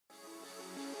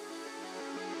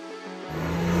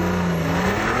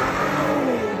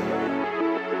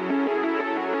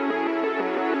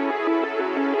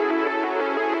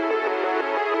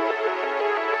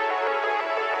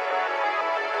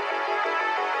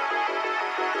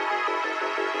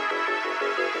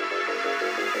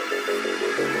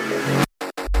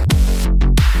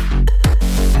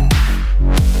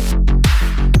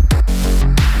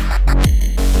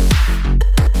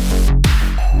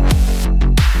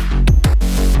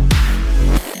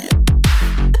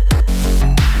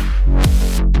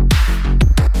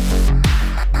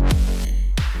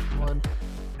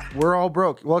all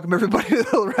broke. Welcome everybody to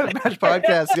the Red Match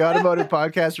Podcast, the automotive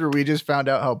podcast where we just found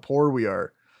out how poor we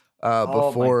are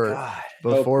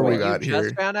before we got here.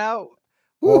 Just found out.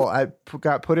 Well, I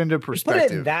got put into perspective.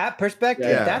 Put it in that perspective.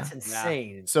 Yeah. That's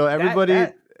insane. So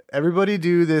everybody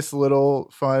do this little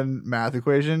fun math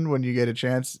equation when you get a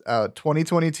chance.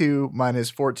 2022 minus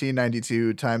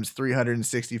 1492 times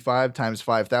 365 times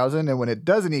 5,000. And when it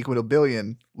doesn't equal a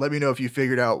billion, let me know if you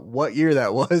figured out what year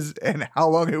that was and how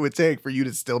long it would take for you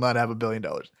to still not have $1 billion.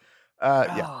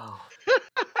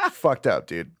 Fucked up,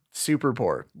 dude. Super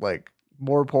poor. Like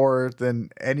more poor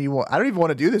than anyone. I don't even want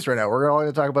to do this right now. We're all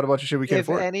going to talk about a bunch of shit we can't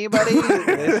afford. If anybody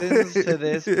listens to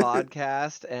this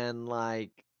podcast and like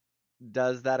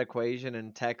does that equation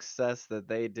and texts us that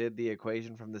they did the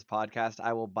equation from this podcast,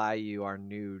 I will buy you our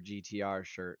new GTR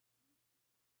shirt.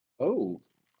 Oh.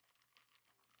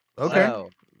 Okay.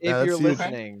 So, if you're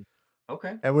listening.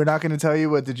 Okay. And we're not going to tell you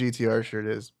what the GTR shirt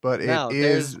is, but it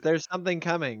is. There's something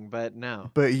coming, but no.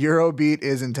 But Eurobeat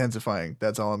is intensifying.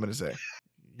 That's all I'm going to say.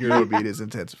 Eurobeat is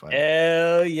intensifying.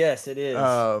 Hell yes, it is.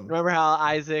 Remember how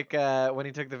Isaac, when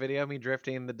he took the video of me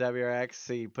drifting the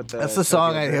WRX, he put the. That's the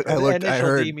song I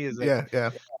heard. D music. Yeah.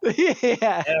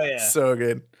 Yeah. Hell yeah. So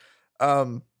good.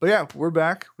 But yeah, we're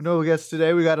back. We know guests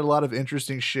today. We got a lot of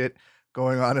interesting shit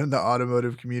going on in the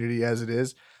automotive community as it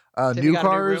is. New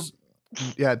cars.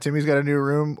 Yeah, Timmy's got a new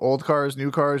room. Old cars,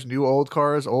 new old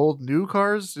cars, old new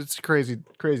cars. It's crazy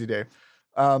day.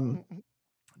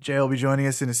 Jay will be joining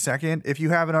us in a second. If you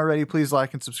haven't already, please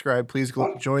like and subscribe. Please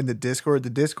join the Discord.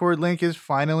 The Discord link is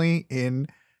finally in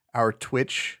our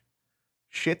Twitch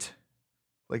shit.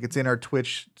 Like it's in our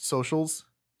Twitch socials.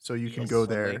 So you can go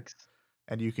there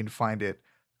and you can find it.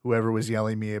 Whoever was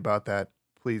yelling me about that,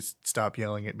 please stop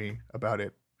yelling at me about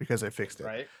it because I fixed it.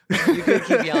 Right. You could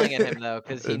keep yelling at him though,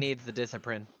 because he needs the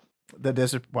discipline.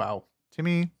 Wow.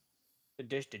 Timmy. The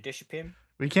discipline.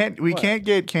 We can't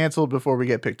get canceled before we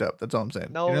get picked up. That's all I'm saying.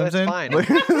 No, you know that's fine.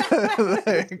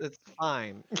 It's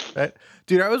fine. Right?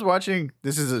 Dude, I was watching.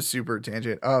 This is a super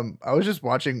tangent. I was just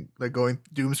watching like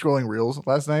doom scrolling reels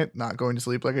last night, not going to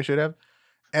sleep like I should have,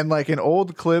 and like an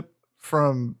old clip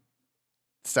from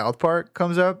South Park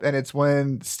comes up, and it's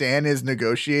when Stan is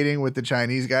negotiating with the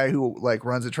Chinese guy who like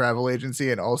runs a travel agency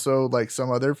and also like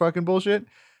some other fucking bullshit,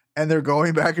 and they're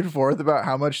going back and forth about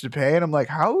how much to pay, and I'm like,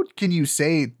 how can you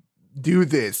say? Do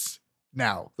this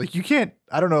now. Like you can't.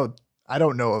 I don't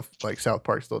know if like South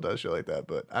Park still does shit like that,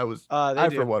 but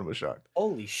for one was shocked.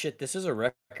 Holy shit, this is a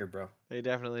record, bro. They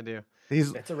definitely do. It's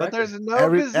a record. But there's no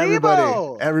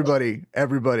gazebo. Everybody.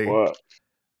 What?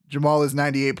 Jamal is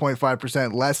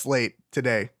 98.5% less late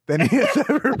today than he has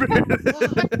ever been.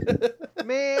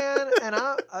 Man, and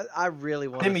I really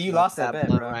want. Timmy, you lost that bet,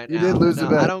 bro. Right you now. did lose the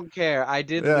bet. I don't care. I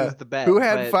did lose the bet. Who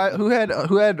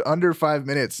had under 5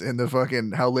 minutes in the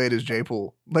fucking how late is J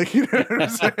pool? Like you know what I'm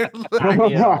saying?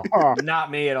 Like, not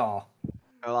me at all.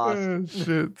 I lost. Oh,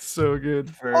 shit, so good.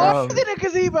 He's in a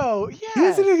gazebo. Yeah.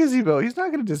 He's in a gazebo. He's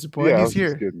not going to disappoint. Yeah, He's here.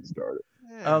 just getting started.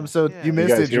 So you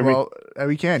missed it, hear me? Jamal.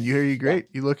 We can. You hear you great.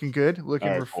 You looking good. Looking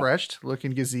All right, refreshed. Cool.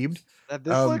 Looking gazebed. This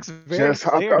looks very Just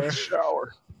hopped clear. out the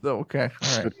shower. Oh, okay.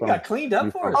 All right. You got cleaned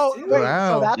up for us. Oh, too. wait,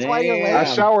 Wow. so that's why you're late. I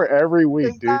shower every week,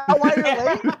 Is dude. that why you're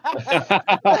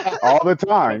late? All the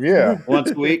time, yeah.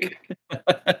 Once a week.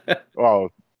 Oh,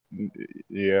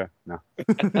 yeah, no.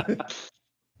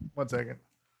 1 second.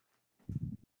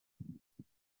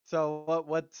 So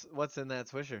what's in that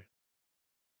Swisher?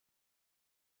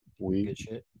 Weed, Good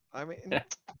shit. I mean,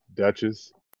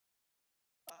 Dutchess.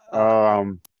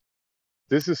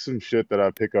 This is some shit that I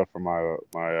pick up from my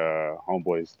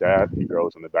homeboy's dad. He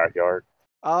grows in the backyard.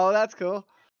 oh, that's cool.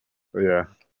 But yeah,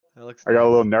 That looks. I got a nice.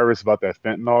 little nervous about that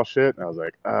fentanyl shit. And I was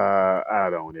like, I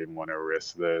don't even want to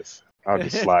risk this. I'll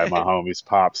just slide my homies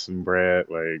pop some bread.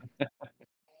 Like,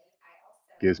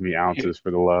 gives me ounces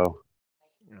for the low.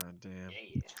 God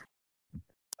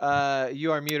damn.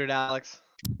 You are muted, Alex.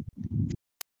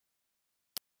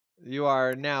 You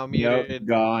are now Nope, muted.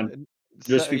 gone.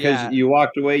 Just So- because yeah. you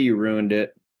walked away, you ruined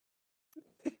it.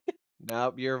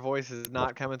 Nope, your voice is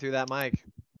not coming through that mic.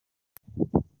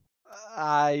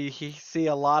 I see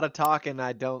a lot of talking.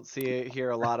 I don't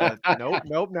hear a lot of.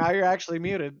 Nope. Now you're actually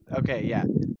muted. Okay, yeah.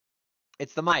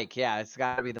 It's the mic. Yeah, it's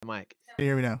got to be the mic. Can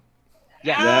you hear me now?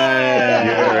 Yeah.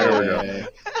 Yeah.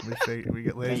 We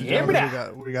get, ladies and Can you hear me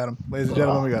gentlemen, we got him. Ladies and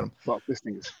gentlemen, we got him. Fuck, this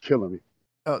thing is killing me.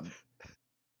 Oh,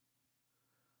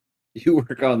 You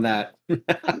work on that.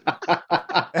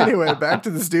 anyway, back to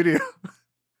the studio.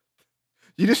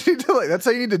 You just need to that's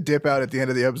how you need to dip out at the end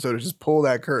of the episode. Is just pull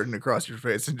that curtain across your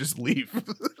face and just leave.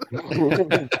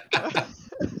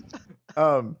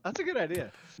 That's a good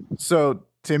idea. So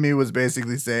Timmy was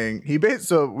basically saying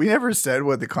so we never said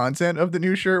what the content of the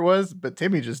new shirt was, but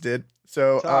Timmy just did.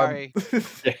 So Sorry.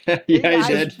 Yeah,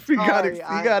 he did. he Sorry,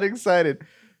 got excited.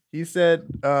 He said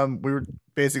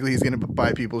he's gonna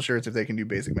buy people shirts if they can do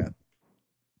basic math.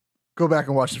 Go back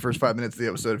and watch the first 5 minutes of the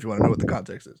episode if you want to know what the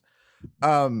context is.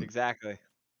 Exactly.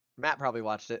 Matt probably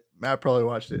watched it. Matt probably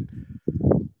watched it.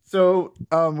 So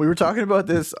we were talking about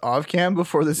this off cam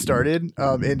before this started.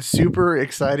 In super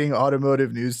exciting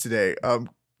automotive news today,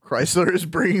 Chrysler is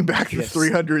bringing back the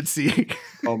 300C.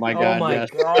 Oh my Oh god! my yes.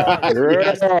 god.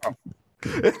 Yeah.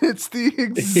 It's the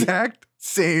exact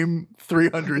same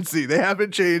 300C. They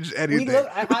haven't changed anything.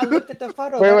 I looked at the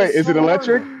photo. Wait, That wait, is is so it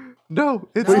electric? normal. No,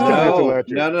 it's Please tell me not.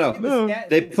 it's No, electric. no. No.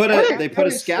 They put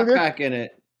a scat pack in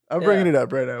it. I'm bringing it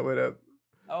up right now. Wait up.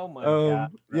 Oh my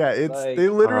god. Yeah, bro. it's Like, they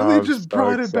literally I'm just so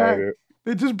brought it back. excited.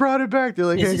 They just brought it back. They're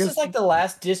like, is hey, this guess just like the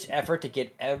last ditch effort to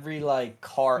get every like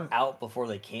car out before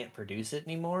they can't produce it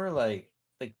anymore? Like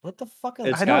what the fuck?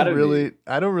 It's I gotta don't be.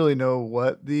 really know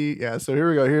what the so here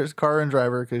we go. Here's car and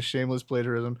driver because shameless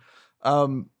plagiarism.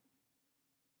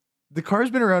 The car's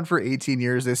been around for 18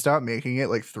 years. They stopped making it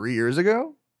like 3 years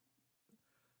ago.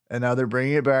 And now they're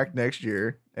bringing it back next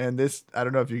year. And this, I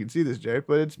don't know if you can see this, Jay,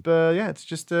 but it's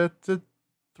just it's a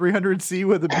 300C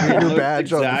with a bigger looks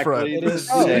badge on the front. exactly It the is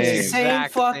Oh, same. it's the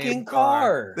Exact same fucking same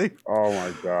car. car. Oh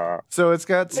my god. So it's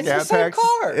got It's the scat same packs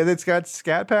car. and it's got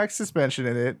scat pack suspension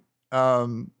in it.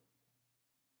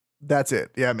 That's it.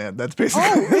 Yeah, man. That's basically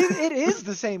Oh, it is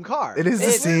the same car. It is the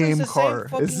It's literally same the same car.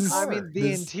 fucking This is, car. I mean, the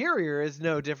this- interior is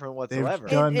no different whatsoever.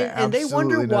 They've done And they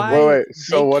wonder absolutely why- nothing. Wait.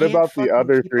 So they what can't about the fucking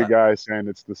other keep three up. guys saying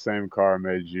it's the same car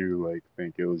made you like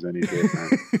think it was any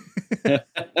different?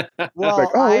 Well, It's like,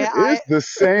 oh, it I is the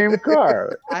same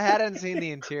car. hadn't seen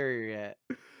the interior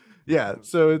yet. Yeah,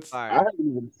 so it's All I right. haven't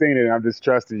even seen it. I'm just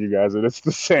trusting you guys that it's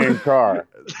the same car.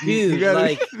 Dude,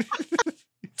 like,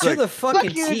 it's to like, the fucking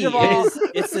fuck you, T, Jamal.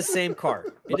 it's the same car.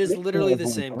 It is literally the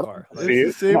same car. Like, See,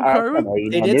 It's the same I car with- know, you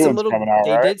they know, did new some one's little. coming out,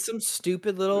 They right? did some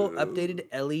stupid little updated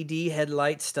LED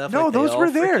headlight stuff. No, like they those all were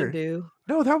freaking there. Do.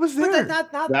 no, that was But there.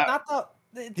 not That-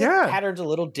 the Yeah. pattern's a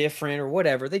little different or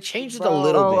whatever. They changed it a Bro,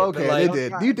 little bit. Oh, but, okay, like, they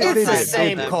did. It's You did. the They did.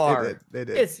 same They did. car. They did. They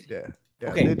did. It's- Yeah,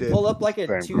 okay, they did. pull up like a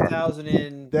Same car. 2000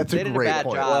 and That's They a did a great bad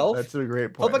point. job. That's a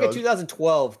great pull point. up like a Those-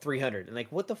 2012 300 and like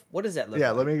what does that look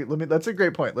Yeah, like? let me. That's a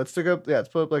great point. Let's look up. Yeah, let's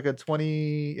put up like a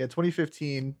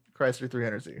 2015 Chrysler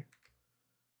 300Z.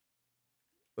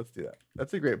 Let's do that.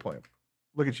 That's a great point.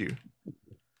 Look at you.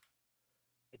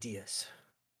 Ideas.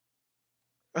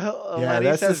 Well, Yeah, Lenny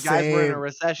that's the says guys were in a same-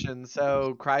 recession,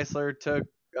 so Chrysler took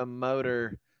a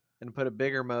motor and put a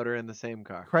bigger motor in the same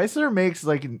car. Chrysler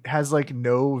has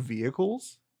no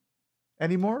vehicles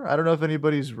anymore. I don't know if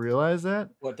anybody's realized that.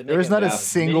 What, to There make is not a yeah,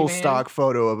 single minivan? stock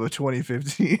photo of a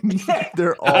 2015.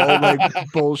 They're all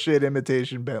like bullshit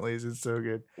imitation Bentleys. It's so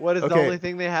good. What is the Okay. only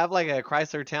thing they have, like a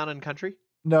Chrysler Town and Country?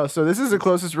 No, so this is the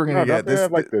closest we're No, gonna don't get. they This,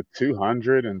 have like the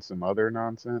 200 and some other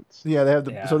nonsense? yeah, they have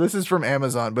the. Yeah. So this is from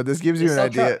Amazon, but this gives They you an sell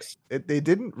idea. trucks. They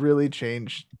didn't really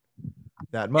change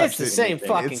that much. It's the same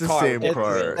fucking It's the car. same It's the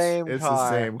car. same It's car.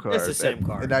 the same car. It's the same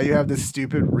car. And now you have this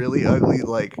stupid, really ugly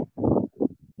like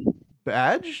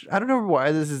badge. I don't know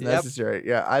why this is Yep. necessary.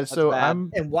 Yeah, bad. I'm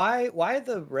And why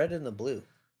the red and the blue?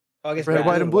 Oh, I guess red,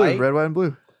 white, and blue. Red, white, and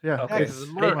blue. Yeah. Okay. Yeah, it's- 'cause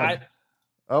it's Hey, more-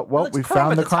 Oh well, looks we chrome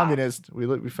found at the the top. communist. We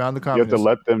found the You have to communist.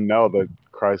 let them know that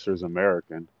Chrysler's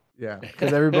American Yeah,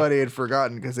 because everybody had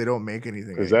forgotten because they don't make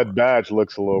anything. because anymore. that badge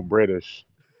looks a little British.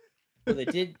 well, they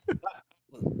did.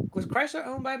 Was Chrysler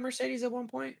owned by Mercedes at one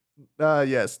point?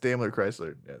 Yes, Daimler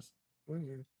Chrysler. Yes.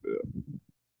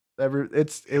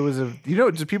 It was a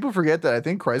do people forget that I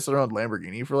think Chrysler owned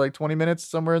Lamborghini for like 20 minutes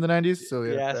somewhere in the 90s? So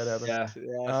yeah, that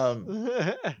happened.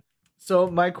 yes. So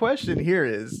my question here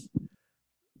is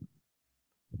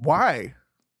why?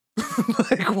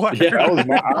 Like why? Yeah, I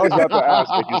was about to ask,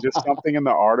 like, is this something in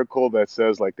the article that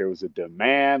says like there was a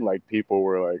demand, like people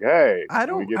were like, "Hey, I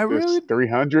can we don't- get I this really-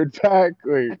 300 pack?"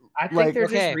 Like, I think Like, they're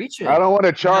okay, just reaching. I don't want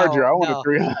a Charger, I want no. a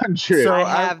 300. So I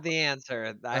I- have the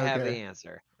answer. I have the Okay.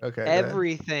 answer. Okay. go ahead.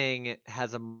 Everything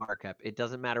has a markup. It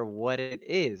doesn't matter what it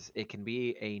is. It can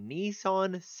be a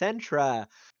Nissan Sentra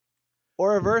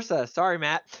or a Versa. Sorry,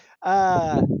 Matt.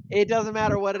 It doesn't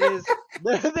matter what it is.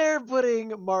 They're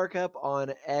putting markup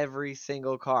on every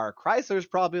single car. Chrysler's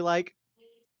probably like,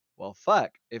 well,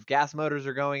 fuck. If gas motors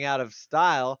are going out of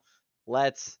style,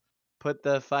 let's put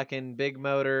the fucking big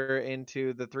motor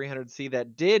into the 300C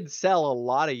that did sell a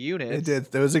lot of units. It did.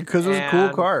 There was because it was a cool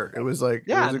And- car. It was like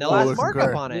Yeah, it was a and the cool last looking markup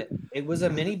car. on it. It was a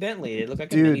mini Bentley. It looked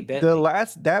like a mini Dude, Bentley.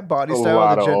 that body a style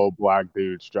lot the of Gen- old black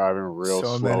dudes driving real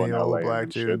so slow many in old LA black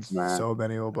and dudes. shits, man. So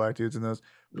many old black dudes in those.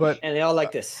 But And they all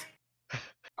like this.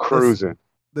 Cruising.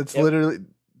 That's Yep. literally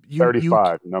you.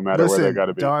 35, no matter where they Listen, got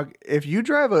to be. dog. If you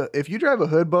drive a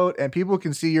hood boat and people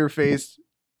can see your face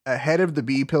ahead of the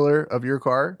B pillar of your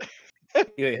car,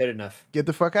 You ain't hit enough. get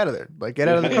the fuck out of there. Like, get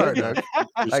out of the car, dog.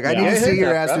 Like, I need Yeah, to see hit your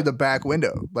that, ass bro. through the back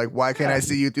window. Like, why can't I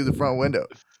see you through the front window?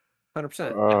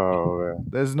 100%. Oh, man.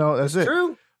 There's no. That's it.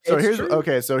 True. So It's here's true.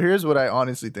 okay. So here's what I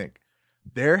honestly think.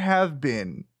 There have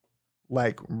been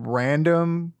like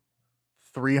random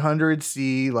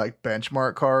 300C like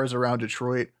benchmark cars around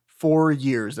Detroit for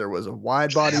years. There was a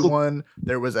wide body one.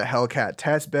 There was a Hellcat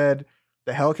test bed.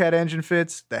 The Hellcat engine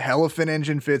fits. The Hellefin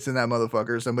engine fits in that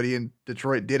motherfucker. Somebody in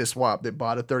Detroit did a swap. They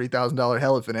bought a $30,000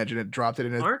 Hellefin engine and dropped it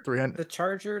in a Aren't 300. the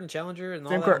Charger and Challenger and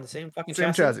all Same that car. on the same fucking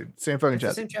Same chassis. Same fucking It's the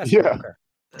chassis. same chassis. Yeah. Okay.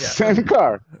 Yeah. Same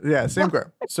car. Yeah, same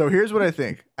car. So here's what I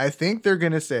think. I think they're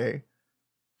gonna say,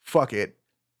 fuck it.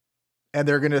 And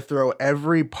they're gonna throw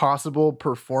every possible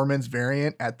performance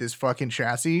variant at this fucking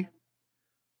chassis.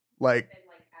 Like,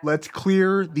 let's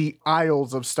clear the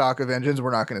aisles of stock of engines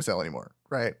we're not gonna sell anymore,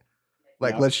 right?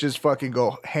 Like, Yep. let's just fucking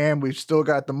go ham. We've still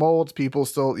got the molds. People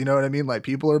still, you know what I mean? Like,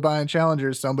 people are buying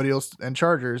Challengers, somebody else, and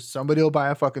Chargers. Somebody will buy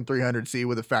a fucking 300C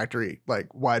with a factory,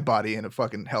 like, wide body and a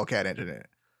fucking Hellcat engine in it.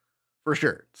 For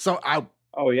sure. So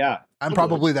Oh yeah. I'm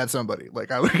probably that somebody.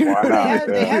 Like, I would. Why not?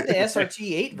 They had the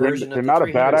SRT8 version They're of the not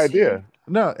a bad 300C. idea.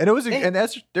 No, and it was Hey.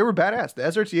 they were badass. The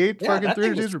SRT8 Yeah, fucking that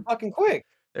thing 300Cs was fucking quick.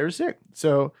 they were sick.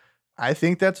 So I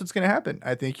think that's what's gonna happen.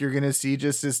 I think you're gonna see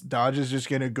just this Dodge is just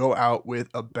gonna go out with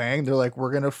a bang. They're like,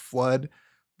 we're gonna flood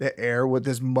the air with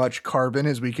as much carbon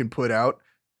as we can put out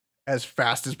as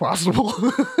fast as possible.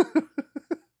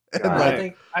 And, But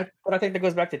like, I think that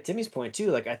goes back to Timmy's point too.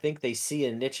 Like I think they see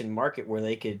a niche and market where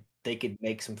they could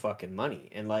make some fucking money.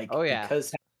 And like Oh, yeah.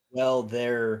 because how well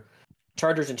their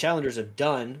Chargers and Challengers have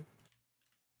done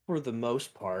for the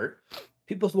most part,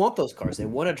 people want those cars. They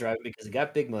want to drive it because they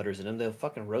got big motors in them. They'll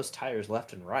fucking roast tires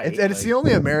left and right. it's the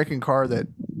only American car that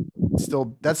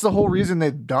still that's the whole reason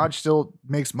that Dodge still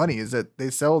makes money is that they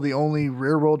sell the only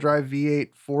rear wheel drive V8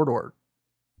 4-door.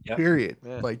 Yep. Period.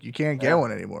 Yeah. Like you can't get Yeah.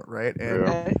 one anymore, right? And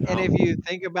Yeah. And if you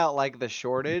think about like the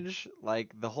shortage,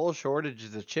 like the whole shortage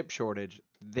is a chip shortage.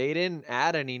 They didn't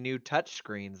add any new touch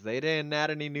screens. They didn't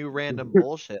add any new random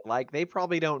bullshit. Like they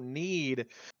probably don't need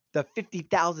the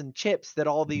 50,000 chips that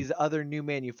all these other new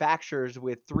manufacturers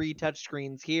with 3 touch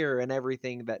screens here and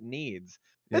everything that needs.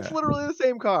 It's yeah. literally the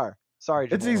same car. Sorry,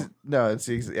 It's Jamal. it's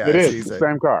It it's is the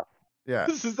same car. Yeah.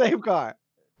 It's the same car.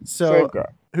 So Same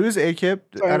car. who's AKIP?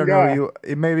 I Same don't guy. know you.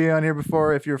 It may be on here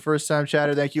before. If you're a first time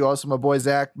chatter, thank you. Also, my boy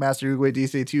Zach, Master Uruguay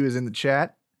DC2 is in the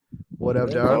chat. What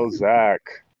up, dog? Oh, Zach.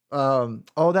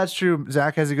 Oh, that's true.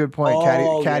 Zach has a good point. Oh,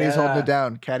 Caddy's holding yeah. it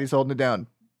down. Caddy's holding it down.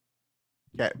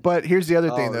 Yeah, but here's the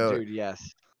other thing Oh, though. dude,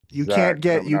 yes. You Zach can't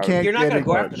get coming out of You're not get gonna a,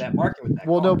 go after that market with that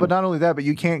well, car. no, but not only that, but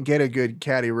you can't get a good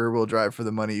Caddy rear wheel drive for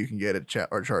the money you can get a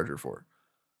Charger for.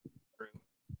 True.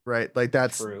 Right? Like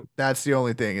that's True. the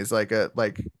only thing is like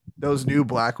those new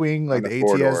Blackwing, like And the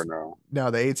four-door ATS. now. No,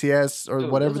 the ATS or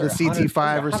Dude, whatever, the those are 100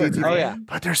 CT5 or those are 100 CT. Oh, yeah. grand.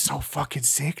 But they're so fucking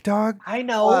sick, dog. I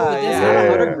know, but this is yeah.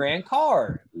 a $100,000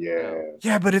 car. Yeah.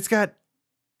 Yeah, but it's got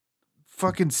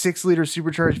fucking 6-liter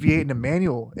supercharged V8 and a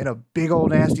manual in a big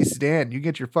old nasty sedan. You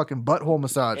get your fucking butthole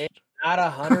massaged. Not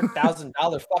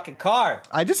 $100,000 fucking car.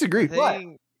 I disagree.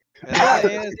 Cadillac.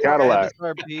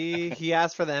 MSRP. He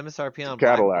asked for the MSRP on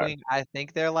Cadillac. Blackwing. I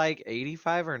think they're like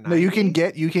 85 or 90. No, you can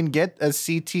get a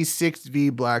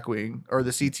CT6V Blackwing or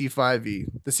the CT5V.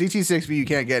 The CT6V you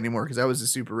can't get anymore because that was a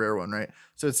super rare one, right?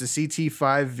 So it's the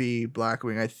CT5V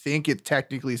Blackwing. I think it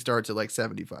technically starts at like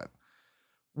 75,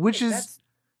 which is That's-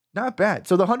 not bad.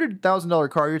 So the $100,000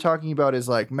 car you're talking about is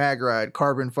like MagRide,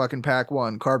 carbon fucking pack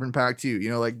 1, carbon pack 2. You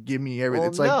know, like give me everything. Well,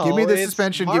 it's like give me no, the it's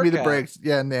suspension, give me the markup. brakes,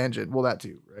 yeah, and the engine. Well, that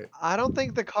too, right? I don't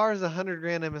think the car is $100,000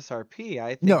 MSRP.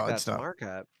 I think No, it's that's not.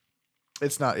 markup.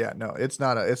 It's not. Yeah, no, it's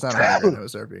not a $100,000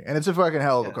 MSRP, and it's a fucking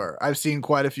hell of a Yeah. car. I've seen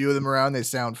quite a few of them around. They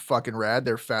sound fucking rad.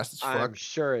 They're fast as fuck. I'm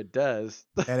sure it does.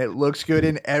 And it looks good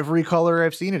in every color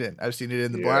I've seen it in. I've seen it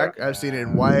in the Yeah. black. I've seen it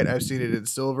in white. I've seen it in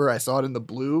silver. I saw it in the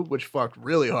blue, which fucked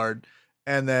really hard.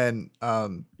 And then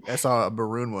I saw a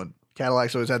maroon one.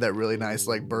 Cadillac's always had that really nice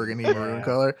like burgundy maroon Yeah.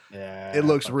 color. Yeah, It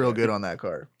looks fuck real yeah. good on that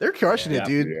car. They're crushing Yeah. it,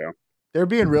 dude. Yeah. They're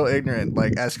being real ignorant,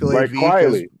 like Escalade Like V. 'cause-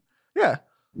 quietly. Yeah.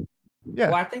 Yeah.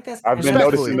 Well, I think that's. I've been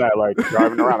Respectfully. noticing that, like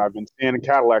driving around. I've been seeing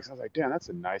Cadillacs. I was like, damn, that's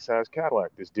a nice ass Cadillac.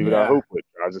 This dude I Yeah. hope with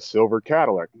drives a silver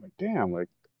Cadillac. I'm like, damn, like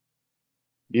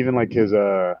even like his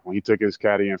when he took his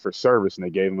Caddy in for service and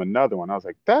they gave him another one. I was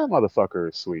like, that motherfucker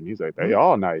is sweet. And he's like, they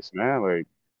all nice, man. Like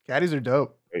Caddies are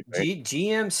dope.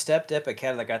 GM stepped up at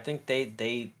Cadillac. I think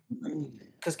they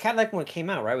because Cadillac when it came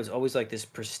out, right, was always like this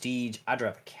prestige. I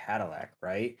drive a Cadillac,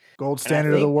 right? Gold I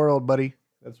standard of the think- world, buddy.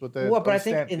 That's what they. Well, but I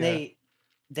think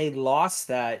they lost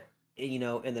that, in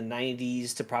the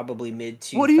 90s to probably mid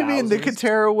 2000s. What do you mean? The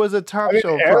Katera was a top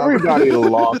shelf. Everybody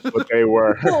lost what they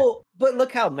were. Well, but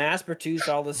look how mass produced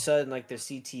all of a sudden, like the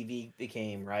CTV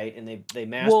became, right? And they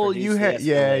mass produced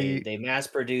they mass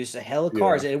produced a hell of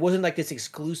cars. And it wasn't like this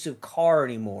exclusive car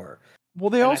anymore. Well,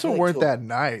 they also weren't that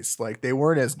nice. Like they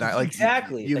weren't as nice. Like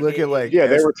exactly. You look at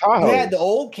they were Tahoes. You had the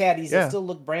old caddies that still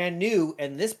look brand new,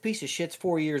 and this piece of shit's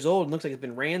 4 years old and looks like it's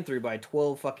been ran through by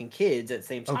 12 fucking kids at the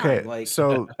same time. Okay,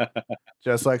 so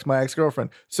just like my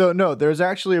ex-girlfriend. So no, there's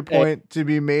actually a point to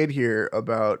be made here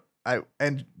about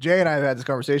and Jay and I have had this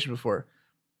conversation before.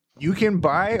 You can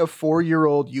buy a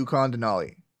 4-year-old Yukon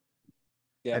Denali,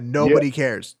 and nobody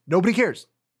cares. Nobody cares.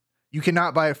 You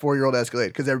cannot buy a 4-year-old Escalade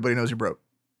because everybody knows you're broke.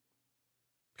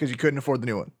 Because you couldn't afford the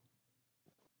new one,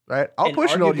 right? I'll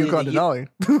push an old Yukon Denali.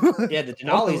 Yeah, the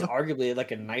Denali is arguably like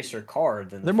a nicer car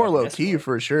than they're more low key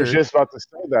for sure. I was just about to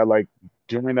say that, like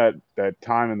during that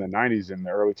time in the 90s and the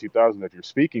early 2000s that you're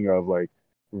speaking of, like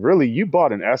really you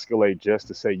bought an Escalade just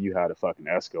to say you had a fucking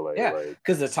Escalade. Yeah,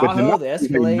 because the Tahoe, the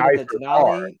Escalade, the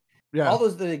Denali, all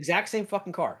those the exact same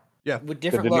fucking car. Yeah, with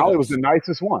different. The Denali logos. was the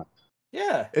nicest one.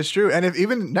 Yeah, it's true. And if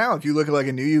even now, if you look at like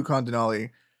a new Yukon Denali,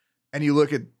 and you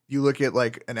look at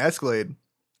like an Escalade,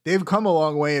 they've come a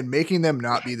long way in making them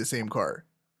not be the same car.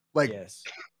 Like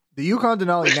the Yukon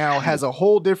Denali now has a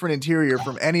whole different interior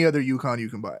from any other Yukon you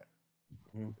can buy.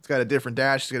 It's got a different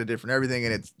dash, it's got a different everything,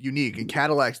 and it's unique. And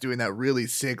Cadillac's doing that really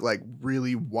sick, like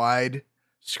really wide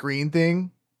screen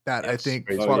thing that I think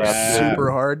fucks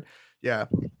super hard. Yeah.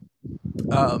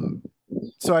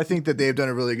 So I think that they've done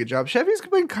a really good job. Chevy's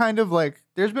been kind of like,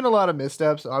 there's been a lot of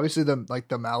missteps. Obviously, the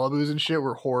Malibus and shit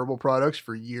were horrible products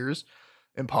for years.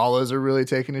 Impalas are really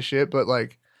taking a shit, but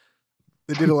like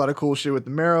they did a lot of cool shit with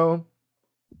the Mero.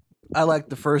 I like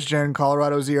the first gen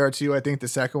Colorado ZR2. I think the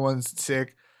second one's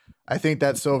sick. I think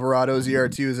that Silverado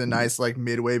ZR2 is a nice like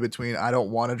midway between I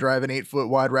don't want to drive an 8-foot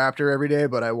wide Raptor every day,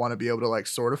 but I want to be able to like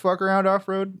sort of fuck around off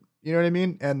road. You know what I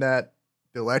mean? And that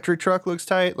the electric truck looks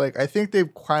tight. Like I think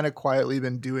they've kind of quietly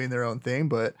been doing their own thing,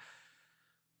 but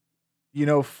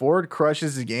Ford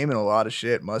crushes the game in a lot of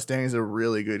shit. Mustang is a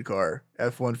really good car.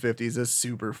 F-150 is a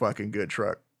super fucking good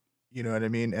truck. You know what I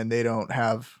mean? And they don't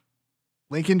have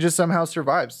Lincoln just somehow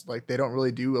survives. Like they don't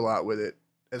really do a lot with it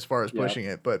as far as pushing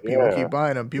it, but people keep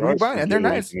buying them. People keep buying it, and they're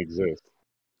nice.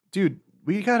 Dude,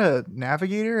 we got a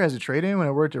Navigator as a trade-in when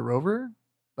I worked at Rover,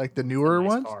 like the newer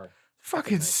ones.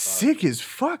 Fucking sick as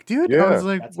fuck, dude. I was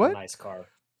like, what? Nice car.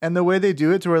 And the way they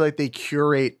do it to where like they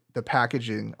curate the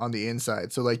packaging on the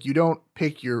inside. So like you don't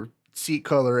pick your seat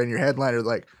color and your headliner.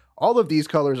 Like all of these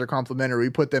colors are complementary. We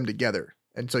put them together.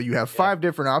 And so you have 5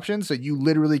 different options. So you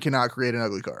literally cannot create an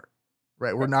ugly car.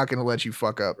 Right? We're not going to let you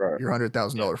fuck up your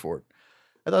 $100,000 Ford.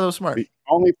 I thought that was smart. The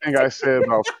only thing I say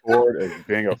about Ford as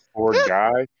being a Ford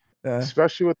guy,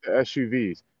 especially with the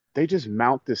SUVs, they just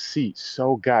mount the seat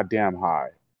so goddamn high.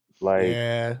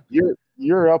 Like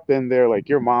you're up in there like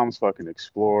your mom's fucking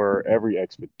Explorer, every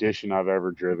Expedition I've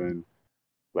ever driven.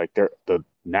 Like the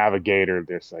Navigator,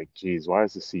 there's like, geez, why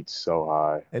is the seat so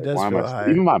high? It does feel high.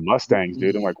 Even my Mustangs,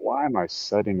 dude. I'm like, why am I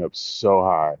setting up so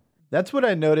high? That's what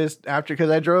I noticed after,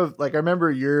 because I drove, like I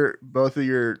remember your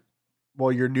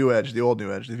New Edge, the old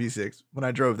New Edge, the V6. When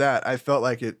I drove that, I felt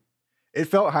like it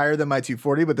felt higher than my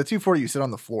 240, but the 240 you sit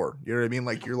on the floor. You know what I mean?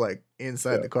 Like you're like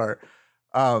inside the car.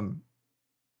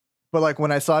 But like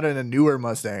when I saw it in a newer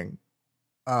Mustang,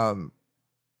 I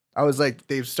was like,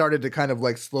 they've started to kind of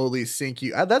like slowly sink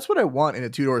you. That's what I want in a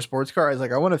 2-door sports car. I was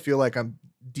like, I want to feel like I'm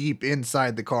deep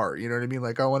inside the car. You know what I mean?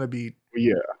 Like I want to be.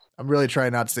 Yeah. I'm really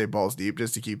trying not to say balls deep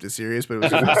just to keep this serious, but it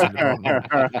was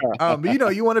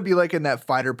but you want to be like in that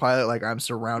fighter pilot, like I'm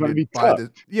surrounded by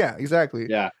the. Yeah, exactly.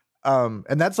 Yeah.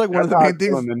 And that's like one of the main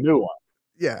things. The new one.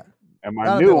 Yeah. And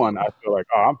my new one, I feel like,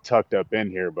 I'm tucked up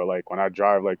in here. But like when I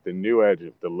drive like the New Edge,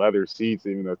 the leather seats,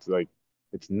 even though it's like,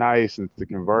 it's nice and it's the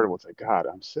convertible, it's like, God,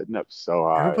 I'm sitting up so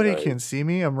high. Everybody can see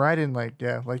me. I'm riding like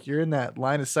you're in that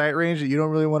line of sight range that you don't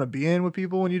really want to be in with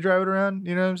people when you drive it around.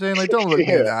 You know what I'm saying? Like, don't look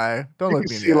me in the eye. Don't look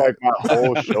me in the eye. See like my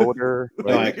whole shoulder.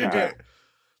 Like,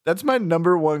 that's my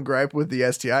number one gripe with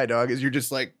the STI, dog, is you're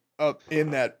just like up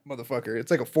in that motherfucker.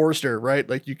 It's like a Forester, right?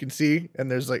 Like you can see, and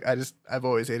there's like, I've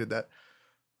always hated that.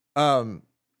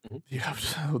 Yeah,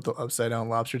 the upside down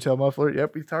lobster tail muffler.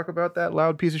 Yep, we talk about that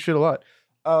loud piece of shit a lot.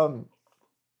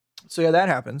 So yeah, that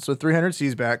happened. So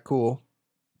 300C's back, cool.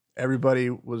 Everybody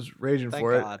was raging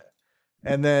for it.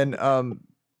 And then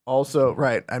also,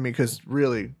 right, I mean, because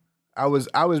really, I was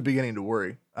beginning to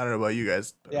worry. I don't know about you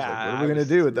guys. But I was like, what are we gonna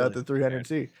do without the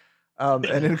 300C? And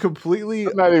then completely.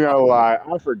 I'm not even gonna lie,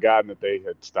 I've forgotten that they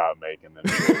had stopped making them.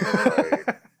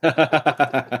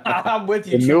 I'm with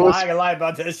you. The newest- I can lie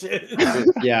about this shit.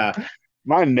 Yeah.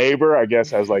 My neighbor, I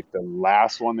guess, has like the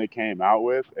last one they came out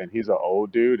with, and he's an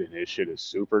old dude, and his shit is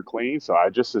super clean. So I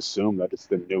just assume that it's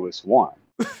the newest one.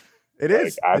 It Like,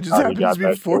 is. I It just thought he happens got to be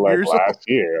that shit, 4 like years last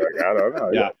year. Like, I don't know.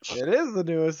 Yeah. It is the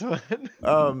newest one.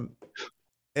 old.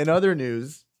 In other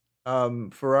news,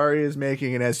 Ferrari is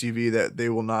making an SUV that they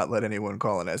will not let anyone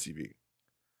call an SUV.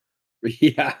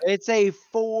 Yeah. It's a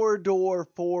 4-door,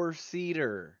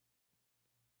 4-seater.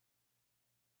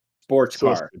 Sports So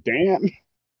car. sedan.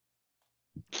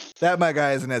 That, my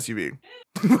guy, is an SUV.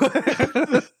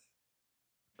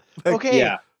 Okay,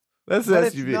 Yeah. That's an but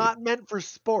it's SUV. not meant for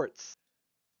sports.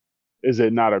 Is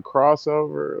it not a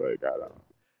crossover? Like, I don't know.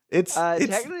 It's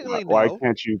Technically, Why no.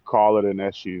 can't you call it an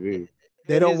SUV?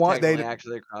 They It don't is want- they- technically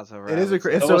actually a crossover. it I is a would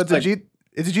say. so Almost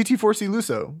it's a GT4C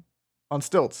Lusso on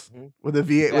stilts Mhm. with a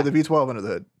V8 with a V12 under the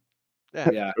hood.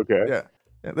 Yeah. Okay.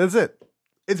 Yeah, that's it.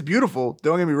 It's beautiful.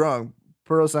 Don't get me wrong.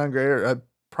 Pearl Sangre, I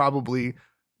probably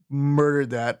murdered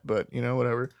that, but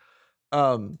whatever.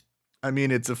 I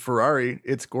mean, it's a Ferrari.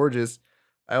 It's gorgeous.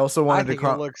 I also I wanted think to.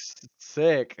 it looks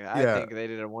sick. I Yeah. think they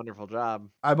did a wonderful job.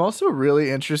 I'm also really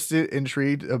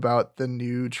intrigued about the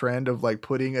new trend of like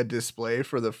putting a display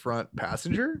for the front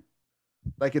passenger.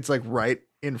 Like it's like right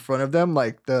in front of them.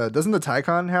 Like doesn't the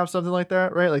Taycan have something like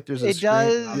that, right? Like there's a It screen.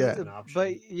 does, Yeah. An option.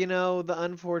 but the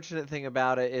unfortunate thing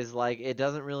about it is like it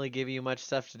doesn't really give you much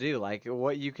stuff to do. Like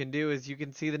what you can do is you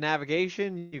can see the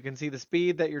navigation, you can see the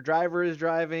speed that your driver is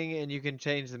driving, and you can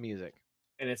change the music.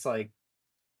 And it's like,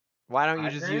 Why don't you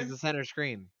 $5 just grand? use the center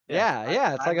screen? Yeah,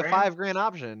 Yeah, it's like a $5 $5 grand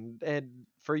option, and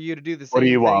for you to do the same. What do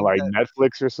you want? thing Like that-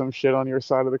 Netflix or some shit on your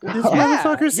side of the car? This Yeah,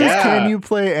 motherfucker says, yeah. "Can you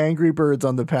play Angry Birds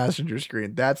on the passenger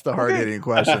screen?" That's the hard hitting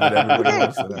question that everybody Okay,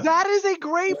 wants to know. that is a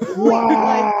great point.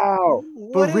 Wow.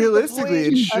 Like, But what is the realistically, it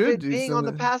point should of it do being on the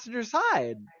something. passenger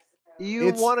side. You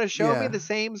It's- want to show me yeah. the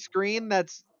same screen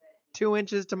that's 2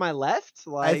 inches to my left?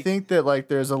 I Like, think that like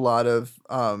there's a lot of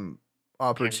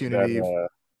opportunity.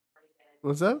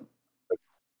 What's that?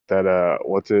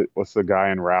 What's the guy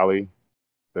in Rally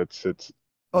that sits?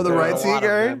 Oh, the there's right a seat lot of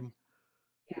guy. them.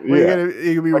 Where Yeah.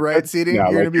 you can be Like right that's- seating. yeah,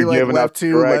 You're gonna like be you're like giving left out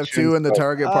 2 directions, in the like-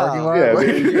 Target parking Oh. lot. Yeah, like-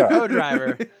 there you go.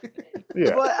 Co-driver.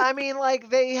 Yeah. But I mean, like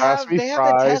they Pass have me the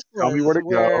fries, tell me where Teslas to go.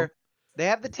 where they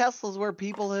have the Teslas where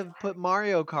people have put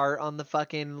Mario Kart on the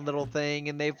fucking little thing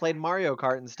and they've played Mario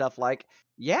Kart and stuff. Like,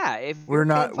 yeah, if We're you're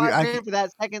not- paying we- I $5 grand for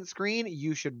that second screen,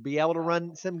 you should be able to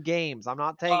run some games. I'm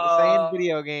not saying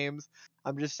video games.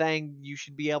 I'm just saying you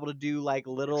should be able to do like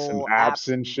little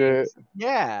apps and shit. games.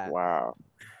 Yeah. Wow.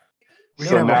 We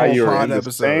So can have a now whole you're pod in the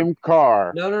episode. same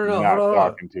car, No, not hold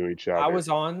on. talking to each other. I was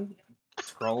on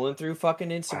scrolling through fucking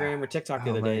Instagram or TikTok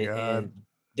the Oh other my day, God. and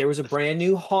there was a brand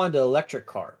new Honda electric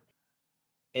car.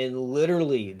 And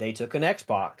literally, they took an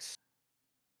Xbox,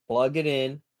 plugged it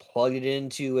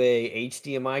into a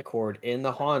HDMI cord in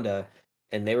the Honda,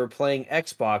 and they were playing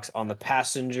Xbox on the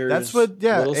passenger's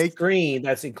little A- screen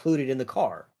that's included in the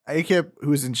car. Akip,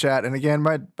 who's in chat, and again,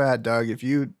 my bad, Doug. If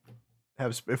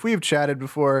we have chatted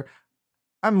before,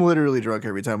 I'm literally drunk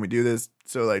every time we do this,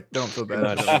 so like, don't feel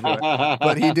bad.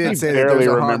 But he did He say that barely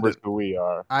there's a remembers Honda. who we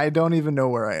are. I don't even know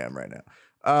where I am right now.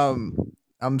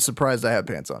 I'm surprised I have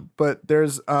pants on, but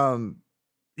there's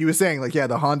he was saying like, yeah,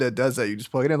 the Honda does that. You just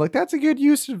plug it in. Like that's a good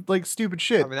use of like stupid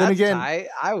shit. I mean, Then that's again, tight.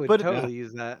 I would but- totally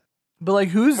use that. but like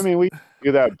who's I mean, we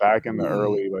do that back in the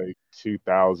early like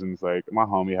 2000s. Like my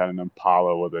homie had an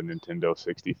Impala with a Nintendo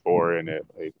 64 in it.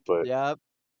 Like, but Yep.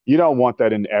 you don't want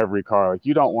that in every car. Like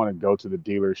you don't want to go to the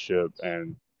dealership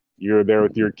and you're there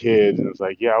with your kids and it's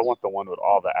like, yeah, I want the one with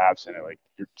all the apps in it. Like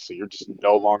you're just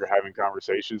no longer having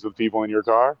conversations with people in your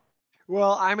car.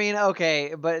 Well, I mean,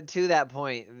 okay, but to that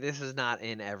point, this is not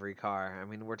in every car. I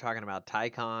mean, we're talking about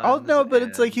Taycan. Oh, no, but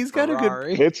it's like he's got a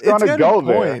good- It's gonna got go a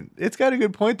there. point. It's got a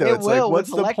good point though. It It's will like, what's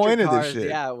with the electric point of this cars, shit?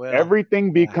 Yeah, it will.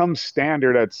 Everything becomes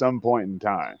standard at some point in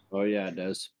time. Oh yeah, it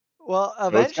does. Well, it's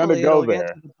gonna eventually go it'll get there.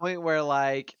 to the point where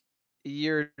like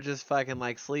you're just fucking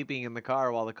like sleeping in the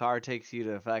car while the car takes you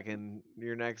to fucking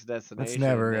your next destination.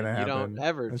 never and gonna You happen. don't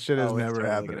ever. That shit is oh, it's never totally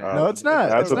happening. gonna No, happen. it's not.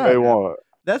 That's It's what they not. want.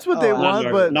 That's what Oh, they not in want,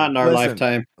 our- but not in our listen,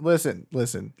 lifetime. Listen,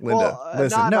 Linda. Well,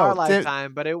 listen, not in no, our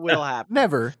lifetime, but it will happen.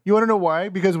 never. You want to know why?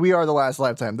 Because we are the last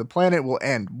lifetime. The planet will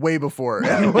end way before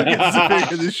anyone gets to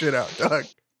figure this shit out, Doug.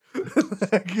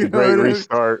 Like, you know Great what I mean?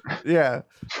 restart. Yeah,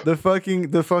 the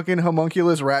fucking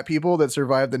homunculus rat people that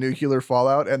survived the nuclear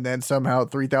fallout and then somehow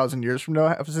 3,000 years from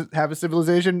now have a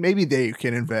civilization. Maybe they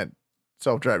can invent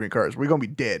self-driving cars. We're gonna be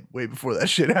dead way before that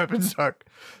shit happens, Doug.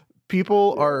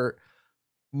 People are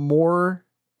more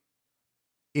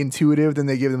intuitive than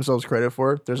they give themselves credit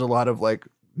for. There's a lot of like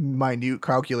minute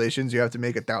calculations you have to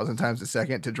make 1,000 times a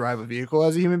second to drive a vehicle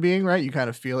as a human being, right? You kind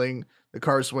of feeling the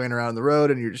car swaying around the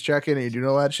road and you're just checking and you're doing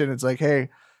all that shit. And it's like, hey,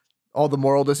 all the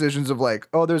moral decisions of like,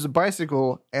 oh, there's a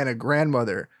bicycle and a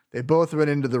grandmother. They both run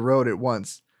into the road at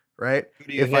once, right?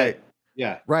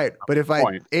 Right. But if I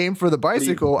aim for the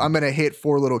bicycle, I'm going to hit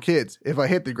 4 little kids. If I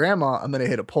hit the grandma, I'm going to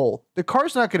hit a pole. The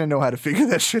car's not going to know how to figure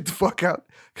that shit the fuck out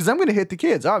because I'm going to hit the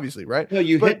kids, obviously, right? No,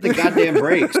 hit the goddamn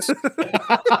brakes.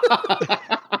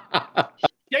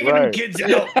 Taking them kids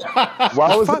out.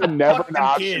 Why was there never an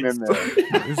option in there?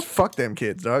 Just fuck them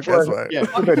kids, dog. That's why. Yeah,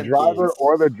 for the driver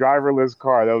or the driverless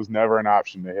car, that was never an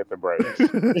option to hit the brakes.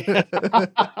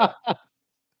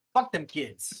 Fuck them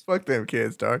kids. Fuck them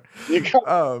kids, dog.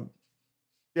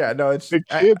 Yeah, no, it's the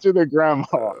kids or the grandma.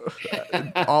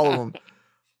 All of them.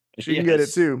 She can get it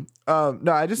too. No,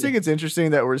 I just think it's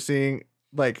interesting that we're seeing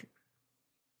like.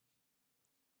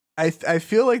 I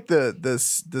feel like the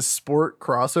sport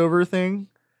crossover thing,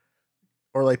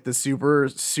 or like the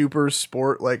super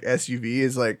sport like SUV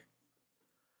is like.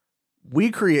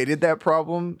 We created that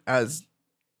problem as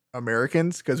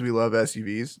Americans because we love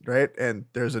SUVs, right? And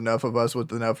there's enough of us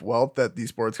with enough wealth that these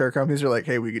sports car companies are like,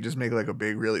 hey, we could just make like a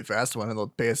big, really fast one and they'll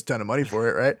pay us a ton of money for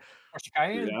it, right? Porsche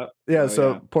Cayenne? Yeah,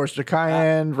 Porsche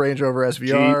Cayenne, Range Rover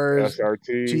SVRs,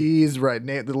 SRT. G's, right?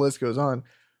 The list goes on.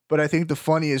 But I think the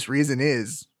funniest reason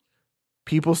is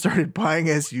people started buying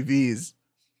SUVs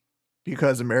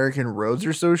because American roads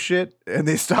are so shit and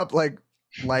they stopped like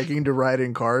liking to ride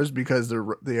in cars because the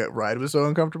ride was so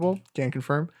uncomfortable. Can't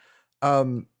confirm.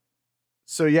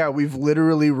 So yeah, we've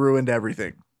literally ruined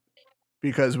everything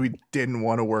because we didn't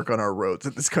want to work on our roads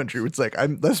in this country. It's like,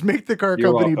 let's make the car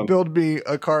company build me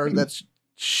a car that's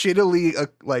shittily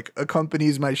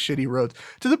accompanies my shitty roads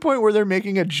to the point where they're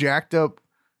making a jacked up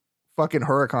fucking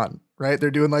Huracan, right?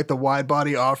 They're doing like the wide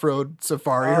body off-road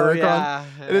safari Huracan. Yeah.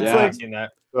 And it's like,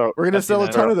 so we're going to sell a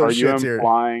ton of those shits here.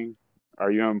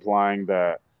 Are you implying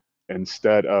that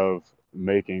instead of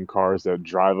making cars that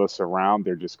drive us around,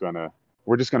 we're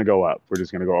just gonna go up. We're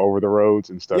just gonna go over the roads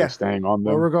instead of staying on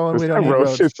them. Where we're going, we don't need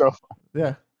roads. So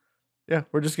yeah.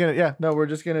 We're just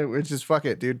fuck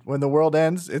it, dude. When the world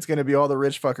ends, it's gonna be all the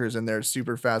rich fuckers and their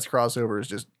super fast crossovers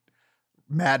just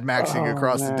Mad Maxing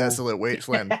across the desolate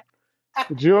wasteland.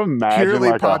 Could you imagine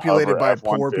purely like populated by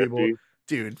F-150? poor people?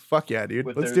 Dude, fuck yeah, dude.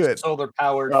 Let's do it. Solar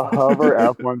powered. A hover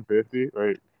F-150.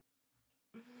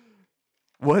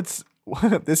 Wait.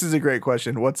 This is a great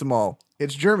question. What's a mall?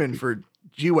 It's German for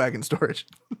G-Wagon storage.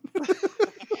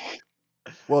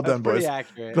 Well done, boys.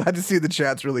 Accurate. Glad to see the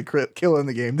chat's really killing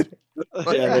the game today.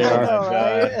 Yeah, they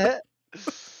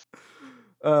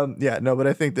are. But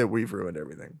I think that we've ruined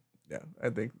everything. Yeah, I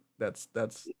think that's.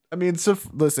 I mean, so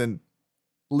listen,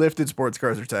 lifted sports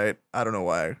cars are tight. I don't know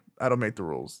why. I don't make the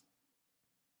rules.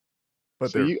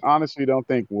 But so you honestly don't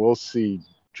think we'll see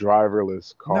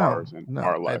driverless cars in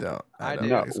our life? I don't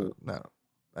think so. No,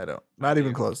 I don't. Not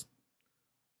even close.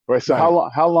 Wait, so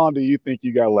how long do you think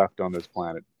you got left on this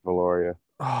planet, Valoria?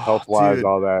 Health-wise,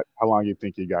 all that. How long do you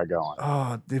think you got going?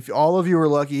 Oh, if all of you were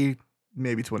lucky,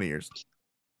 maybe 20 years.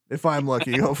 If I'm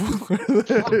lucky, hopefully.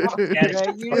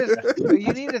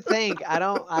 You need to think. I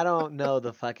don't know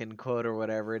the fucking quote or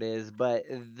whatever it is, but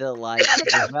the like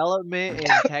development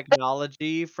in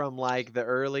technology from like the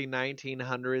early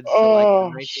 1900s to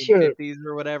like the 1950s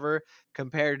or whatever,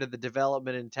 compared to the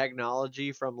development in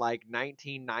technology from like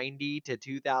 1990 to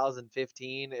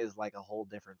 2015 is like a whole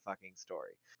different fucking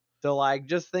story. So like,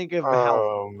 just think of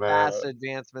how fast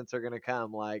advancements are gonna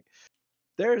come. Like,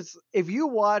 if you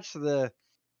watch the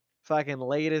fucking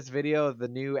latest video of the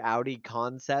new Audi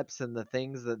concepts and the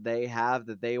things that they have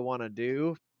that they want to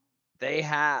do, they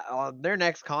have their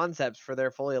next concepts for their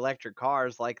fully electric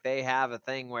cars. Like, they have a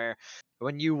thing where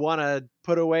when you want to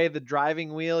put away the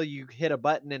driving wheel, you hit a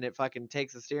button and it fucking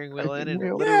takes the steering wheel in and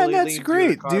it literally that's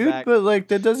great, dude. Back. But like,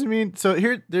 that doesn't mean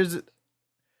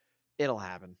it'll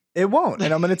happen. It won't,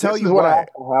 and I'm going to tell you what why. has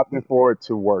to happen for it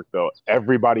to work, though.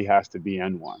 Everybody has to be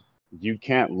in one. You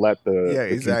can't let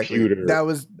the computer. That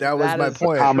was my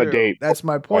point. Accommodate. That's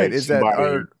my point. Is that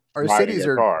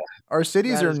our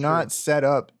cities are not set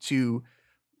up to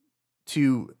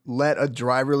let a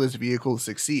driverless vehicle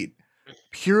succeed,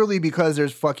 purely because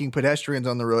there's fucking pedestrians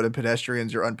on the road and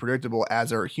pedestrians are unpredictable,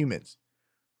 as are humans,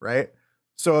 right?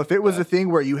 So if it was a thing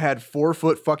where you had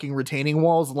 4-foot fucking retaining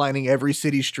walls lining every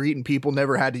city street and people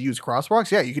never had to use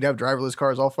crosswalks, yeah, you could have driverless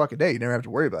cars all fucking day. You never have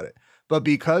to worry about it. But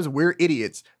because we're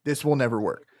idiots, this will never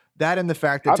work. That and the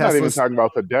fact that I'm not even talking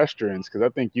about pedestrians, because I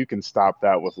think you can stop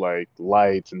that with like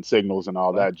lights and signals and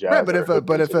all that jazz. Right, but if a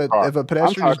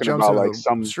pedestrian just jumps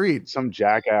into the street, some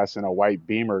jackass in a white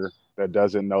Beamer that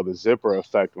doesn't know the zipper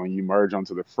effect when you merge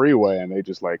onto the freeway and they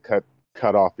just like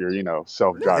cut off your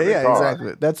self-driving car.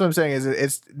 Exactly. That's what I'm saying. Is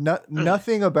it's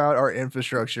nothing about our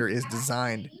infrastructure is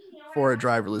designed for a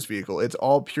driverless vehicle. It's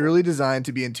all purely designed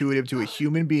to be intuitive to a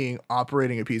human being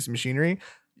operating a piece of machinery.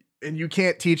 And you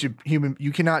cannot teach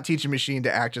a machine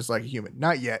to act just like a human.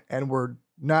 Not yet. And we're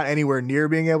not anywhere near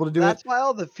being able to do That's why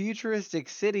all the futuristic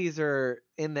cities are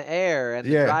in the air, and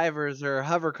the drivers are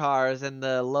hover cars, and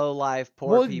the low life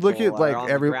poor people look at are on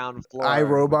the ground floor.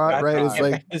 iRobot, right? It's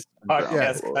like this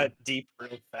podcast got deep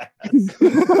real fast.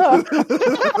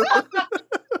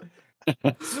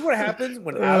 This is what happens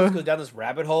when Alex goes down this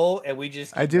rabbit hole, and we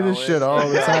just. I do this shit all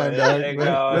the time,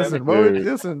 dog.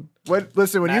 Listen.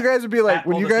 When you guys would be like,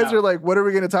 when you guys are like, what are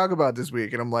we going to talk about this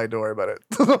week? And I'm like, don't worry about it.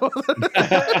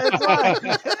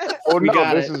 Well,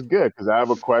 no, this is good because I have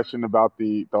a question about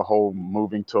the whole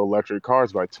moving to electric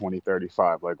cars by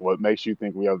 2035. Like, what makes you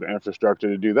think we have the infrastructure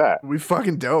to do that? We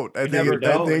fucking don't. I think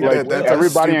like, that's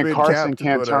everybody in Carson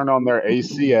can't turn on their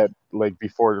AC at like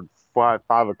before 5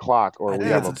 o'clock, or we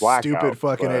have a blackout. Stupid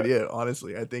fucking idea.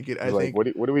 Honestly, I think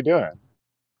what are we doing?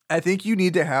 I think you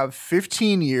need to have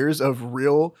 15 years of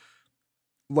real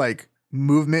like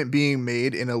movement being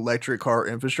made in electric car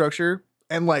infrastructure,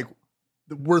 and like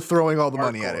we're throwing all the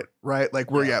money at it, right?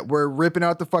 Like we're ripping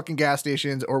out the fucking gas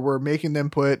stations, or we're making them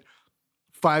put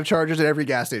 5 chargers at every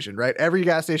gas station, right? Every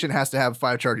gas station has to have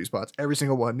 5 charging spots, every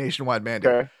single one, nationwide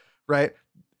mandate, right?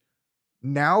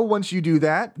 Now, once you do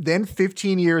that, then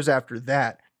 15 years after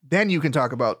that, then you can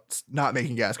talk about not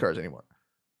making gas cars anymore.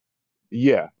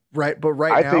 Yeah. Right. But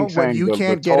right now, when you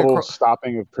can't get total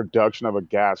stopping of production of a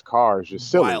gas car is just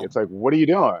silly. Wild. It's like, what are you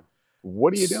doing?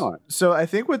 What are you doing? So I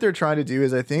think what they're trying to do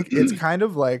is, I think it's kind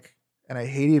of like, and I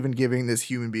hate even giving this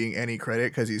human being any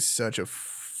credit because he's such a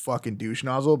fucking douche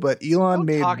nozzle, but Elon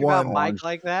made talk about Mike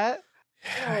like that.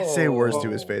 I say words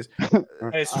to his face.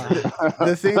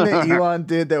 The thing that Elon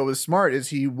did that was smart is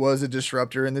he was a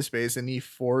disruptor in the space, and he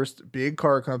forced big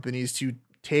car companies to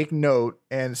take note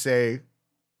and say,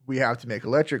 we have to make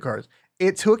electric cars.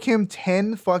 It took him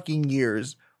 10 fucking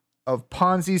years of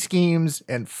Ponzi schemes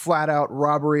and flat out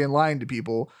robbery and lying to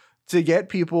people to get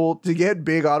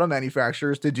big auto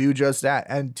manufacturers to do just that.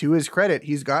 And to his credit,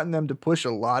 he's gotten them to push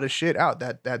a lot of shit out.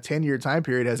 That 10-year time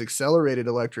period has accelerated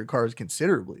electric cars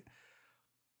considerably.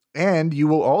 And you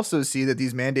will also see that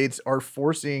these mandates are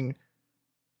forcing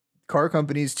car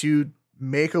companies to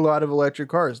make a lot of electric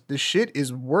cars. The shit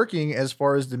is working as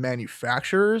far as the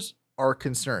manufacturers are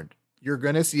concerned. You're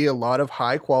going to see a lot of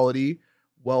high quality,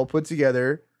 well put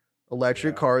together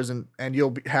electric cars, and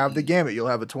you'll have the gamut. You'll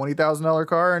have a $20,000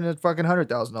 car and a fucking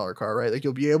 $100,000 car, right? Like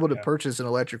you'll be able to purchase an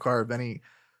electric car of any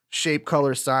shape,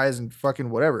 color, size, and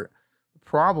fucking whatever. The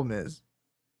problem is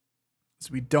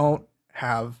we don't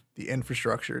have the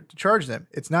infrastructure to charge them.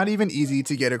 It's not even easy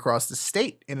to get across the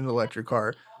state in an electric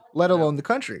car, let alone the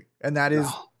country. And that is,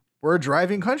 we're a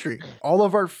driving country. All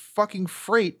of our fucking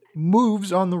freight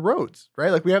moves on the roads,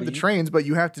 right? Like we have the trains, but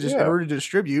you have to just, in order to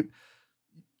distribute,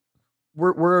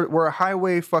 we're a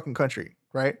highway fucking country,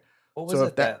 right? What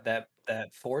was that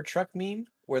Ford truck meme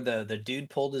where the dude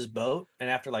pulled his boat, and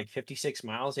after like 56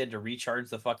 miles he had to recharge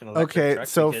the fucking electric truck?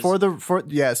 So for the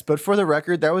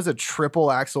record, that was a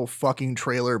triple axle fucking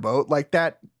trailer boat. Like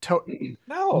that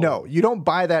No, you don't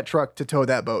buy that truck to tow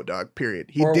that boat, dog. Period.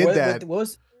 He did that.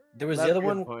 There was the other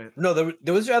one. Point. No,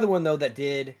 there was the other one though that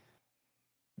did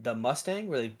the Mustang,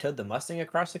 where they towed the Mustang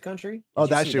across the country. Did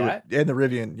that shit and the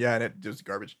Rivian, and it was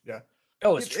garbage. Yeah.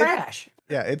 Oh, it's trash.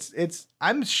 And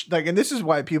this is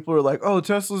why people are like, oh,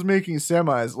 Tesla's making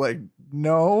semis. Like,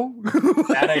 no.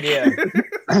 Bad idea.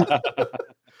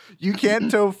 You can't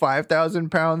tow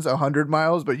 5,000 pounds 100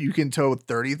 miles, but you can tow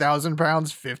 30,000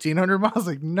 pounds 1,500 miles.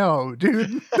 Like, no,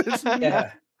 dude.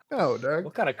 No, dog.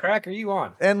 What kind of crack are you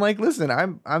on? And like, listen,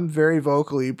 I'm very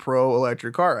vocally pro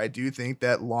electric car. I do think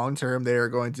that long term they are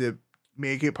going to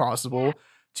make it possible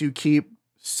to keep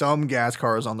some gas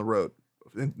cars on the road.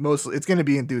 Mostly, it's going to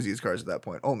be enthusiast cars at that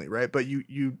point only, right? But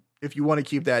you if you want to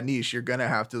keep that niche, you're going to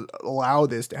have to allow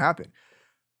this to happen.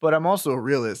 But I'm also a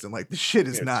realist, and like the shit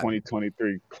is not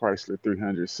 2023 Chrysler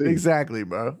 300C. Exactly,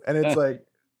 bro. And it's like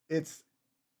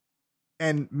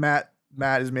and Matt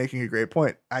is making a great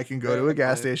point. I can go to a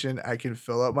gas station, I can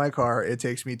fill up my car. It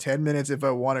takes me 10 minutes if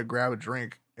I want to grab a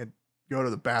drink and go to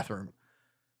the bathroom.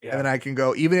 Yeah. And then I can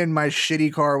go, even in my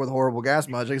shitty car with horrible gas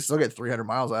mileage, I can still get 300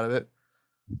 miles out of it.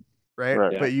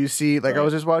 Right. But you see, like, I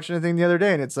was just watching a thing the other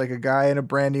day, and it's like a guy in a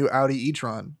brand new Audi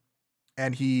e-tron,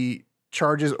 and he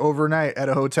charges overnight at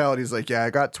a hotel, and he's like, yeah,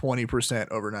 I got 20%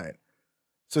 overnight.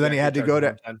 So then he had to go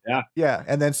to,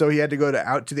 and then so he had to go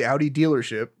to the Audi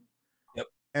dealership. Yep.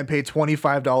 and pay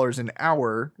 $25 an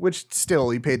hour, which still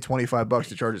he paid $25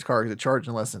 to charge his car because it charged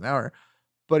in less than an hour.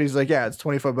 But he's like, yeah, it's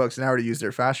 $25 an hour to use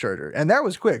their fast charger. And that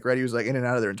was quick, right? He was like in and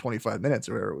out of there in 25 minutes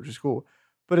or whatever, which is cool.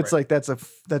 But it's like, that's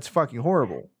fucking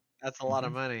horrible. That's a lot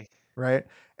of money. Right.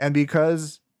 And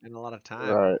because. And a lot of time.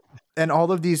 Right. And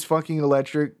all of these fucking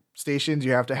electric stations,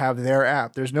 you have to have their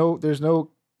app. There's no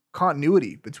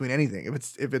continuity between anything.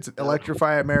 If it's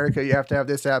Electrify America, you have to have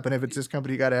this app. And if it's this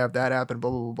company, you got to have that app and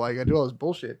blah, blah, blah, blah. You got to do all this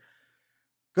bullshit.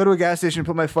 Go to a gas station,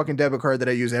 put my fucking debit card that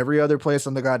I use every other place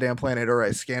on the goddamn planet, or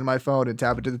I scan my phone and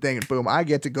tap it to the thing, and boom, I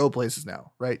get to go places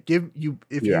now, right?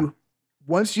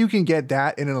 Once you can get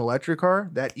that in an electric car,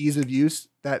 that ease of use,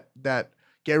 that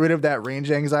get rid of that range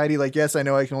anxiety. Like, yes, I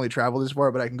know I can only travel this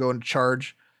far, but I can go and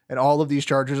charge, and all of these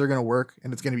chargers are going to work,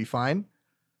 and it's going to be fine,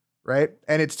 right?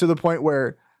 And it's to the point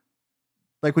where,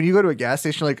 like, when you go to a gas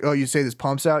station, like, oh, you say this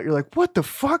pump's out, you're like, what the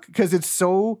fuck? Because it's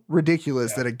so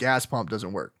ridiculous that a gas pump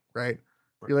doesn't work, right?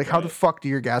 You're like, how the fuck do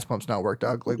your gas pumps not work,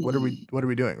 dog? Like, what are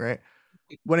we doing, right?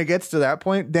 When it gets to that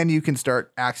point, then you can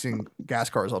start axing gas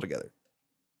cars altogether.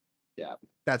 Yeah.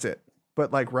 That's it.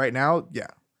 But like right now, yeah.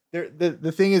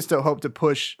 The thing is to hope to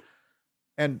push,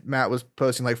 and Matt was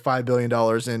posting like $5 billion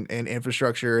in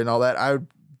infrastructure and all that. I would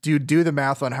do the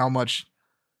math on how much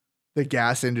the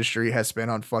gas industry has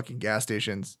spent on fucking gas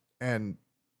stations, and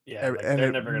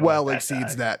it well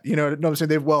exceeds that. You know what I'm saying?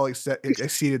 They've well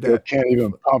exceeded that. You can't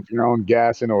even pump your own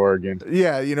gas in Oregon.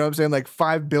 Yeah, you know what I'm saying? Like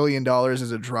 $5 billion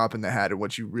is a drop in the hat of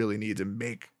what you really need to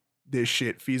make this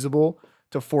shit feasible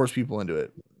to force people into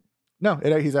it. No,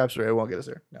 he's absolutely right. I won't get us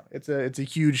there. No, it's a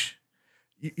huge.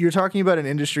 You're talking about an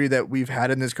industry that we've had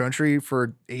in this country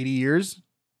for 80 years,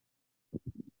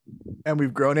 and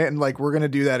we've grown it, and like we're gonna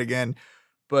do that again,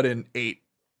 but in 8.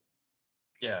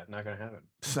 Yeah, not gonna happen.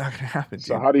 It's not gonna happen.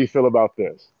 So dude. how do you feel about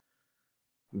this?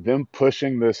 Them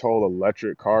pushing this whole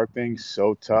electric car thing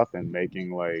so tough and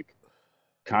making like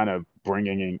kind of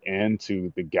bringing an end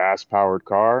to the gas powered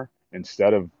car.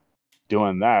 Instead of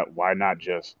doing that, why not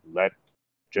just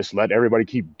let everybody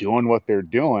keep doing what they're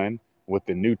doing with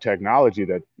the new technology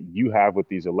that you have with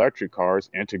these electric cars,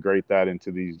 integrate that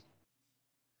into these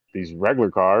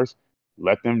regular cars,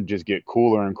 let them just get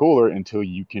cooler and cooler until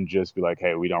you can just be like,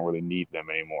 hey, we don't really need them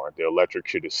anymore. The electric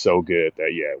shit is so good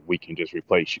that, yeah, we can just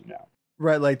replace you now.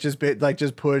 Right, like just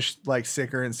push like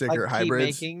sicker and sicker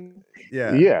hybrids.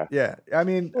 Yeah. I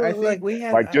mean, I think we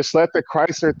have just let the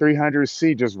Chrysler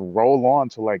 300C just roll on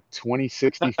to like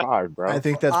 2065, bro. I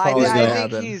think that's probably gonna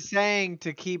happen. I think he's saying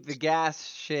to keep the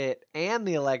gas shit and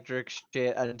the electric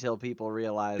shit until people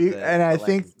realize that. And I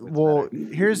think,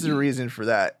 here's the reason for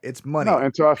that. It's money. No,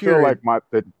 until I feel like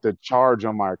the charge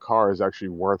on my car is actually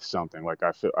worth something. Like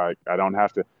I feel I don't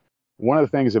have to. One of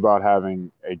the things about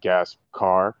having a gas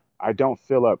car, I don't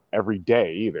fill up every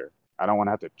day either. I don't want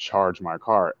to have to charge my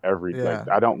car every day. Like,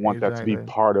 I don't want that to be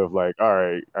part of like, all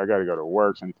right, I got to go to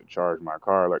work, so I need to charge my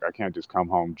car. Like, I can't just come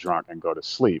home drunk and go to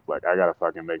sleep. Like, I got to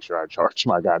fucking make sure I charge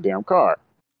my goddamn car.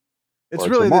 It's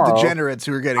really the degenerates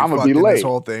who are getting fucked in this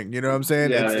wole thing. You know what I'm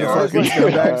saying? It's the fucking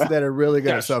scumbags that are really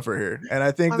going to suffer here. And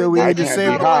I think that we need to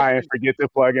save high and forget to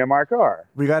plug in my car.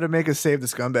 We got to make a Save the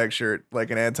Scumbag shirt,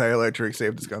 like an anti-electric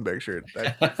Save the Scumbag shirt.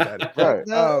 Right.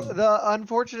 The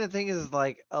unfortunate thing is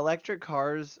like electric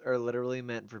cars are literally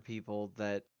meant for people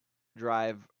that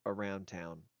drive around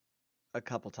town a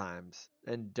couple times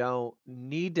and don't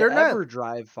need to ever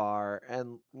drive far.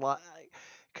 And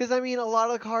because I mean, a lot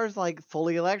of the cars like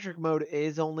fully electric mode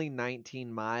is only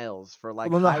 19 miles for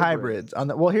like the hybrids on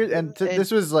the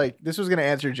this was going to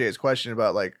answer Jay's question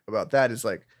about that is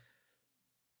like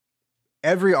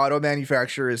every auto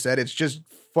manufacturer has said it's just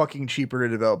fucking cheaper to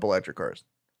develop electric cars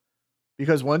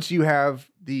because once you have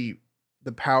the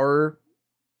power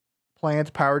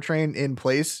plant powertrain in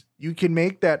place, you can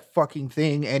make that fucking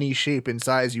thing any shape and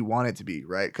size you want it to to be,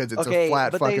 right? Because it's a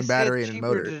flat fucking battery and a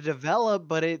motor. To develop,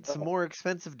 but it's more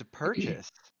expensive to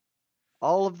purchase.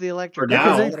 All of the electric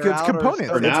it's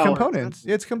components.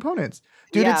 It's components.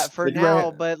 Dude,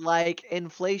 now, but like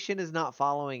inflation is not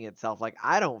following itself. Like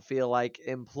I don't feel like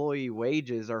employee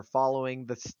wages are following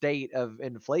the state of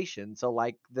inflation. So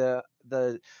like the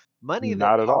money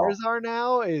that cars are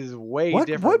now is way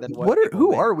different than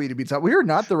who are we to be talking? We are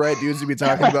not the right dudes to be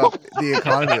talking about the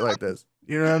economy like this.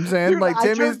 You know what I'm saying? Dude, like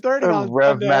Timmy's 30 on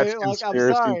Sunday. Like, I'm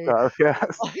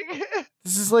sorry.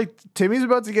 This is like Timmy's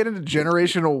about to get into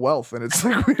generational wealth, and it's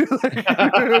like, you know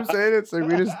what I'm saying? It's like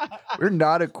we're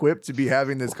not equipped to be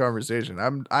having this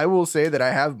conversation. I will say that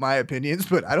I have my opinions,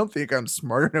 but I don't think I'm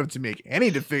smart enough to make any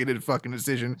definitive fucking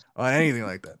decision on anything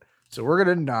like that. So we're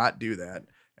gonna not do that,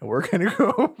 and we're gonna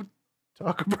go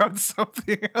talk about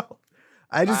something else.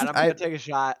 I'm gonna take a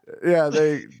shot. Yeah,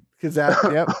 Because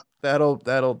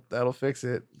that'll fix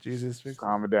it. Jesus, fix it.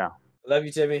 Calm it down. Love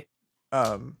you, Timmy.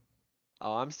 Oh,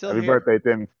 I'm still Happy here. birthday,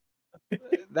 Timmy.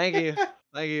 Thank you.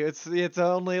 Thank you. It's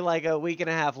only like a week and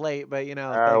a half late, but thank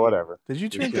you. Whatever. Did you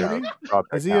turn You know, 30? thought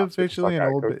that Is he counts. Get the officially fuck an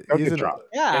out. old Go bitch? He's get an drunk.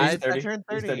 Yeah, he's I 30. turned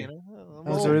 30. He's 30. You know?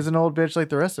 Oh, so he's an old bitch like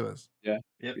the rest of us. Yeah,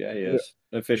 Yep. yeah, he is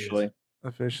officially.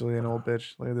 Officially an old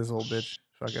bitch. Look at this old bitch.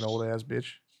 Fucking old ass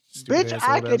bitch. Stupid Bitch, ass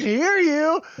I old can ass. hear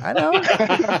you. I know.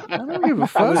 I don't give a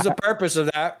What was fuck. the purpose of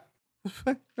that?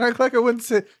 Act like I wouldn't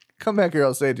say. Come back here.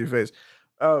 I'll say it to your face.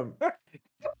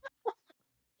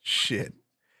 Shit.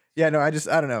 Yeah. No. I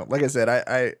don't know. Like I said,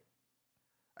 I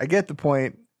get the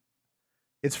point.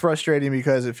 It's frustrating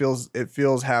because it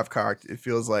feels half cocked. It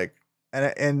feels like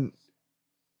and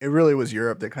it really was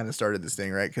Europe that kind of started this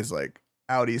thing, right? Because like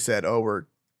Audi said, "Oh,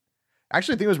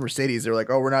 actually I think it was Mercedes. They're like,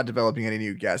 oh, we're not developing any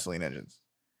new gasoline engines."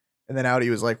 And then Audi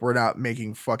was like, we're not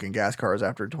making fucking gas cars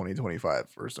after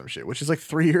 2025 or some shit, which is like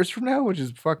 3 years from now, which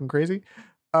is fucking crazy.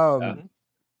 And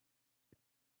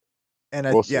I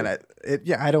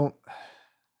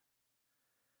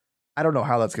don't know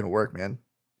how that's gonna work, man.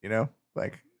 You know,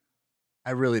 like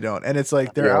I really don't. And it's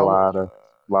like they're a lot of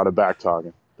back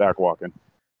walking.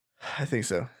 I think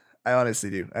so. I honestly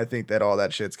do. I think that all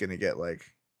that shit's gonna get like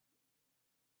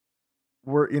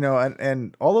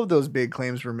and all of those big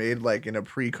claims were made like in a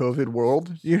pre-COVID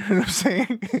world. You know what I'm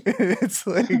saying? It's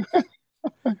like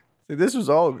this was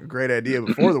all a great idea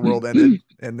before the world ended,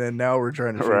 and then now we're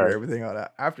trying to figure everything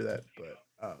out after that. But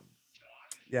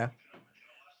yeah,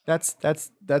 that's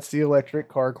the electric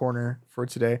car corner for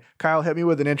today. Kyle, hit me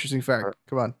with an interesting fact.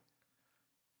 Come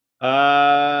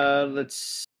on.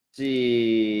 Let's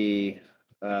see.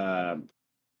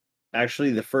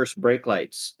 Actually, the first brake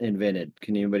lights invented.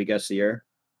 Can anybody guess the year?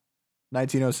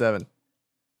 1907.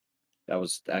 That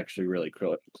was actually really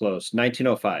close.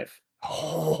 1905.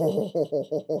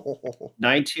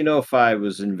 1905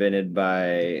 was invented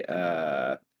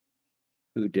by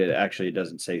who did it? Actually, it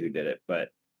doesn't say who did it,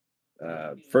 but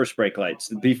first brake lights.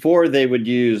 Before they would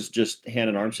use just hand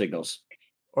and arm signals.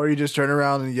 Or you just turn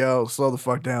around and yell, "Slow the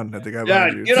fuck down!" at the guy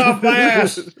behind you. Get off my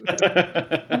ass!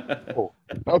 Oh,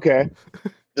 okay.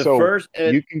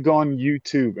 You can go on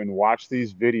YouTube and watch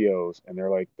these videos, and they're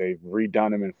like they've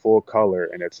redone them in full color,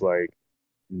 and it's like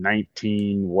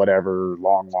 19 whatever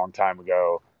long time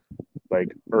ago,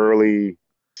 like early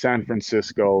San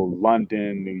Francisco,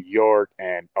 London, New York,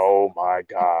 and oh my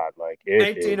god, like it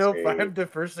 1905, the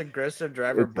first aggressive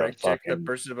driver brake checked the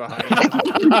person behind him.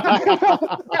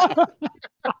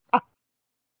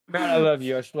 Man, I love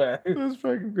you, I swear. That's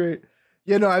fucking great.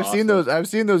 Yeah, no, I've seen those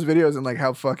videos and like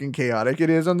how fucking chaotic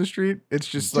it is on the street. It's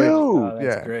just like,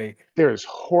 that's great. There's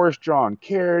horse-drawn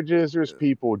carriages. There's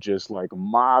people just like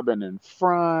mobbing in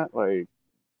front. Like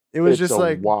it was just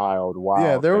like wild.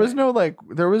 Yeah, there was no like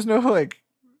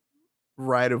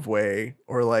right of way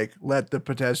or like let the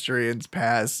pedestrians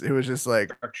pass. It was just like,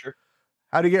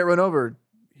 how'd he get run over?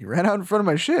 He ran out in front of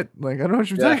my shit. Like I don't know what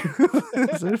you're saying.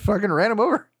 So I fucking ran him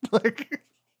over. Like.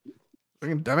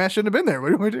 Fucking dumbass shouldn't have been there.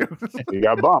 What do we do? You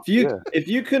got bumped. If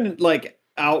you couldn't like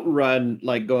outrun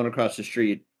like going across the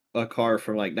street a car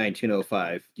from like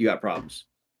 1905, you got problems.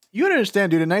 You gotta understand,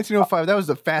 dude. In 1905, that was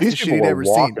the fastest shit you'd ever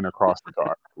seen. Walking across the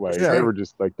car, like they were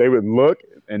just like they would look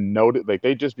and notice, like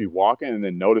they'd just be walking and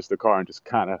then notice the car and just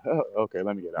kind of, okay,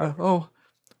 let me get out.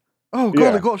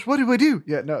 Golly gosh, what did we do?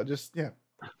 Yeah, no, just it's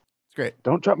great.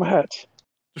 Don't drop my hat.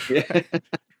 Yeah.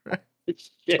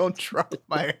 Don't drop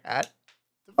my hat.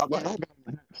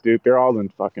 Dude, they're all in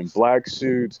fucking black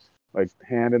suits, like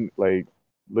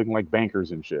looking like bankers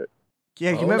and shit.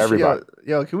 Yeah, can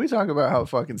can we talk about how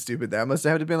fucking stupid that must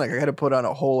have been? Like, I had to put on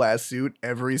a whole ass suit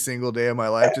every single day of my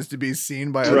life just to be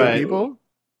seen by other people.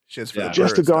 Shit's for the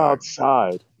just to go dog.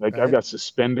 outside. Like I've got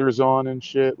suspenders on and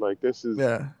shit. Like this is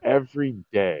every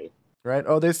day. Right?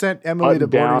 Oh, they sent Emily to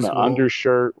boarding school. An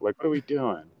undershirt. Like, what are we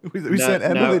doing? we sent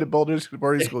Emily to boarding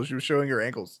school. She was showing her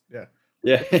ankles. Yeah.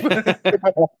 Yeah.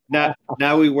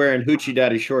 now we wearing hoochie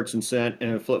daddy shorts and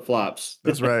flip flops.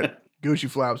 That's right. Gucci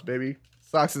flops, baby.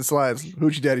 Socks and slides.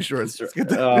 Hoochie daddy shorts.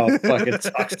 Fucking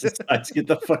socks and slides. Get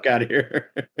the fuck out of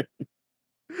here.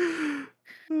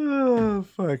 Oh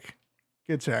fuck.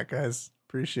 Good chat, guys.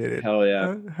 Appreciate it. Hell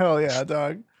yeah. Hell yeah,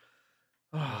 dog.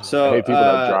 So I hate people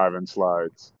that drive in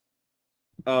slides.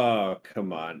 Oh,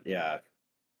 come on. Yeah.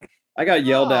 I got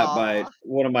yelled at by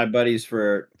one of my buddies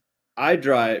for I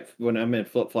drive when I'm in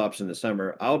flip flops in the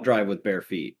summer. I'll drive with bare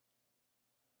feet.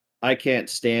 I can't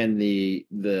stand the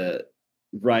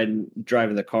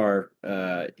driving the car.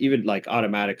 Even like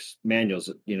automatics,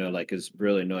 manuals, like is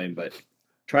really annoying. But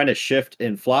trying to shift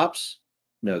in flops,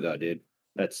 no go, dude.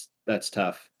 That's That's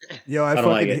tough. Yo, I don't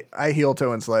fucking like it. I heel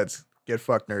toe and slides. Get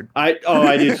fucked, nerd. I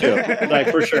do too. Like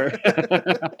for sure.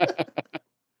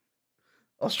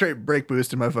 I'll straight brake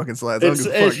boost in my fucking slides. I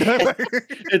don't give a fuck.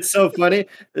 It's so funny.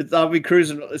 I'll be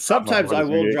cruising. Sometimes I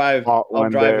will drive. I'll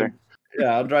drive.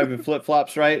 I'll drive in flip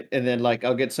flops, right? And then like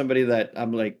I'll get somebody that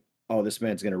I'm like, oh, this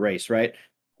man's gonna race, right?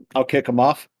 I'll kick him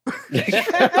off. Let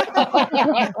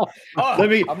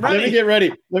me get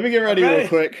ready. Let me get ready real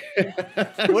quick.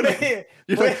 Hold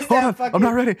on. I'm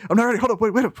not ready. Hold up.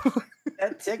 Wait up.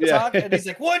 That TikTok, and he's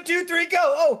like, 1, 2, 3, go.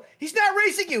 Oh, he's not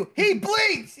racing you. He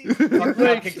blinks.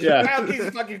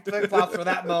 Fucking fucking flip flops for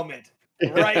that moment.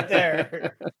 Right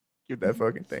there. Keep that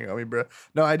fucking thing on me, bro.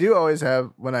 No, I do always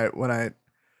have when I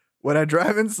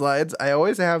drive in slides, I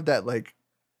always have that like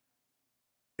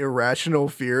irrational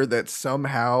fear that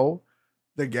somehow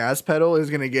the gas pedal is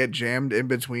gonna get jammed in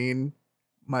between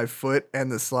my foot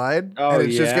and the slide, and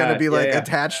it's just gonna be like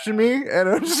attached to me, and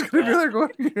I'm just gonna be like,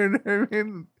 what? You know what I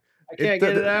mean? I can't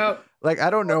get it out. Like I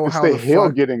don't know it's how the hill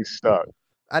getting stuck.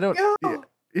 I don't.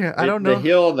 Yeah, I don't know the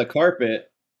hill on the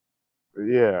carpet.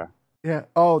 Yeah. Yeah.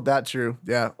 Oh, that's true.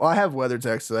 Yeah. Well, I have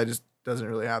WeatherTech, so that just doesn't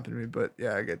really happen to me. But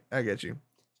yeah, I get you.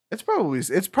 It's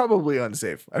probably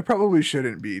unsafe. I probably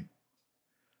shouldn't be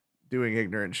doing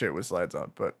ignorant shit with slides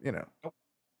on, but you know,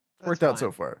 worked out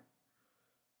so far.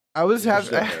 I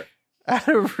had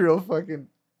a real fucking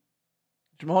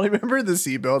Jamal. Remember the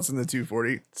seatbelts in the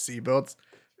 240? Seatbelts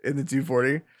in the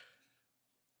 240.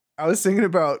 I was thinking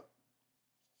about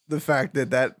the fact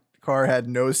that car had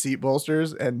no seat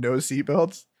bolsters and no seat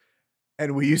belts.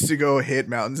 And we used to go hit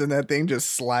mountains in that thing, just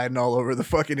sliding all over the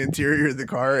fucking interior of the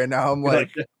car. And now I'm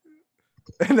like,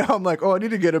 oh, I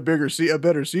need to get a better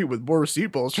seat with more seat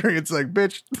bolstering. It's like,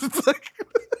 bitch. It's like,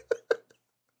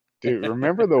 dude,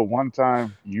 remember the one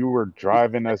time you were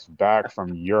driving us back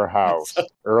from your house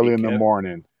early in the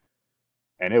morning,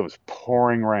 and it was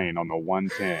pouring rain on the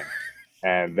 110,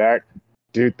 and that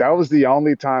was the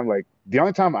only time, like, the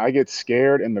only time I get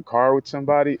scared in the car with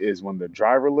somebody is when the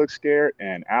driver looks scared,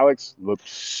 and Alex looked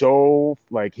so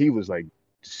like he was like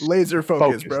laser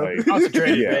focused, bro. Like,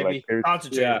 concentrated, baby. Like,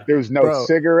 concentrated. There was no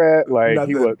cigarette. Like nothing.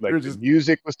 He was like the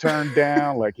music was turned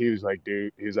down. Like he was like,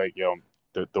 dude, he's like, yo,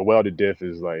 the welded diff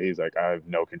is like, he's like, I have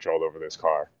no control over this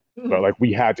car. But like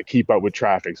we had to keep up with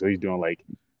traffic, so he's doing like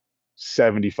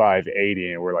 75,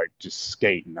 80, and we're like just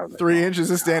skating. I was 3 inches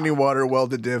of standing water,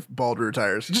 welded diff, bald rear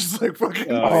tires. Just like fucking.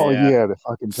 The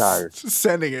fucking tires. Just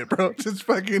sending it, bro. Just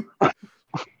fucking.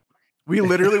 We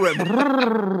literally went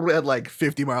at like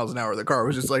 50 miles an hour. The car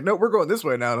was just like, no, we're going this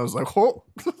way now. And I was like, oh.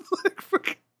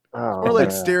 Or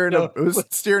like steering it was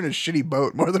steering a shitty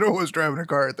boat more than it was driving a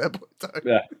car at that point in time.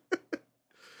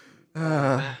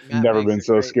 Yeah. Never been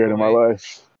so scared in my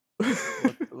life.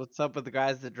 What's up with the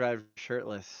guys that drive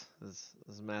shirtless? Is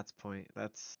Matt's point.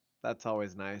 That's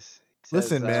always nice.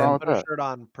 Listen, man, put a shirt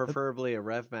on, preferably a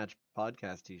Rev Match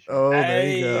podcast t-shirt. Oh, there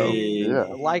you go.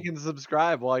 Yeah. Like and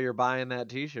subscribe while you're buying that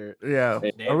t-shirt. Yeah.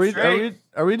 Are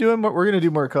we doing what we're gonna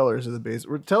do more colors of the base?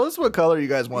 Tell us what color you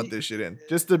guys want this shit in.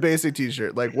 Just the basic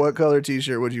t-shirt. Like what color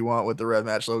t-shirt would you want with the Rev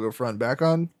Match logo front back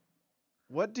on?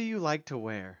 What do you like to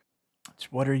wear?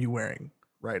 What are you wearing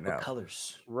right now? What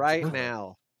colors? Right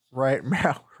now. Right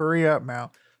now. Hurry up,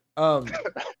 Mal.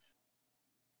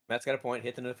 Matt's got a point.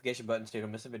 Hit the notification button so you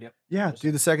don't miss a video. Yeah, do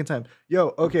the second time.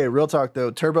 Yo, okay, real talk though.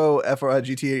 Turbo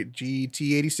GT86,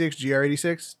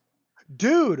 GR86.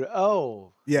 Dude,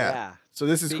 yeah. So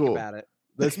this is speak cool. About it.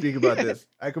 Let's speak about this.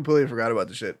 I completely forgot about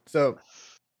the shit. So,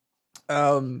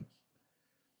 the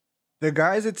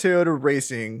guys at Toyota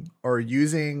Racing are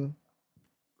using.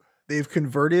 They've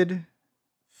converted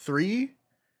 3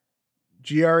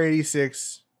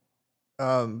 GR86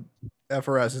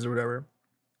 FRSs or whatever,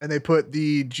 and they put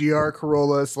the GR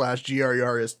Corolla / GR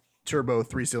Yaris turbo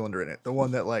 3-cylinder in it. The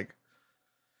one that like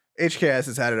HKS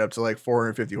has had it up to like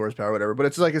 450 horsepower, or whatever. But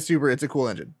it's like it's a cool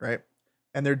engine, right?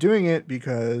 And they're doing it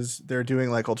because they're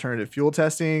doing like alternative fuel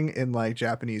testing in like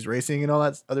Japanese racing and all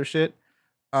that other shit.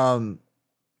 But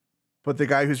the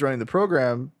guy who's running the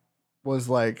program was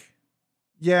like,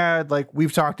 yeah, like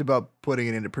we've talked about putting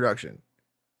it into production,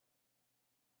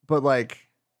 but like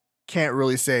can't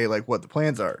really say like what the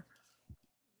plans are.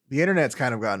 The internet's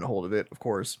kind of gotten a hold of it, of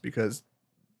course, because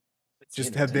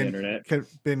just have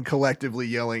been collectively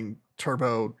yelling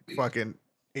turbo fucking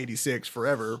 86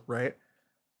 forever, right?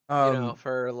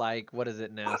 For like, what is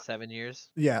it now, 7 years?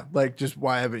 Yeah, like just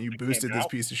why haven't you boosted this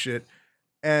piece of shit?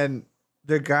 And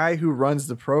the guy who runs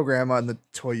the program on the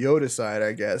Toyota side,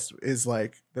 I guess, is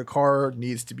like the car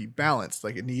needs to be balanced.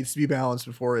 Like it needs to be balanced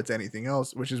before it's anything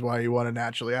else, which is why you want a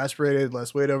naturally aspirated,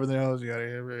 less weight over the nose, yada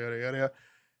yada yada yada.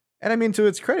 And I mean, to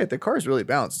its credit, the car is really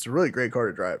balanced. It's a really great car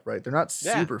to drive, right? They're not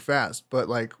super fast, but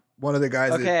like one of the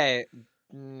guys. Okay,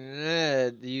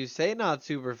 you say not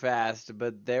super fast,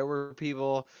 but there were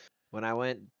people when I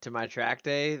went to my track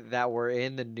day that were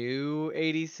in the new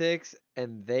 86,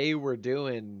 and they were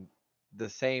doing the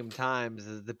same times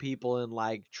as the people in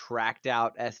like tracked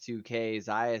out S2Ks,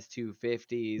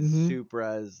 IS250s,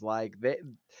 Supras. Like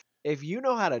if you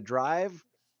know how to drive.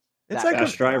 It's like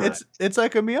it's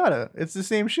like a Miata. It's the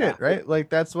same shit, right? Like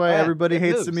that's why everybody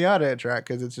hates the Miata at track,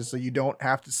 because it's just like you don't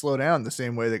have to slow down the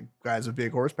same way that guys with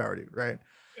big horsepower do, right?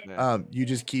 Yeah. You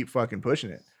just keep fucking pushing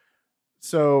it.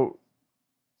 So,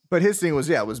 but his thing was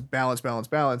was balance,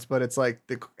 but it's like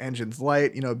the engine's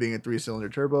light, being a 3-cylinder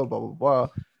turbo, blah blah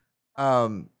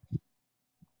blah.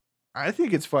 I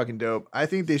think it's fucking dope. I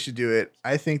think they should do it.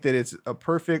 I think that it's a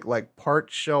perfect like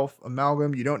part shelf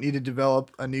amalgam. You don't need to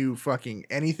develop a new fucking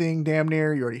anything damn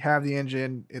near. You already have the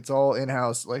engine. It's all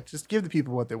in-house. Like just give the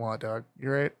people what they want, dog.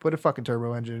 You're right. Put a fucking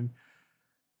turbo engine.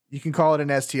 You can call it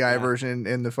an STI version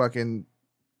in the fucking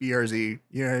BRZ.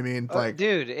 You know what I mean? Like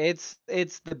dude, it's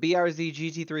the BRZ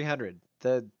GT300,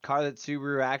 the car that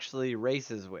Subaru actually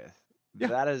races with. Yeah.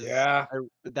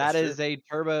 That is a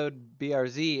turbo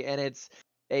BRZ, and it's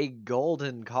a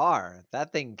golden car.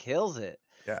 That thing kills it.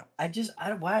 Yeah. I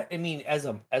mean, as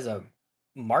a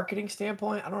marketing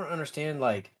standpoint, I don't understand.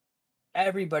 Like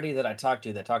everybody that I talk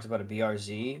to that talks about a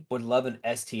BRZ would love an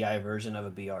STI version of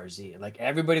a BRZ. Like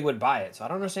everybody would buy it. So I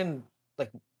don't understand.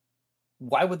 Like,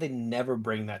 why would they never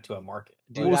bring that to a market?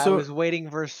 Dude, I was waiting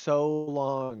for so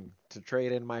long to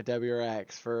trade in my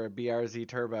WRX for a BRZ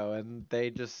turbo, and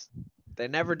they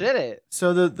never did it.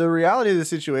 So the reality of the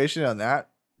situation on that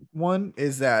one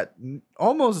is that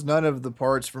almost none of the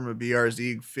parts from a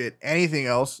BRZ fit anything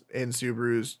else in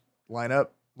Subaru's lineup.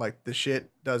 Like the shit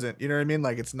doesn't, you know what I mean?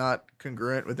 Like it's not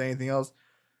congruent with anything else.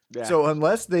 Yeah. So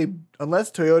unless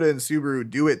Toyota and Subaru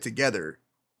do it together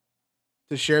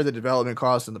to share the development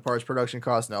costs and the parts production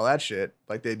costs and all that shit,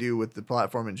 like they do with the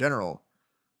platform in general,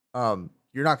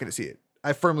 you're not going to see it.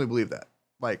 I firmly believe that.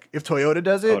 Like if Toyota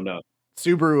does it,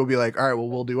 Subaru will be like, all right, well,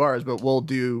 we'll do ours, but they'll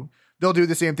do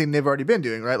the same thing they've already been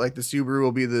doing, right? Like the Subaru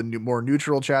will be the more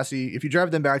neutral chassis. If you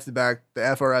drive them back to back, the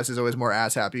FRS is always more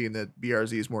ass happy and the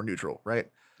BRZ is more neutral, right?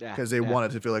 Because they want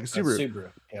it to feel like a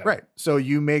Subaru. Right. So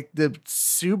you make the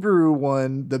Subaru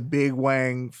one the big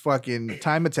wang fucking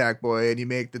time attack boy, and you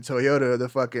make the Toyota the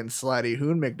fucking slidey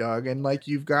hoon McDog, and like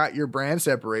you've got your brand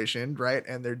separation, right?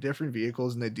 And they're different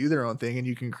vehicles and they do their own thing, and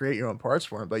you can create your own parts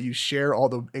for them, but you share all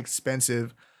the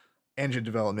expensive engine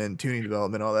development, tuning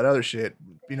development, all that other shit.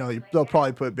 They'll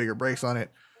probably put bigger brakes on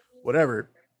it, whatever.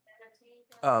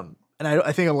 And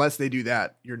I think unless they do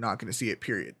that, you're not going to see it,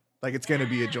 period. Like it's going to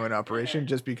be a joint operation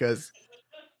just because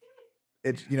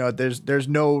it's, there's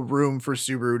no room for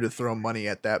Subaru to throw money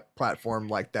at that platform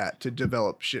like that to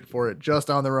develop shit for it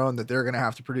just on their own that they're going to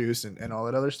have to produce and all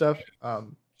that other stuff.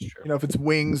 If it's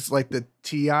wings like the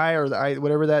TI or the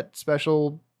whatever that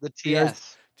special, the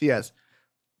TS,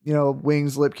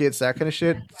 wings, lip kits, that kind of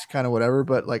shit. It's kind of whatever,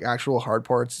 but like actual hard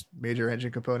parts, major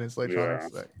engine components, electronics,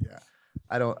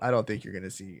 I don't think you're going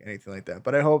to see anything like that,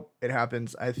 but I hope it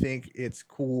happens. I think it's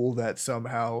cool that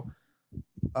somehow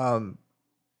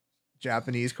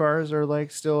Japanese cars are like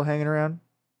still hanging around.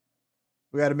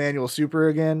 We got a manual Super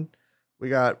again. We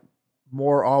got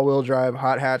more all-wheel drive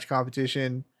hot hatch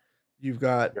competition. You've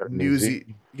got new Z.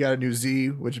 You got a new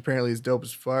Z, which apparently is dope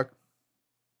as fuck.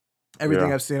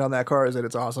 Everything I've seen on that car is that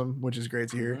it's awesome, which is great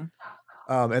to hear.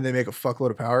 And they make a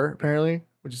fuckload of power apparently,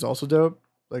 which is also dope,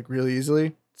 like really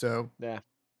easily. So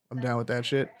I'm down with that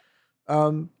shit.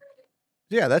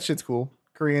 That shit's cool.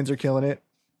 Koreans are killing it.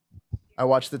 I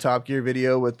watched the Top Gear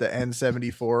video with the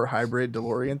N74 hybrid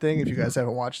DeLorean thing. If you guys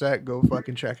haven't watched that, go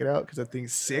fucking check it out because that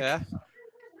thing's sick. Yeah.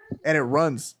 And it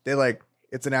runs.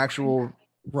 It's an actual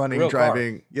running,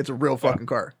 driving. Car. It's a real fucking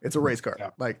car. It's a race car. Yeah.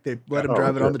 Like they let him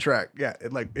drive it on the track. Yeah,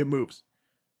 it moves.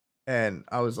 And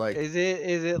I was like, is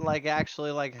it like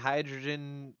actually like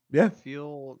hydrogen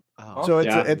fuel? Oh. So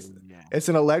it's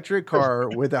an electric car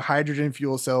with a hydrogen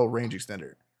fuel cell range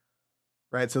extender.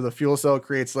 Right, so the fuel cell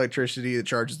creates electricity that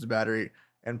charges the battery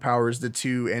and powers the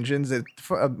two engines.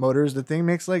 Motors. The thing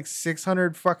makes like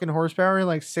 600 fucking horsepower,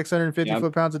 like 650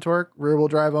 foot-pounds of torque, rear-wheel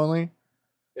drive only.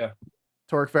 Yeah,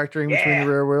 torque vectoring between the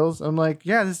rear wheels. I'm like,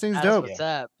 this thing's dope. What's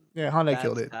up? Yeah, Hyundai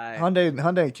killed it.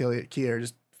 Hyundai Kia are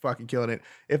just fucking killing it.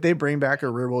 If they bring back a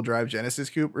rear-wheel drive Genesis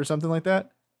Coupe or something like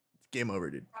that, it's game over,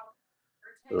 dude.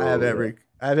 I have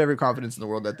every confidence in the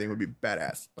world that thing would be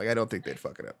badass. Like I don't think they'd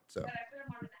fuck it up. So.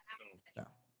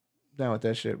 Down with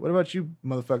that shit. What about you,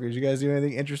 motherfuckers? You guys do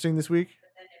anything interesting this week?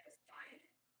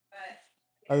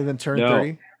 Other than turn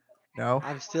 30? No,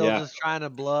 I'm still just trying to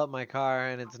blow up my car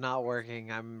and it's not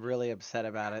working. I'm really upset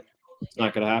about it. It's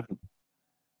not gonna happen.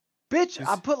 Bitch,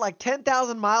 I put like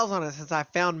 10,000 miles on it since I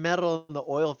found metal in the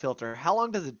oil filter. How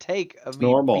long does it take of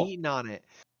me beating on it?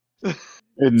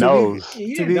 It knows.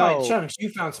 You didn't find chunks. You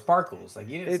found sparkles. Like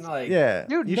it's not like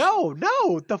dude. No,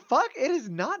 the fuck. It is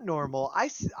not normal. I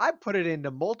put it into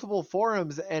multiple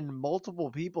forums and multiple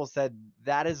people said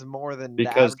that is more than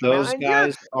because the average those amount.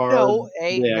 guys are no.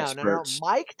 experts.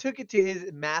 Mike took it to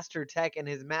his master tech and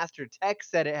his master tech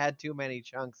said it had too many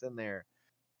chunks in there.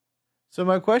 So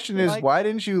my question is, why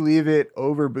didn't you leave it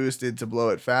over boosted to blow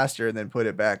it faster and then put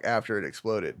it back after it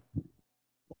exploded?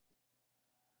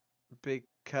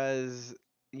 Because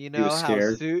you know how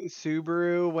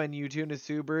Subaru, when you tune a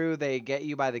Subaru, they get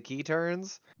you by the key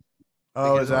turns.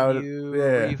 Oh, because is that when you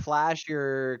reflash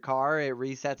your car, it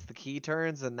resets the key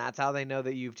turns, and that's how they know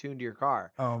that you've tuned your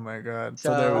car. Oh my god!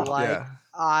 So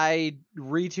I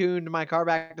retuned my car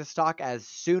back to stock as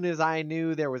soon as I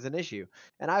knew there was an issue,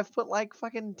 and I've put like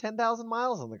fucking 10,000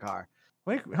 miles on the car.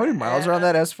 Wait, how many miles are on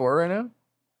that S4 right now?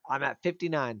 I'm at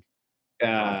 59.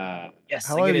 Yes,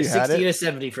 how long I get have you 60 had it? to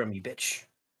 70 from you, bitch.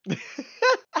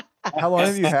 How long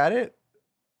have you had it?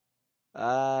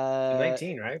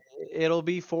 19, right? It'll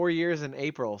be 4 years in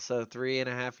April, so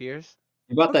 3.5 years.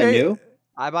 You bought that new?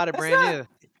 I bought it brand new.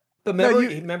 But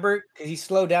remember, because he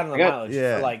slowed down on the mileage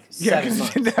for like 7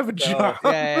 months. He didn't have a job.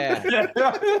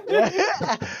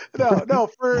 No,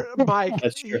 for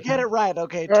Mike, you get it right.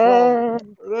 Okay, 12.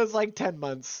 That's like 10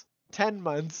 months. 10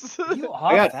 months. You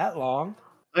off that long?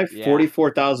 I have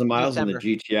 44,000 miles on the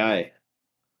GTI,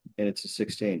 and it's a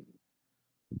 16.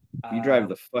 You drive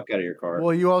the fuck out of your car.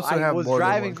 Well, you also have more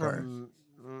driving than one car.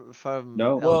 from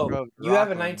no. Well, you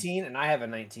have a 19 and I have a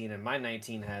 19, and my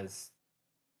 19 has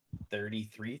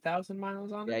 33,000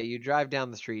 miles on it. Yeah, you drive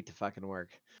down the street to fucking work.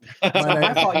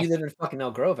 I thought you lived in fucking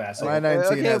Elk Grove, asshole. My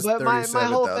 19 has 37,000 miles. My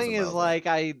whole thing is like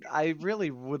I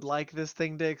really would like this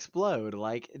thing to explode.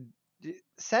 Like,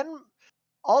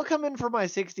 I'll come in for my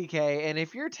 60K, and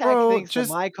if your tech thinks that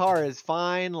my car is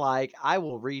fine, like I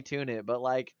will retune it. But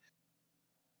like,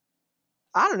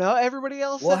 I don't know. Everybody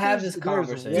else. We'll have this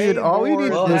conversation, dude. All we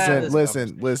need.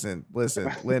 Listen,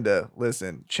 Linda.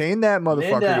 Listen. Chain that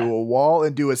motherfucker to a wall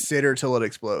and do a sitter till it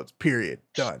explodes. Period.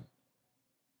 Done.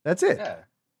 That's it. Yeah.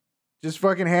 Just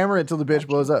fucking hammer it till the bitch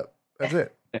blows up. That's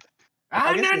it.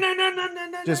 No.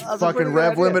 Just fucking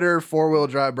rev limiter, 4-wheel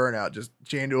drive burnout. Just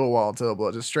chain to a wall until it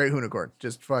blows. Just straight unicorn.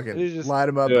 Just fucking light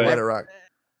them up and let it rock.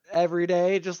 Every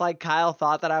day, just like Kyle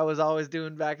thought that I was always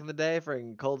doing back in the day,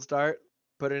 freaking cold start.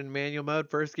 Put it in manual mode,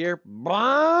 first gear.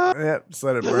 Yep, just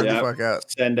let it burn the fuck out.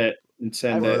 Send it and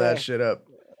send that shit up.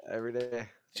 Every day.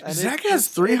 Zach has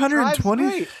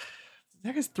 320.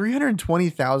 Zach has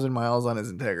 320,000 miles on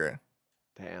his Integra.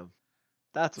 Damn,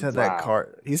 that's he's had that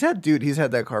car. He's had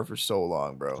that car for so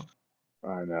long, bro.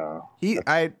 I know. He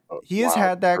has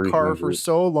had that car for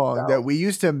so long that we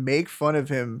used to make fun of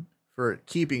him for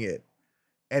keeping it,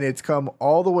 and it's come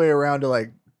all the way around to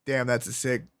like, damn, that's a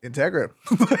sick Integra.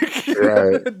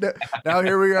 Now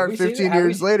here we are 15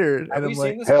 years later. And I'm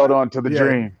like, held on to the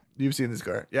dream. You've seen this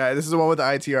car. Yeah, this is the one with the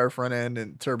ITR front end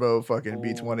and turbo fucking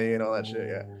B20 and all that shit.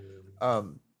 Yeah.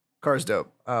 Car's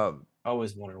dope.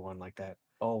 Always wanted one like that.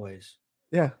 Always.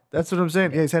 Yeah, that's what I'm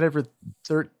saying. Yeah, he's had it for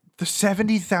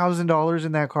 $70,000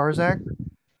 in that car, Zach.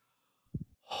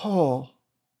 Oh.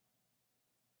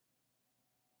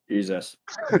 Jesus.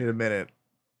 Wait a minute.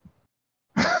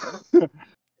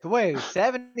 Wait,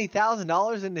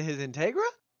 $70,000 into his Integra?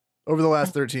 Over the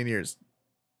last 13 years.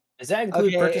 Does that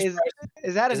include purchase price?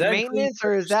 Is that in maintenance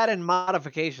or is that in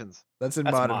modifications? That's in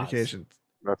modifications.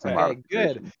 That's okay,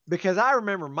 good. Because I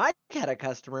remember Mike had a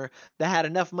customer that had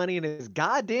enough money in his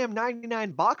goddamn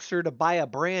 99 Boxster to buy a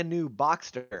brand new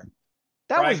Boxster.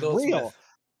 That was real.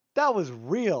 That was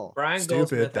real. Brian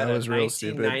Goldsmith had a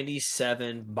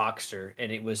 1997 Boxster,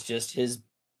 and it was just his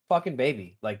fucking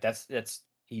baby. Like that's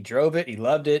he drove it, he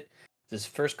loved it. This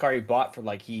first car he bought for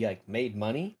he made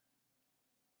money.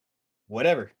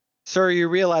 Whatever. Sir, you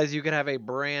realize you can have a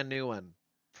brand new one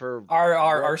for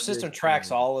our system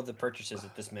tracks all of the purchases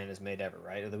that this man has made ever,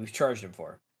 right? That we've charged him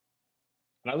for.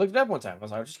 And I looked it up one time. I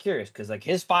was just curious because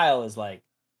his file is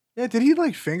yeah, did he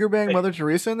finger bang Mother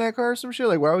Teresa in that car or some shit?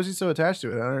 Why was he so attached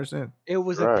to it? I don't understand. It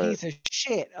was a piece of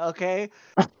shit, okay?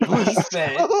 He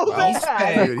spent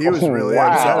dude, he was really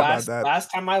upset about that. Last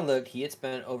time I looked, he had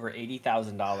spent over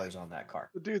 $80,000 on that car.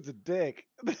 The dude's a dick.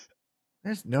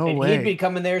 There's no way. He'd been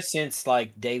coming there since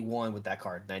day one with that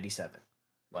car, 97.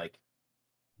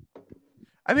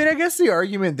 I mean, I guess the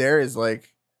argument there is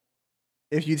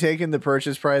if you take in the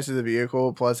purchase price of the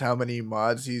vehicle plus how many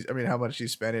mods how much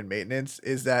he's spent in maintenance,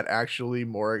 is that actually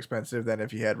more expensive than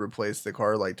if he had replaced the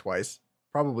car like twice?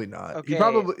 Probably not. Okay, He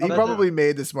probably the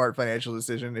made the smart financial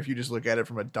decision if you just look at it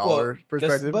from a dollar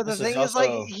perspective. but the This is thing is, like,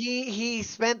 also- he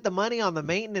spent the money on the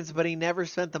maintenance, but he never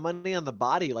spent the money on the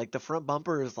body. Like the front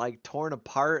bumper is like torn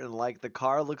apart, and like the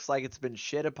car looks like it's been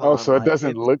shit upon. Oh, so it like,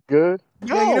 doesn't look good?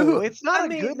 No, Yeah, you know who- it's not I a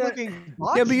mean, good looking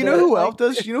box. Yeah, but you know the- who like- else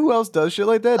does? You know who else does shit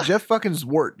like that? Jeff fucking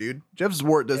Zwart, dude. Jeff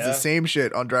Zwart does the Yeah. same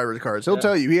shit on drivers' cars. He'll Yeah.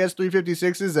 tell you he has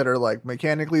 356s that are like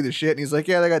mechanically the shit, and he's like,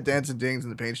 yeah, they got dents and dings in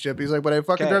the paint strip. He's like, but I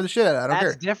fucking Okay, drive the shit out of it. I don't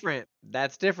That's care. different.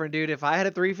 That's different, dude. If I had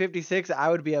a 356, I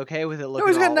would be okay with it looking.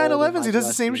 No, he's got all old and, 911s. He like, does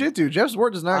the same rusty. shit, dude. Jeff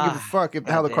Zwart does not give a fuck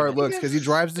how the God car damn it. looks because he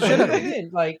drives the shit out of it.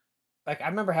 Again, like I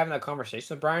remember having that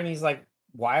conversation with Brian. He's like,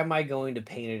 why am I going to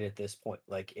paint it at this point?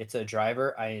 Like, it's a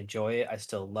driver. I enjoy it. I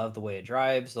still love the way it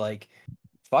drives. Like,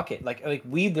 fuck it. Like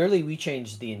we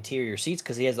changed the interior seats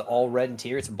because he has the all red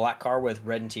interior. It's a black car with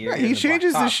red interior. Yeah, and he a black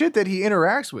changes the top. shit that he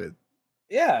interacts with.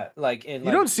 Yeah, like and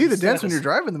You like, don't see he's the still got dents when the you're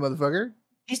driving the motherfucker.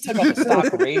 He's still got the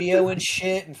stock radio and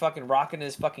shit, and fucking rocking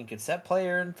his fucking cassette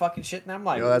player and fucking shit. And I'm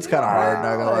like, Yo, that's kind of hard.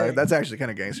 Not gonna lie. like- That's actually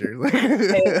kind of gangster.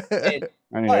 and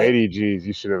I mean, But- 80 G's,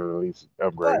 you should have at least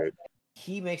upgraded.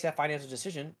 he makes that financial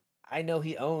decision. I know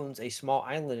he owns a small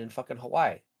island in fucking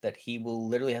Hawaii that he will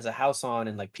literally has a house on,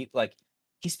 and like people like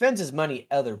he spends his money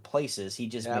other places. He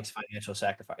just Yep. makes financial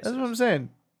sacrifices. That's what I'm saying.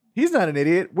 He's not an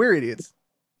idiot. We're idiots.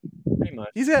 Pretty much.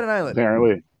 He's got an island.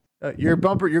 Apparently.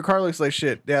 Your car looks like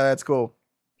shit. Yeah, that's cool.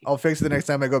 I'll fix it the next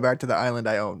time I go back to the island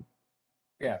I own.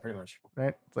 Yeah, pretty much.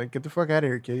 Right? It's like, get the fuck out of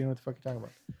here, kid. You know what the fuck you're talking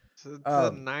about. So it's a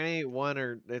Um, 981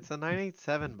 or it's a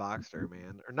 987 Boxster,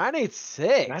 man, or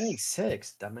 986.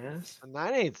 986, dumbass. A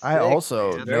 986. I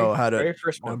also man. know how Very to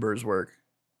first one. numbers work.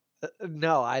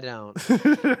 No, I don't.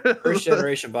 First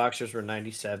generation boxers were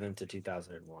 97 to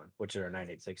 2001, which is our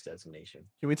 986 designation.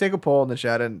 Can we take a poll in the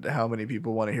chat and how many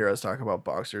people want to hear us talk about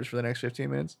boxers for the next 15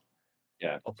 minutes?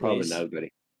 Yeah, Oh, probably please.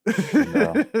 nobody.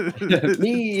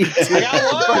 Me.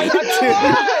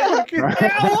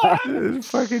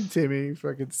 Fucking Timmy,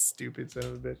 fucking stupid son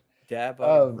of a bitch. Dab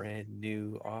Um, brand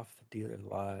new off the dealer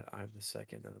lot. I'm the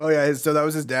second. Of the Oh yeah, so that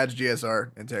was his dad's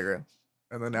GSR Integra,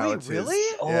 and then now Wait, it's really?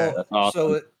 his. Oh, Yeah. That's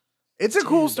awesome. so It's a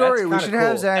cool Dude, story. that's We kinda should have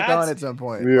cool. Zach on That's- at some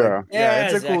point. Yeah. Like, yeah,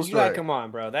 it's a Zach, cool you gotta story. come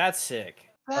on, bro. That's sick.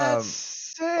 That's Um,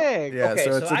 sick. yeah, Okay,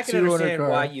 so so, it's a I can 200 understand car.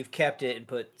 why you've kept it and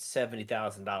put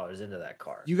 $70,000 into that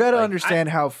car. You got to Like, understand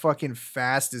how fucking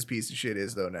fast this piece of shit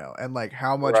is, though, now, and like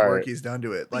how much Right. work he's done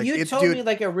to it. But Like, you it's told dude, me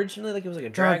like originally like it was like a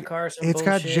drag Dog, car. Or some it's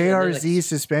got bullshit, and then, like, JRZ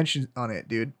suspension on it,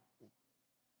 dude.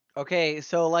 Okay,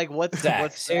 so like what's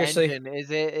Zach, the seriously? engine? Is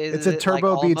it It's a like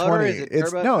turbo all motor? B20. Is it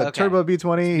It's turbo? no, it's Okay. turbo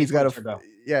B20. He's got a turbo.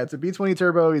 yeah, it's a B20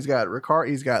 turbo. He's got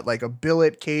He's got like a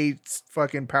billet K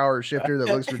fucking power shifter that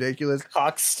looks ridiculous.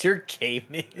 Cockster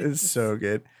Cayman. It's so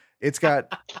good.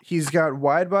 He's got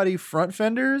wide body front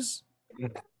fenders.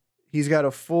 He's got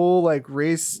a full like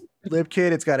race lip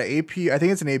kit. It's got an AP. I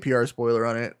think it's an APR spoiler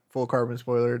on it, full carbon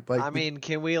spoiler. Like I mean,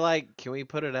 can we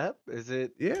put it up? Is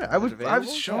it? yeah, is it I've available?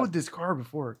 showed this car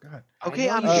before. God. Okay,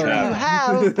 know I'm you sure you have.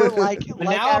 have, but like, But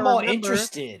like now I I'm all remember-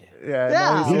 interested. Yeah, no,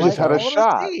 Yeah, He he's just like, had a I wanna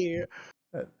shot. see.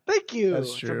 That- Thank you,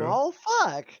 that's true. Jamal.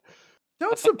 Fuck,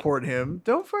 Don't support him.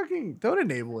 Don't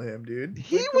enable him, dude.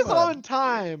 he Like, was come on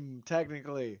time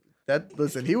technically.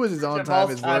 Listen, he was as on Jamal's time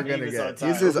as time, we're he gonna was get. on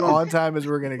He's time. as on time as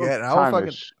we're gonna get. And I'll Time fucking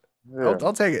is- yeah.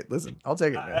 I'll take it. Listen, I'll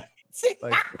take it, man.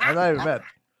 Like I'm not even mad.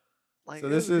 Like, So it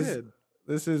this was is good.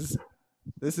 this is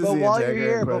But the while you're Integra in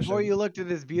here, before question. you looked at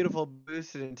this beautiful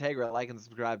boosted Integra, like and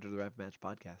subscribe to the Ref Match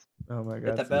podcast. Oh my Hit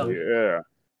god. that so bell. Yeah.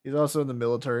 he's also in the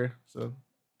military, so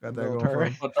got that Military.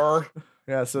 going for him. But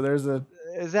Yeah, so there's a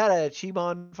Is that a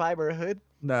Chibon fiber hood?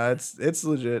 no, it's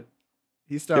legit.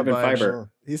 He stopped Shipping buying fiber.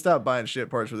 he stopped buying shit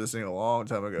parts for this thing a long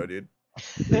time ago, dude.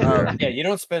 Yeah. yeah, you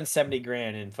don't spend 70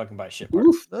 grand and fucking buy shit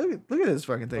parts. Look at this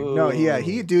fucking thing. No, yeah,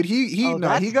 he Ooh. dude, he Oh, no,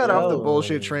 he that's got off the dope.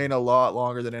 bullshit train a lot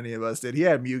longer than any of us did. He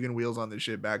had Mugen wheels on this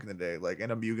shit back in the day, like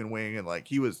and a Mugen wing, and like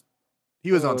he was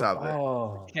on top of it.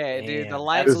 Oh, Okay, dude, the man,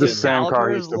 light It's the blue same car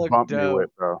he used to calipers look bump me dope. with,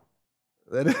 though.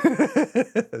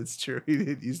 That's true. He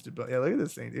did used to. Yeah, look at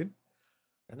this thing, dude.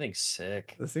 That thing's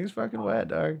sick. This thing's fucking wet,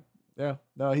 dog. Yeah,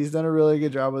 no, he's done a really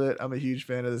good job with it. I'm a huge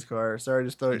fan of this car. Sorry,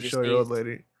 just thought He I'd just show your old needs-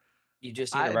 lady. You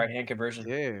just need I- a right hand conversion.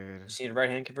 You Dude. seen a right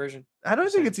hand conversion? I don't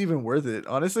think Same. it's even worth it.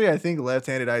 Honestly, I think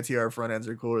left-handed ITR front ends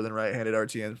are cooler than right-handed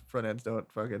RTN front ends. Don't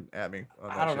fucking at me. On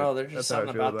that I don't shit. know. There's just That's how I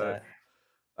something feel about it.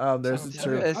 that. There's the Sounds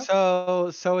turbo,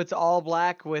 good. So it's all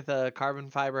black with a carbon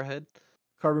fiber hood.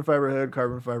 carbon fiber hood,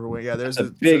 carbon fiber wing. Yeah, there's A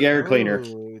the big air cleaner.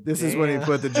 Ooh, This is when he damn.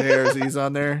 put the JRZs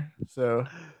on there. So,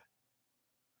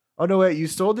 oh no, wait, you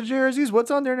stole the JRZs? What's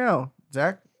on there now?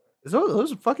 Zach, is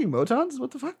those fucking Motons?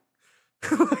 What the fuck?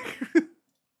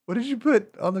 What did you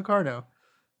put on the car now?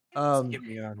 Get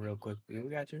me on real quick. We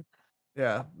got you.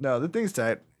 Yeah, no, the thing's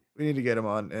tight. We need to get him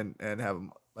on and have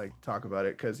him like talk about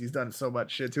it because he's done so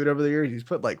much shit to it over the years. He's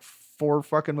put like 4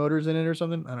 fucking motors in it or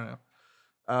something. I don't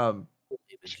know.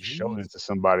 Showed it to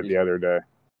somebody the other day.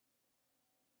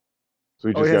 So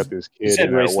we just got this He kid said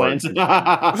in that work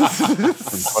Racelands.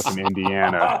 from fucking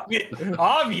Indiana.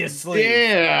 Obviously.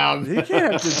 Damn. You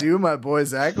can't have to do my boy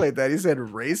Zach like that. He said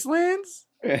Racelands?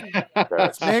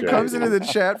 That's Man shit. comes into the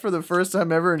chat for the first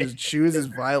time ever and just chooses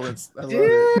violence. I love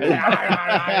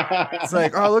it. It's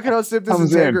like, oh, look at how sick this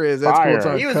Comes in, Integra is. That's cool. fire. It's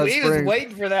on He cut was springs.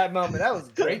 waiting for that moment. That was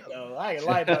great though. I ain't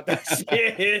lie about that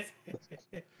shit.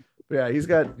 Yeah, he's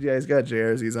got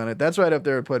JRZs on it. That's right up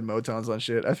there with putting Motons on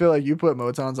shit. I feel like you put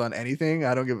Motons on anything,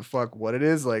 I don't give a fuck what it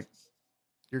is. Like,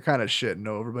 you're kind of shitting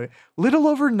everybody. Little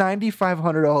over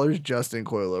 $9,500 just in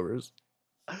coilovers.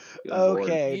 Good Lord.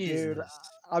 Okay, dude. Jesus.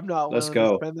 I'm not Let's willing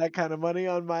go. to spend that kind of money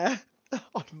on my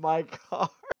car.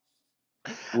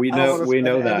 We I don't know. wanna We spend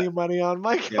know any that. money on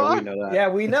my car. Yeah, we know that. Yeah,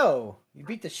 we know. You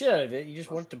beat the shit out of it. You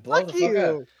just want it to blow Fuck the fuck up.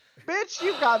 you, bitch!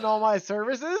 You've gotten all my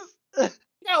services.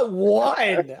 Got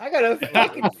one. I got a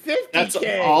fucking 50K. That's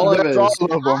all of That's his.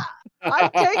 all of them.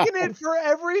 I've taken it for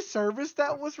every service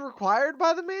that was required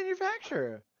by the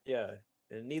manufacturer. Yeah.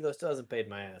 And Needless doesn't paid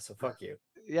my ass, so fuck you.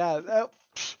 Yeah,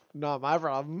 not my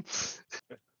problem.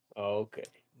 Okay.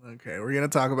 Okay, we're gonna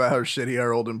talk about how shitty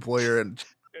our old employer and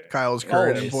Kyle's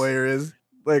current Always. employer is.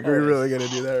 Like, we're really gonna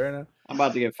do that right now. I'm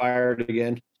about to get fired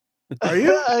again. Are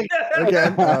you?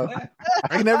 Again?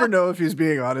 I never know if he's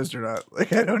being honest or not.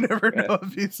 Like, I don't ever know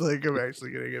if he's like, I'm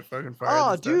actually gonna get fucking fired.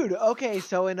 Oh, this time. dude. Okay,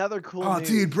 so in other cool Oh, news,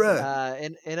 dude,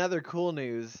 bruh. in other cool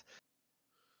news,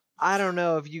 I don't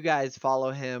know if you guys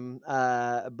follow him,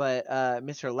 but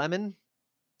Mr. Lemon,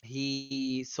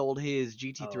 he sold his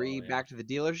GT3 back to the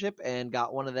dealership and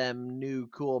got one of them new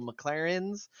cool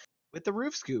McLarens with the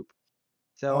roof scoop.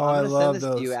 So Oh, I'm I gonna love send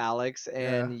this to you, those. Alex,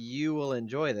 and Yeah. you will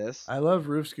enjoy this, I love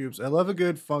roof scoops. I love a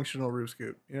good functional roof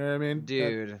scoop. You know what I mean?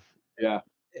 dude. Yeah.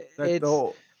 That It's the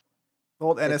old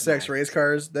it's NSX race nice.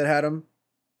 cars that had them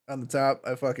on the top.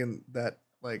 I fucking that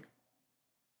like.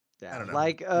 Yeah, I don't know.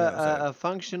 like You know what I'm saying? a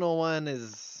functional one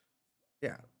is.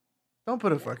 Yeah. Don't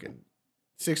put a fucking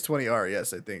 620R.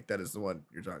 Yes, I think that is the one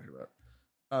you're talking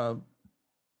about.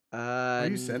 Where are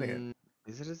you sending it?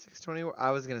 Is it a 620?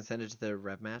 I was gonna send it to the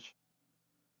rev match.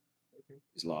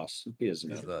 He's lost. He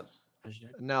doesn't Is know.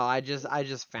 that? No, I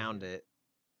just found it.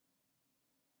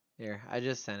 Here, I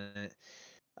just sent it.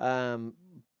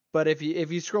 But if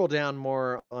you scroll down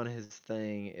more on his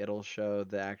thing, it'll show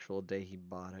the actual day he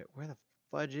bought it. Where the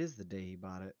fudge is the day he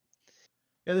bought it?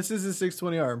 Yeah, this is a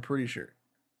 620R. I'm pretty sure.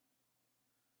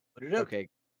 Put it up. Okay,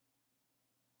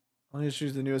 Let me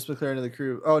choose the newest McLaren of the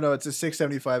crew. Oh no, it's a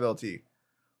 675 LT.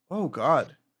 Oh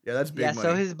god, yeah, that's big yeah. money.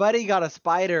 So his buddy got a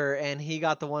Spider, and he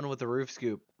got the one with the roof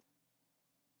scoop.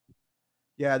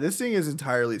 Yeah, this thing is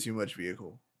entirely too much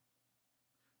vehicle.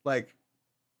 Like, Keep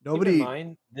nobody. in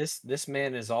mind, this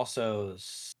man is also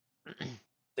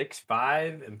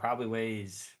 6'5" and probably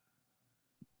weighs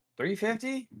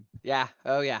 350. Yeah.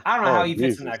 Oh yeah. I don't know Oh, how he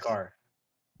fits in Jesus. that car.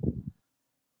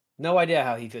 No idea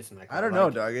how he fits in that car. I don't know,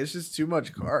 Like, dog. It's just too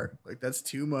much car. Like, that's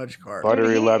too much car.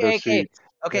 Buttery leather okay, seats.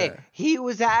 okay. Yeah.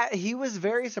 He was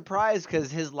very surprised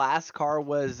because his last car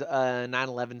was a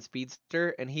 911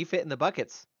 Speedster, and he fit in the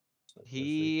buckets.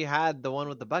 He had the one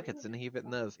with the buckets, and he fit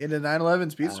in those. In a 911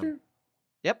 Speedster?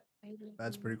 Yep.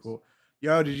 That's pretty cool.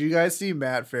 Yo, did you guys see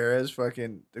Matt Ferris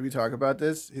fucking, did we talk about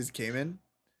this? His Cayman?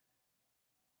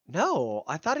 No,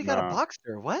 I thought he got a Nah.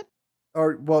 Boxster. What?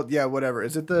 Or, well, yeah, whatever.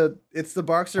 It's the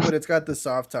Boxster, but it's got the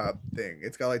soft top thing.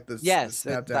 It's got like the Yes,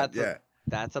 snap down. Yeah.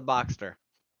 that's a Boxster.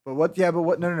 But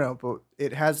no. But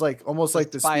it has like almost It's a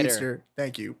like the Spider. Speedster.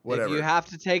 Thank you. Whatever. If you have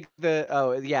to take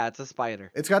yeah, it's a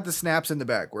Spider. It's got the snaps in the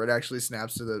back where it actually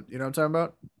snaps to the, you know what I'm talking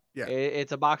about? Yeah.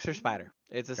 It's a Boxster Spider.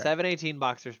 It's a Okay. 718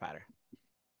 Boxster Spider.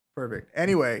 Perfect.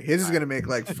 Anyway, his is going to make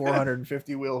like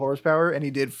 450 wheel horsepower, and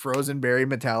he did frozen berry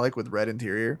metallic with red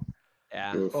interior.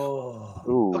 Yeah. Oof. oh,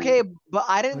 Ooh. Okay, but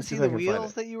I didn't Let's see see if I the can find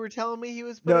wheels it. that you were telling me he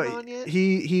was No, putting on yet.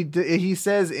 he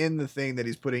says in the thing that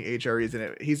he's putting HREs in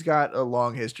it. He's got a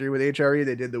long history with HRE.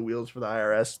 They did the wheels for the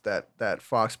IRS, that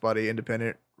Fox body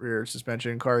independent rear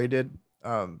suspension car he did.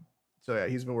 So yeah,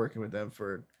 he's been working with them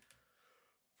for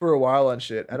a while on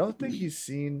shit. I don't think he's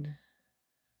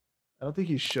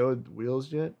showed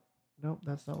wheels yet. Nope,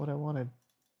 that's not what I wanted.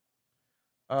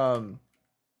 But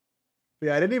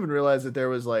yeah, I didn't even realize that there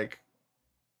was like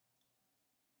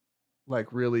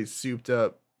really souped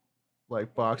up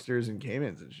like Boxsters and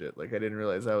Caymans and shit. Like, I didn't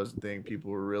realize that was the thing.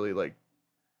 People were really like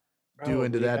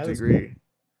doing to that degree.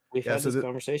 We've had this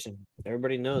conversation.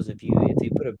 Everybody knows if you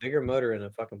put a bigger motor in a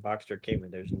fucking Boxster Cayman,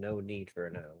 there's no need for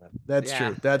a 911. That's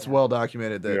true. That's well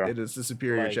documented that it is the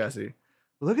superior chassis.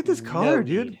 Look at this car,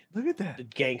 dude. Look at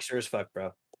that. Gangster as fuck,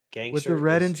 bro. Gangster with the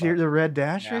red interior, the red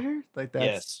dash right here. Like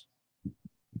that's.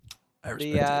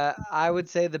 Yes. I would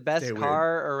say the best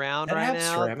car around right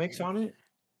now. Ceramics on it?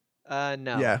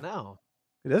 No. Yeah. No.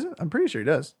 It doesn't. I'm pretty sure it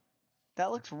does.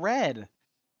 That looks red.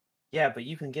 Yeah, but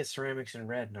you can get ceramics in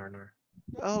red, Narnar.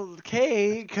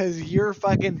 Okay, because you're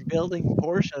fucking building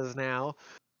Porsches now.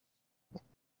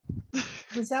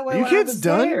 Is that what you kids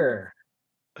done? There?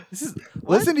 This is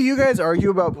listen to you guys argue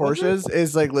about Porsches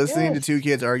is like listening to two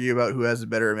kids argue about who has a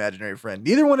better imaginary friend.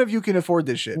 Neither one of you can afford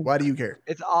this shit. Why do you care?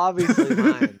 It's obviously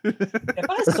mine. If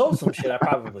I sold some shit, I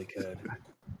probably could.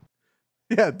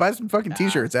 Yeah, buy some fucking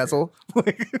t-shirts, asshole.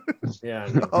 Like, yeah,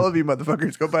 all of you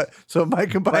motherfuckers go buy. So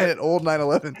Mike can buy an old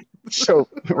 911. So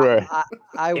right.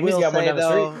 I will say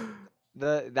though,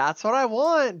 that's what I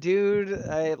want, dude.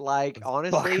 I like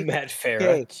honestly. Fuck Matt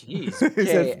Farah. Jeez. He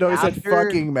said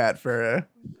fucking Matt Farah.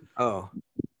 Oh.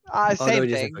 Same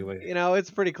thing. You know,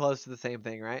 it's pretty close to the same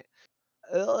thing, right?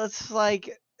 It's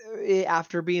like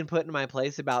after being put in my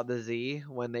place about the Z,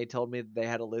 when they told me that they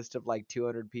had a list of like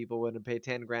 200 people willing to pay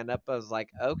 10 grand up, I was like,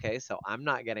 okay, so I'm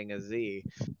not getting a Z.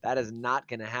 That is not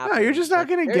going to happen. No, you're just not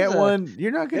going to get one.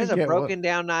 You're not going to get one. There's a broken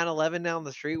down 911 down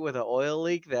the street with an oil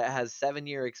leak that has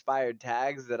 7-year expired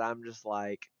tags that I'm just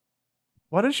like.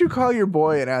 Why don't you call your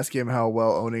boy and ask him how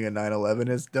well owning a 911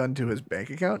 has done to his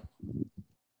bank account?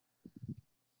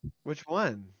 Which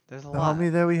one? There's a the lot.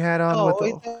 homie that we had on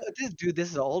with this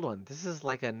is an old one. This is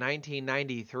like a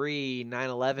 1993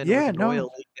 911 with an oil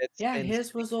leak.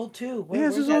 His was old too.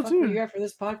 His was old too. You got for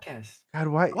this podcast? God,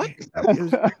 why? What?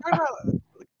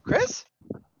 Chris?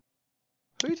 Who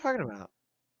are you talking about?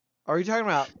 Are you talking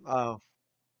about? Oh,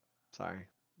 sorry.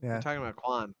 Yeah. You're talking about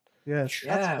Quan. Yes.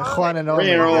 Yeah. Juan and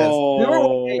only. We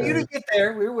were waiting for you to get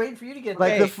there. We were waiting for you to get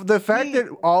there. Like the fact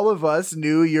that all of us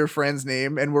knew your friend's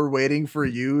name and we're waiting for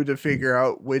you to figure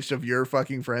out which of your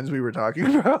fucking friends we were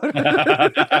talking about.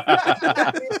 Damn,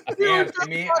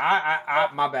 Timmy. I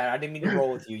my bad. I didn't mean to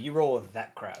roll with you. You roll with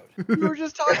that crowd. You were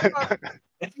just talking about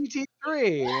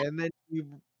GT3, and then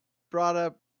you brought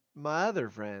up my other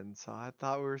friends, so I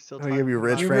thought we were still talking about you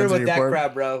rich you friends with that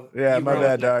crowd, bro. Yeah, you my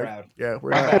bad, dog. Crowd. Yeah,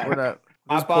 we're not.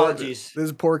 My apologies. This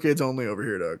is poor kids only over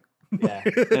here, dog. Yeah.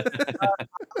 I'm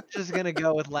just gonna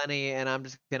go with Lenny, and I'm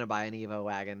just gonna buy an Evo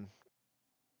wagon.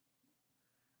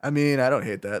 I mean, I don't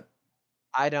hate that.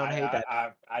 I don't hate that.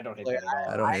 I don't hate that at all.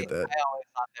 I don't hate that. I always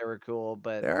thought they were cool,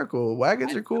 but they are cool.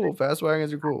 Wagons are cool. Fast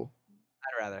wagons are cool.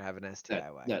 I'd rather have an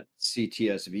STI wagon. That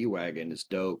CTSV wagon is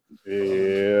dope.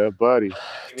 Yeah, buddy.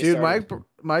 Dude,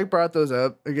 Mike brought those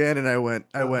up again, and I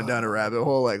went down a rabbit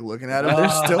hole, like looking at them.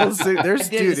 There's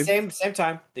still same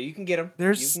time that you can get them.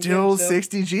 There's still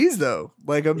 60 G's though.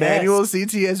 Like a manual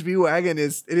CTSV wagon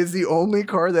is the only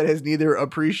car that has neither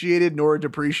appreciated nor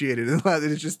depreciated.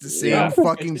 It's just the same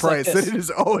fucking price that it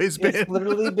has always been. It's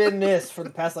literally been this for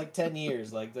the past like 10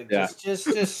 years. Like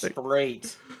just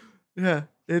straight. Yeah.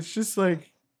 It's just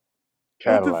like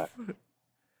Cadillac.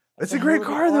 It's a great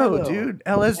car though, dude.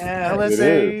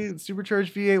 LSA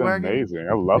supercharged V8 wagon. Amazing.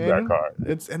 I love that car.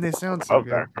 And they sound so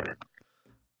good.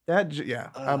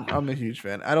 I'm a huge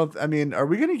fan. I mean, are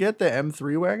we gonna get the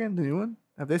M3 wagon, the new one?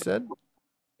 Have they said?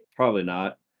 Probably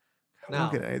not. I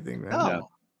don't get anything, man.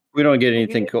 No. We don't get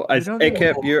anything cool. Are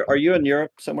you in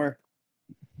Europe somewhere?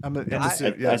 I think it's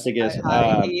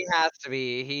he has to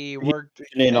be. He worked for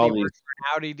an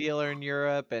Audi dealer in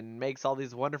Europe and makes all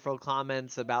these wonderful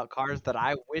comments about cars that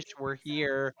I wish were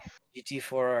here.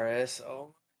 GT4 RS.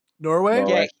 Oh, Norway?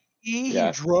 Yeah, he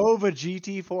drove a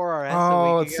GT4 RS.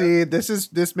 Oh, see,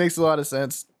 this makes a lot of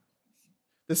sense.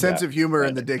 The sense of humor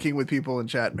and the dicking with people in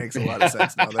chat makes a lot of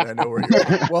sense now that I know where you're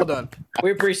going. Well done.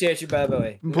 We appreciate you, by the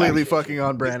way. Completely fucking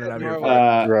on brand, and I'm here for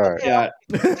it. Right. Yeah.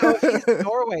 So he's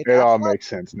Norway. It all makes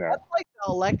sense now. That's like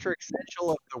the electric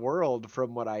central of the world,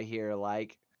 from what I hear.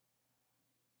 Like,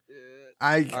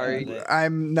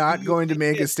 I'm not going to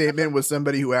make a statement with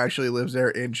somebody who actually lives there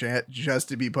in chat just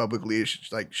to be publicly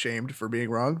shamed for being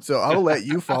wrong. So I'll let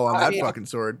you fall on that fucking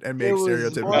sword and make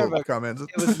stereotypical comments. It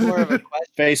was more of a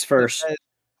question. Face first.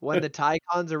 When the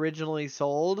Taycons originally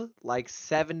sold, like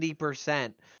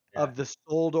 70% of the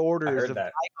sold orders of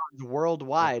Taycons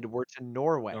worldwide were to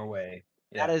Norway.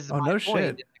 Yeah. That is my point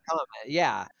in the comment.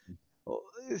 Yeah.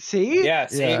 See? Yeah.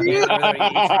 See?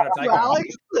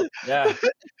 Alex? Yeah.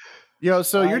 Yo,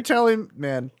 so you're telling,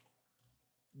 man.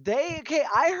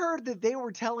 I heard that they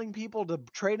were telling people to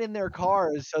trade in their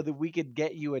cars so that we could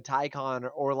get you a Taycan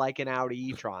or like an Audi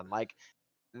e-tron. Like,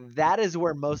 that is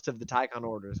where most of the Taycan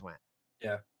orders went.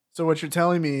 Yeah. So what you're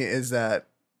telling me is that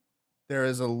there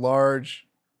is a large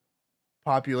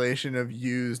population of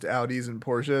used Audis and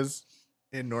Porsches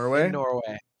in Norway. In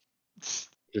Norway.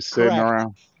 Just sitting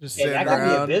around. Just Hey, sitting that could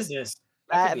be a around. business.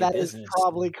 That is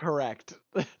probably correct.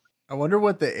 I wonder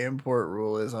what the import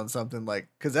rule is on something like,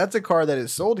 because that's a car that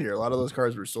is sold here. A lot of those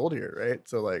cars were sold here, right?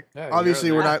 So like,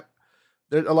 obviously we're not.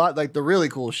 There's a lot like the really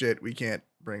cool shit we can't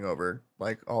bring over,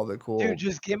 like all the cool. Dude,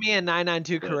 just give me a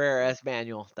 992 Carrera S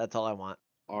manual. That's all I want.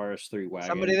 RS3 wagon.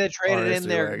 Somebody that traded in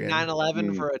their wagon.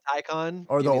 911 for a Taycan,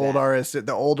 or the old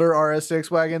the older RS6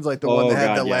 wagons, like the one that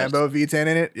had the Lambo V10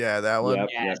 in it. Yeah, that one.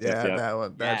 Yep, that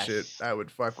one. That shit. I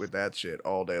would fuck with that shit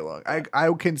all day long.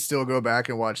 I can still go back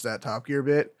and watch that Top Gear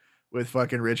bit with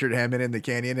fucking Richard Hammond in the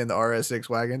Canyon in the RS6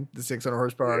 wagon, the 600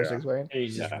 horsepower RS6 wagon.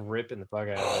 He's just ripping the fuck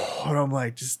out of it. And I'm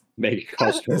like, just maybe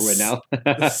call store right now.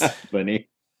 Funny.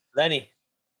 Lenny,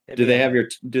 do they have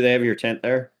your tent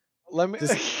there? Let me.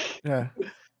 Yeah.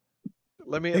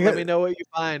 Let me know what you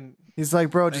find. He's like,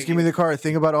 bro, just give me the car.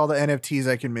 Think about all the NFTs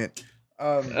I can mint.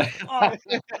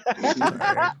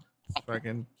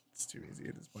 Fucking, it's too easy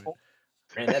at this point.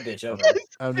 Man, that bitch over.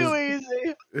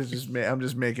 Easy. I'm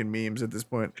just making memes at this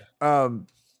point.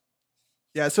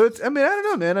 Yeah. So it's. I mean, I don't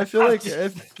know, man. I feel like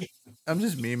I'm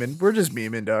just memeing. We're just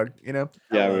memeing, dog. You know.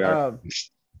 Yeah, we are.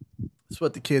 That's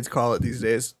what the kids call it these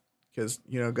days. Because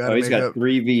he's got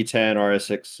 3 V10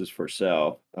 RS6s for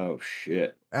sale. Oh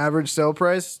shit! Average sell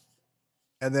price,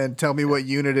 and then tell me what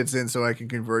unit it's in so I can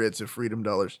convert it to freedom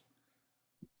dollars.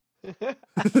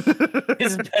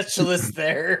 His specialist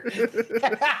there.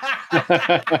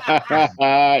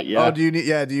 Yeah. Oh, do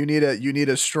you need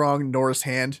a strong Norse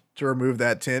hand to remove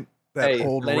that tint? That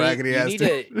old Lenny, raggedy ass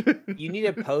tint. You need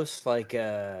to post like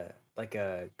a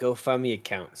GoFundMe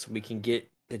account so we can get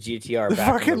the GTR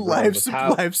back. Fucking life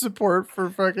support for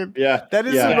fucking That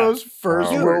is the most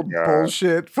first world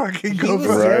bullshit. Fucking he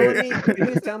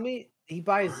was telling me he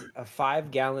buys a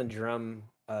 5-gallon drum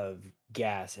of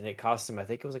gas and it cost him, I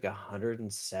think it was like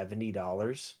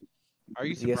 $170. Are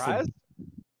you surprised?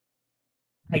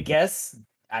 I guess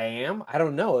I am. I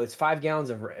don't know. It's 5 gallons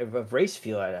of race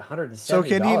fuel at $170. So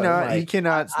can he not? Like, he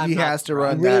cannot. He has to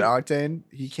run that octane.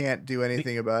 He can't do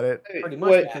anything about it. Pretty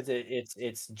much because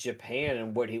it's Japan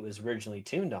and what he was originally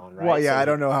tuned on, right? Well, yeah, so I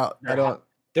don't know how. I don't.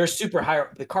 They're super high.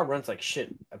 The car runs like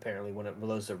shit apparently when it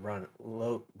runs the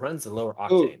lower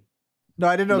octane. No,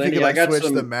 I didn't know if you could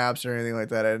switch the maps or anything like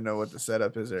that. I didn't know what the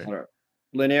setup is there.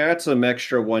 Lenny, I got some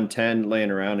extra 110 laying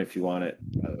around if you want it.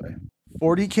 By the way.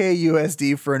 40K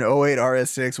USD for an 08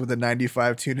 RS6 with a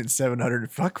 95 tune and 700.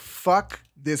 Fuck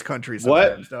this country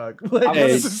sometimes, dog. Like,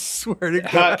 I swear to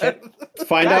God.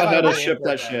 Find out how to ship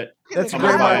that shit. That's a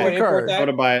great market car. I'm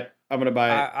gonna buy it.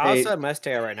 I'll set my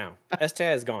STI right now.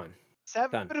 STI is gone.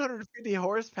 750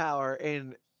 horsepower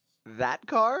in that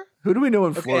car? Who do we know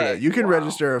in Florida? You can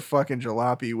register a fucking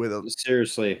jalopy with a.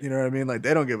 Seriously. You know what I mean? Like,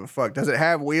 they don't give a fuck. Does it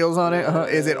have wheels on it?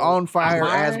 Is it on fire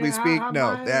as we speak?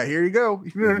 No. Yeah, here you go.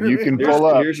 You can pull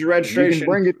up. Here's your registration. You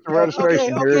can bring it to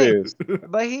registration. Here it is.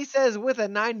 But he says with a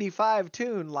 95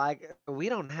 tune, like, we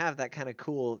don't have that kind of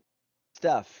cool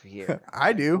stuff here.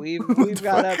 I do. We've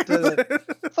got up to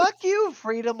the fuck you,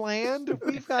 Freedom Land.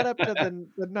 We've got up to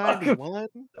the 91.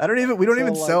 We don't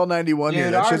even sell 91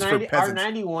 here. That's just for peasants. Our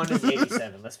 91 is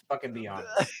 87. Let's fucking be honest.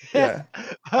 Yeah.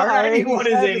 Our 91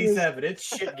 is 87. It's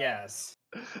shit gas.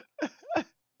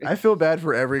 I feel bad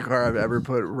for every car I've ever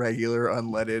put regular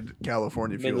unleaded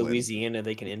California fuel in Louisiana,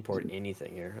 they can import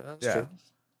anything here. That's true.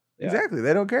 Exactly.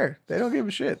 They don't care. They don't give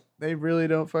a shit. They really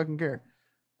don't fucking care.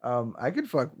 I could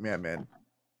fuck man.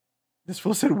 This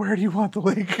fool said, "Where do you want the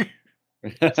link?"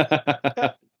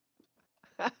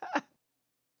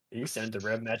 You send the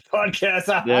RevMatch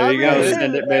podcast. There you go.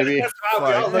 Send it, baby.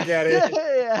 Look at it.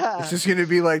 It's just gonna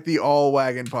be like the all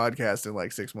wagon podcast in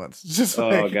like 6 months. Just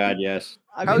oh god, yes.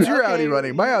 How's your Audi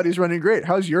running? My Audi's running great.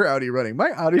 How's your Audi running?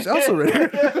 My Audi's also running.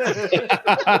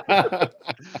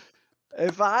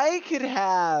 If I could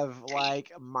have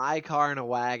like my car in a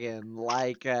wagon,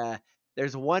 like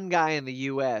there's one guy in the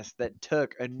U.S. that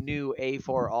took a new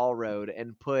A4 Allroad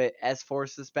and put S4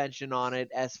 suspension on it,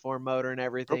 S4 motor and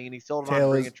everything, and he sold it on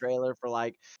Bring a Trailer for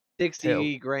like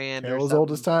 60 grand. Tail as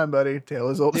old as time, buddy. Tail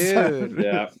as old as time.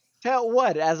 Yeah. Tell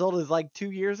what? As old as like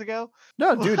 2 years ago?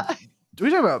 No, dude. What are you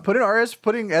talking about? Putting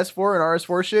S4 and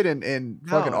RS4 shit in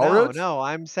fucking Allroads? No,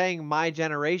 I'm saying my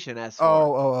generation S4.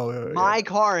 Oh. My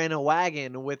car in a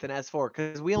wagon with an S4,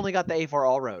 because we only got the A4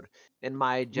 Allroad in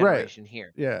my generation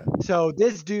here. Yeah. So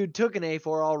this dude took an A4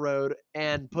 Allroad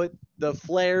and put the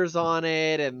flares on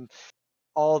it and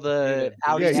all the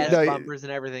Audi S bumpers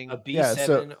and everything. A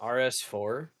B7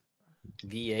 RS4.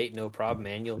 V8, no problem,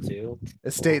 manual too.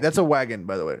 Estate, that's a wagon,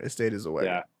 by the way. Estate is a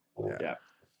wagon. Yeah.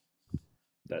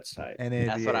 That's tight. NA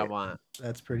That's what I V8. want.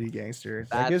 That's pretty gangster.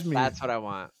 That gives me. That's what I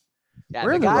want. Yeah,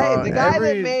 We're the in the guy, raw. the guy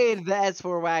that made the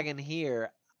S4 wagon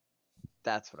here,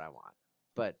 that's what I want.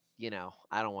 But I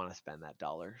don't want to spend that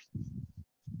 $.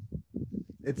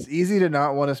 It's easy to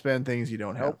not want to spend things you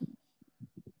don't have.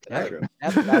 That True.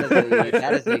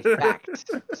 that is a fact,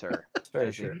 sir. That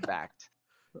is a fact.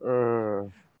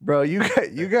 Bro,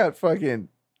 you got fucking,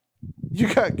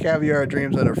 you got caviar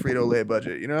dreams on a Frito-Lay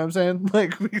budget. You know what I'm saying?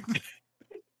 Like,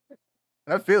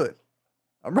 I feel it.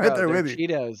 I'm right there with you.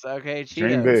 Cheetos, okay,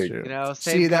 Dream Cheetos. big.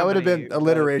 See, that would have been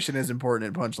alliteration is important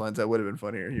in punchlines. That would have been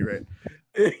funnier. You're right.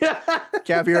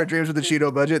 Caviar dreams with the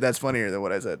Cheeto budget. That's funnier than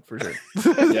what I said for sure.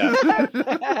 Yeah.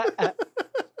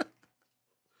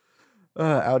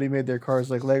 Audi made their cars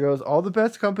like Legos. All the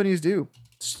best companies do.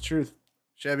 It's the truth.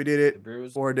 Chevy did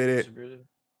it. Ford did it.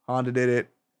 Honda did it.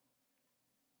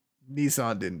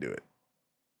 Nissan didn't do it.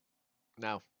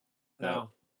 No. No.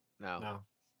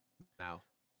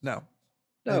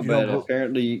 If you But don't-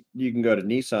 apparently you can go to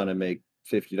Nissan and make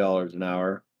 $50 an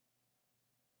hour.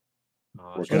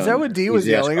 Is that what D was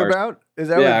Easy-ass yelling cars. about? Is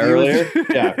that Yeah, what D earlier? was?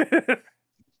 Yeah.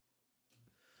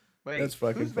 Wait, That's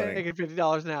fucking who's funny. making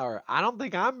 $50 an hour? I don't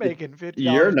think I'm making $50.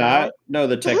 You're an not. hour. No,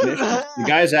 the technician. The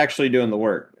guy's actually doing the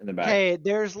work in the back. Hey,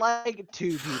 there's like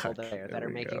 2 people Fuck, there that there are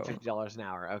we making go. $50 an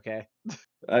hour. Okay.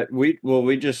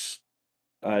 We just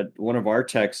one of our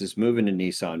techs is moving to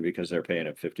Nissan because they're paying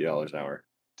him $50 an hour.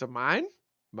 To mine?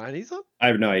 Mine Nissan? I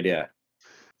have no idea.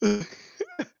 Go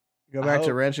back to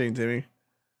hope. wrenching, Timmy.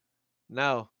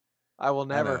 No, I will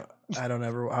never. I don't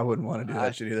ever. I wouldn't want to do that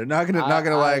I- shit either. Not gonna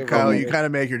lie, I Kyle. will You never. kind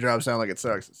of make your job sound like it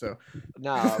sucks. So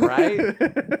No, right?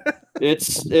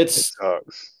 It's Sucks.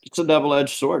 it's a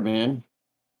double-edged sword, man.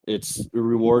 It's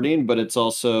rewarding, but it's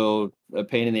also a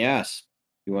pain in the ass.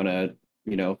 You want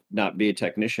to, not be a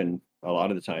technician a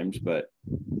lot of the times, but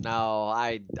No,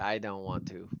 I don't want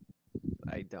to.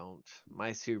 I don't.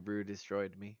 My Subaru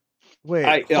destroyed me. Wait,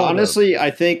 I hold up. honestly,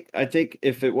 I think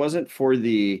if it wasn't for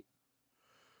the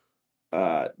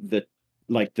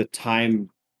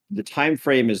time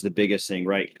frame is the biggest thing,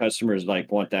 right? Customers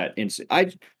like want that instant.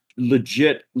 I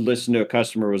legit listened to a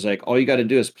customer was like, all you got to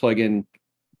do is plug in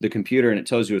the computer and it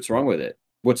tells you what's wrong with it.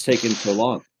 What's taking so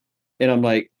long? And I'm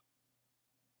like,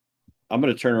 I'm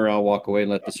going to turn around, and walk away,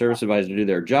 and let the service advisor do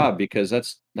their job because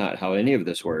that's not how any of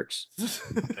this works.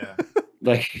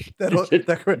 Like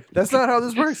that's not how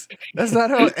this works. That's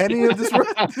not how any of this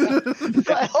works.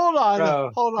 Hold on,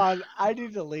 Bro. hold on. I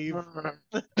need to leave.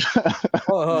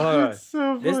 Hold on. It's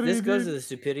so funny, This goes to dude. the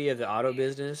stupidity of the auto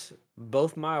business.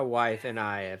 Both my wife and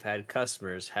I have had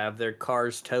customers have their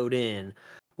cars towed in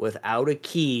without a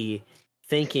key,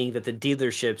 thinking that the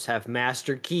dealerships have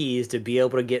master keys to be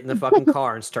able to get in the fucking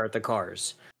car and start the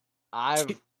cars. I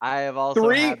have also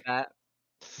had that.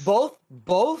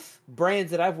 Both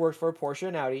brands that I've worked for, Porsche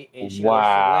and Audi, and she works for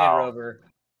Wow. Land Rover.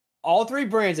 All 3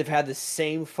 brands have had the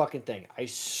same fucking thing. I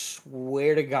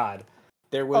swear to God,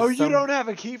 there was. Oh, you don't have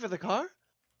a key for the car?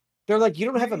 They're like, you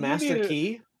don't have a You master need a-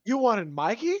 key. You wanted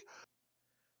my key?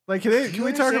 Like, can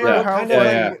we talk understand about what how kind funny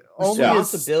of only a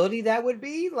responsibility that would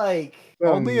be? Like,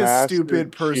 only a Master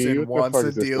stupid key? person What the wants fuck a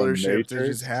is this, the dealership to Matrix?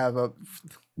 just have a.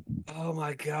 oh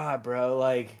my God, bro!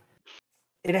 Like,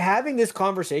 and having this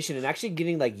conversation and actually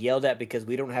getting like yelled at because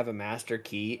we don't have a master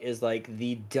key is like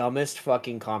the dumbest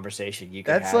fucking conversation you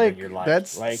can That's have like in your life.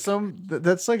 that's like,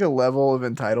 that's like a level of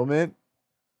entitlement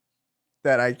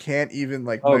that I can't even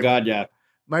like. oh god, yeah.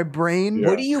 My brain Yeah.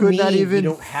 what do you could mean not even you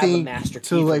don't have a think master key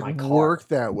to for like my car? work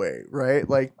that way, right?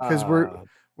 Like because Uh,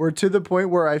 we're to the point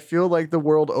where I feel like the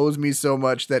world owes me so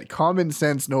much that common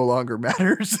sense no longer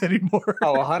matters anymore.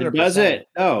 oh, It 100%. doesn't.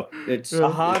 No, it's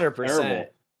 100%. terrible.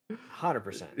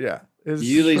 100%. Yeah, it's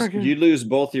You lose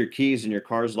both your keys and your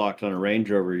car's locked on a Range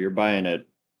Rover. You're buying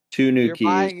two new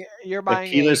keys, You're buying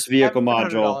a keyless vehicle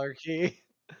 $700 key.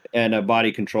 and a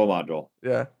body control module.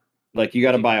 yeah. Like you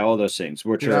got to buy all those things,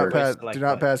 which Do not are pass. like, do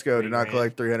not what, pass go. Do 3 not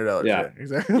grand? collect $300. Yeah.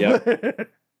 Exactly. Yep.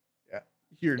 Yeah.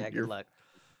 You're, Yeah, good luck.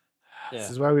 Yeah.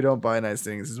 This is why we don't buy nice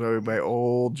things. This is why we buy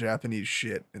old Japanese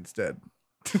shit instead.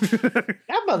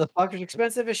 That motherfucker's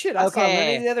expensive as shit. I saw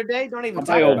Okay. Lenny the other day. Don't even I'll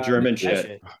talk buy old about German that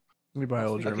shit. We buy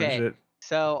old German Okay. shit.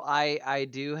 So I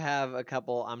do have a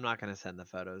couple. I'm not gonna send the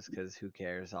photos because who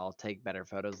cares? I'll take better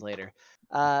photos later.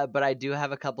 But I do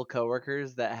have a couple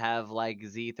coworkers that have like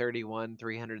Z31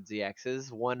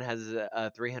 300ZXs. One has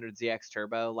a 300ZX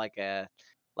turbo, like a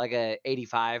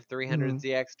 85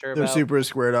 300ZX turbo. The super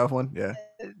squared off one. Yeah.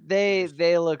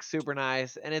 They look super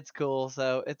nice and it's cool.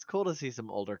 So it's cool to see some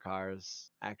older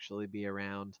cars actually be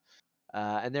around.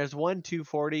 And there's one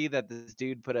 240 that this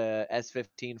dude put a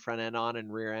S15 front end on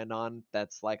and rear end on.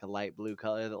 That's like a light blue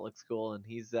color that looks cool, and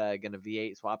he's gonna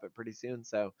V8 swap it pretty soon.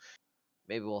 So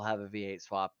maybe we'll have a V8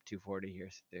 swap 240 here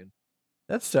soon.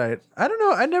 That's tight. I don't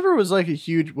know. I never was like a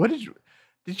huge. What did you?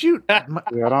 Did you? Yeah,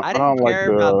 I didn't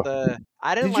care about the.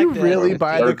 I didn't. Did like you the really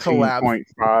buy the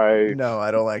 13.5? No,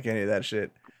 I don't like any of that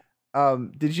shit.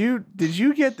 Did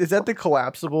you get? Is that the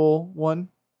collapsible one?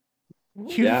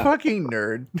 You fucking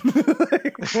nerd.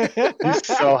 He's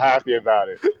so happy about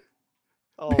it.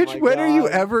 Oh Bitch, when are you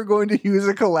ever going to use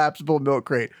a collapsible milk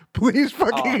crate? Please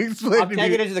fucking explain I'm to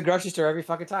taking me. it to the grocery store every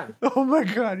fucking time. Oh my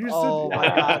god, you're Oh so my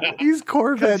god. He's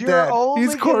Corvette dad.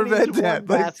 He's Corvette dad.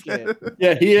 Basket.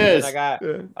 Yeah, he is.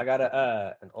 And I got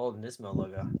an old Nismo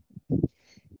logo.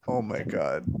 Oh my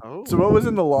god. Oh. So what was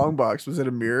in the long box? Was it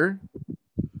a mirror?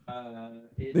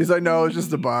 He's like, no, it's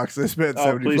just a box. I spent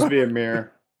Oh, $75. please be a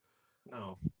mirror.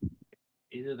 No.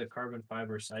 Either the carbon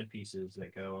fiber side pieces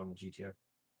that go on the GTR.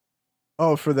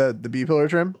 Oh, for the B-pillar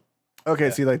trim? Okay,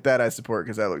 Yeah. see, like that I support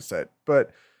because that looks tight. But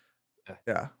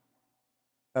yeah,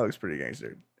 that looks pretty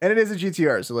gangster. And it is a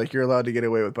GTR, so like you're allowed to get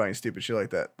away with buying stupid shit like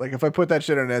that. Like if I put that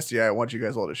shit on an STI, I want you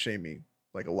guys all to shame me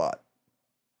like a lot,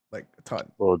 like a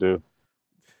ton. Will do.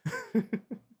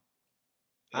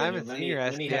 I haven't seen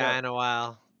your STI in a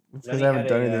while. It's because I haven't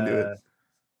done anything to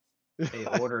it.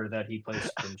 A order that he placed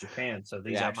from Japan, so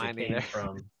these actually came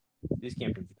from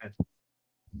Japan.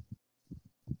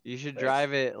 You should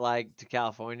drive it like to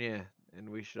California, and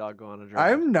we should all go on a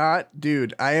drive. I'm not,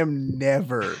 dude. I am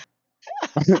never,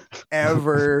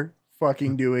 ever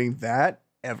fucking doing that.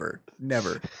 Ever,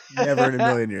 never in a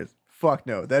million years. Fuck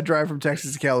no. That drive from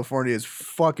Texas to California is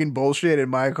fucking bullshit, and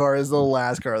my car is the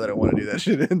last car that I want to do that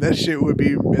shit in. That shit would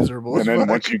be miserable. And then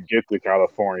once you get to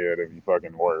California, it'll be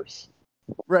fucking worse.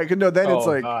 Right, cause no, then it's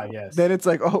like, yes. then it's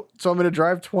like, oh, so I'm gonna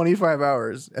drive 25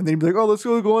 hours, and then you'd be like, oh, let's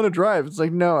go on a drive. It's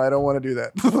like, no, I don't want to do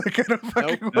that. Like, I don't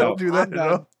fucking want to do that at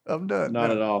all. I'm done.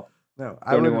 Not at all. No,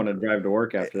 I don't even want to drive to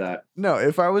work after that. No,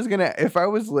 if I was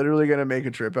literally gonna make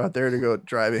a trip out there to go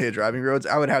hit driving roads,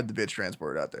 I would have the bitch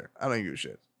transported out there. I don't give a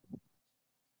shit.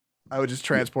 I would just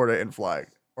transport it and fly,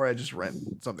 or I just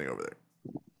rent something over there.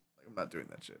 Like, I'm not doing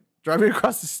that shit. Driving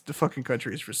across the fucking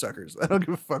country is for suckers. I don't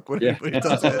give a fuck what anybody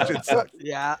does. That shit sucks.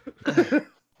 Yeah.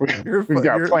 We've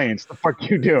got planes. The fuck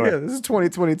you doing? Yeah, this is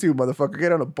 2022, motherfucker.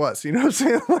 Get on a bus. You know what I'm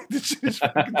saying? Like, this shit is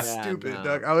fucking stupid,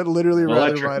 dog. I would literally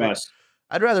rather ride it.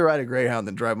 I'd rather ride a Greyhound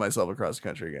than drive myself across the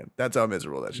country again. That's how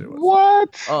miserable that shit was.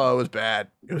 What? Oh, it was bad.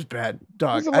 It was bad,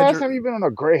 dog. When's the last time you've been on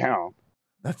a Greyhound?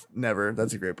 That's never.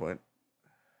 That's a great point,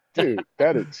 dude.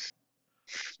 That is.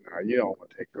 You don't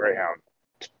want to take Greyhound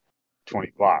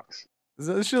 20 blocks. Is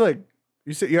that shit like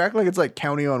you act like it's like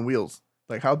County on Wheels?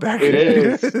 Like how bad it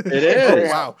is? It is. Oh,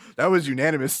 wow, that was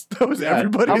unanimous. That was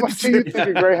everybody. How much do you think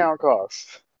a Greyhound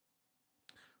costs?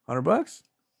 $100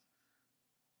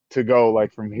 to go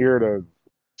like from here to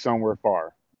somewhere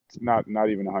far. It's not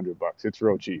even $100. It's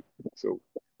real cheap. So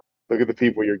look at the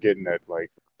people you're getting that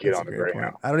like get on the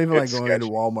Greyhound. I don't even like going into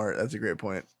Walmart. That's a great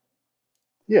point.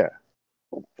 Yeah.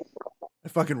 I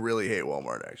fucking really hate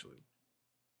Walmart actually.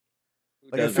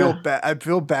 Like I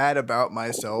feel bad about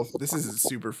myself. This is a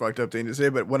super fucked up thing to say,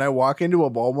 but when I walk into a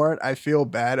Walmart, I feel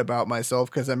bad about myself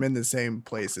because I'm in the same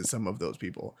place as some of those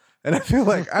people. And I feel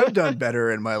like I've done better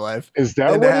in my life. Is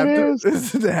that what it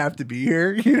is? To have to be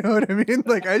here. You know what I mean?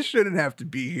 Like I shouldn't have to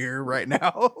be here right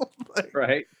now. Like,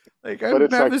 right. Like I have a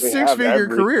 6-figure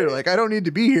career. Like I don't need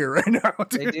to be here right now.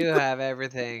 Dude. They do have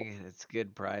everything. It's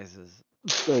good prices.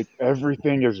 Like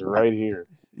everything is right here.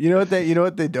 You know what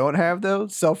they don't have though?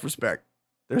 Self-respect.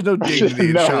 There's no dignity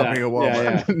in shopping at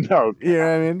Walmart. Yeah. No. You know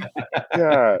what I mean?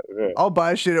 Yeah. I'll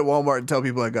buy shit at Walmart and tell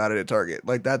people I got it at Target.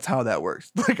 Like that's how that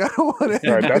works. Like I don't want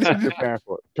to. Right, that's what you're paying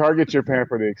for. Target's you're paying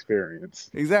for the experience.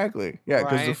 Exactly. Yeah,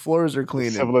 because the floors are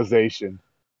clean. Civilization.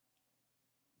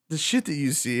 The shit that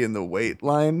you see in the wait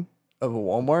line of a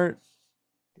Walmart.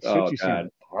 Shit you see in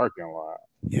the parking lot.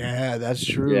 Yeah, that's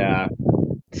true. Yeah,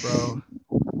 bro.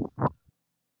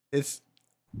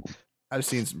 I've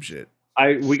seen some shit.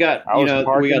 I was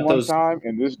parking one time,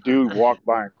 and this dude walked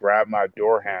by and grabbed my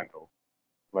door handle,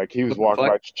 like he was walking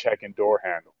by checking door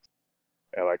handles,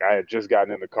 and like I had just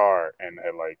gotten in the car, and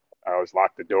like I was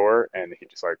locked the door, and he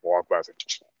just like walked by,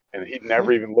 and he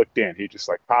never even looked in. He just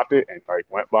like popped it and like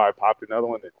went by, popped another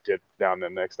one, and dipped down the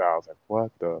next aisle. I was like,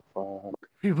 what the fuck?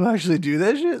 People actually do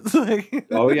that shit? Like,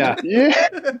 oh yeah, yeah.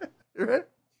 Right?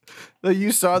 Like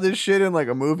you saw this shit in like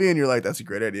a movie and you're like, that's a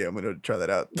great idea. I'm gonna try that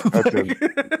out.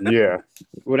 Yeah.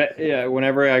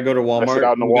 Whenever I go to Walmart,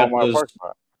 out in the Walmart parking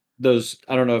lot. Those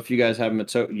I don't know if you guys have them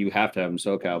you have to have them in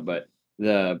SoCal, but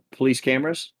the police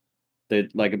cameras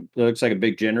It looks like a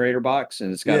big generator box,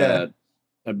 and it's got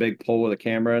a big pole with a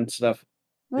camera and stuff.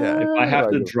 Yeah. If I have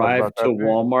to drive to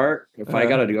Walmart, if I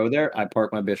gotta go there, I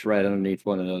park my bitch right underneath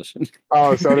one of those.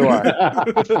 Oh, so do I.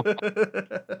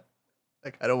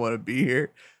 Like, I don't want to be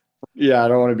here. Yeah, I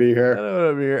don't want to be I here. don't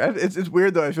want to be here. It's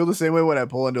weird though. I feel the same way when I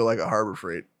pull into like a Harbor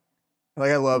Freight.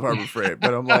 Like, I love Harbor Freight,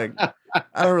 but I'm like, I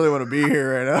don't really want to be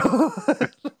here right now.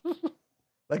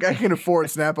 Like, I can afford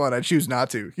Snap-on. I choose not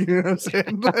to. You know what I'm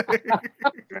saying? Like,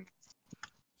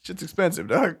 shit's expensive,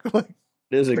 dog. Like,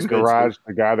 It is the expensive. garage,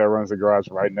 the guy that runs the garage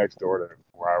right next door to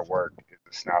where I work is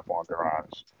the Snap-on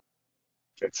garage.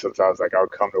 And sometimes, like, I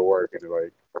would come to work and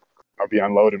like, I'll be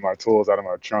unloading my tools out of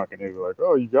my trunk, and they'd be like,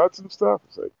 "Oh, you got some stuff?"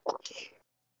 It's like,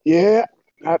 "Yeah,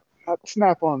 not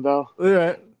Snap-on though." all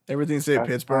right. Everything say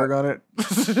Pittsburgh on it.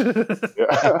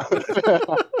 Yeah.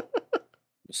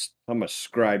 I'm gonna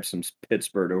scribe some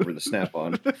Pittsburgh over the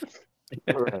Snap-on.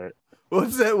 Right.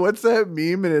 What's that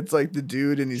meme? And it's like the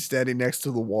dude and he's standing next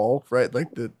to the wall, right? Like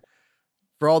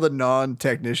for all the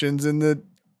non-technicians in the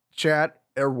chat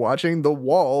are watching, the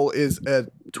wall is a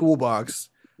toolbox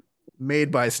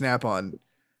made by Snap-on.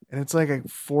 And it's like a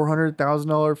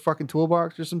 $400,000 fucking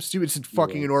toolbox or some stupid. It's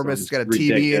fucking enormous. It's got a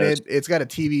TV in it. It's got a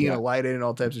TV and a light in it and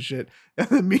all types of shit. And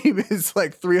the meme is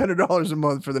like $300 a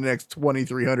month for the next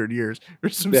 2,300 years or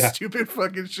some stupid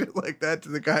fucking shit like that to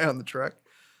the guy on the truck.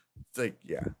 It's like,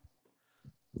 yeah.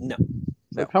 No.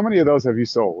 Like, how many of those have you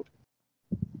sold?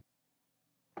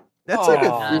 That's like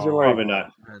probably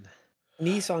not.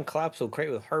 Nissan collapsed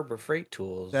crate with Harbor Freight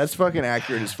tools. That's fucking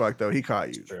accurate as fuck though. He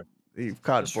caught you. True. He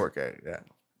caught 4K. Yeah.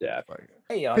 Yeah.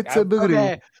 Hey,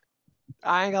 Okay.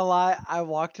 I ain't gonna lie. I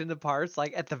walked into parts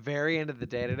like at the very end of the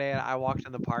day today. I walked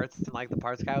in the parts and like the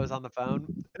parts guy was on the phone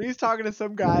and he's talking to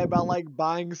some guy about like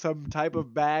buying some type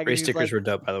of bag. Race stickers were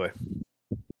dope, by the way.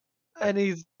 And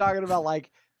he's talking about like,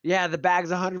 yeah, the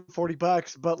bag's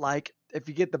 $140, but like if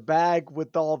you get the bag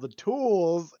with all the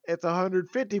tools, it's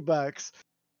 $150.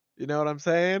 You know what I'm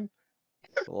saying?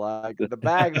 Like the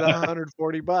bag's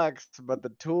 $140, but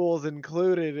the tools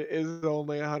included is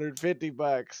only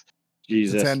 $150.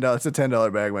 Jesus, it's a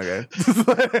 $10 bag, my guy.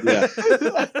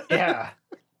 Yeah.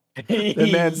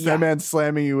 That man's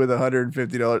slamming you with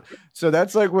 $150. So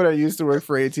that's like when I used to work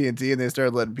for AT&T, and they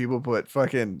started letting people put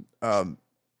fucking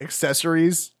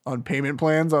accessories on payment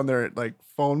plans on their like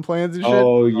phone plans and shit.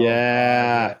 Oh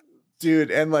yeah.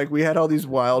 Dude, and like we had all these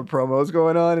wild promos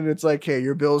going on, and it's like, hey,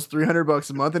 your bill's $300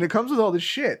 a month, and it comes with all this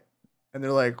shit. And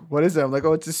they're like, what is that? I'm like,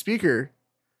 oh, it's a speaker.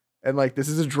 And like, this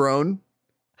is a drone.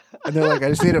 And they're like, I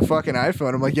just need a fucking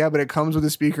iPhone. I'm like, yeah, but it comes with a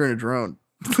speaker and a drone.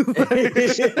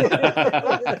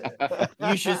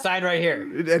 You should sign right here.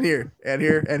 And here, and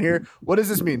here, and here. What does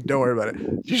this mean? Don't worry about it.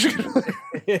 You should.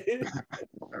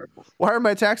 Why are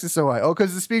my taxes so high? Oh,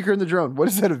 because the speaker and the drone. What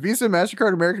is that? A Visa,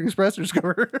 MasterCard, American Express, or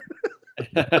Discover?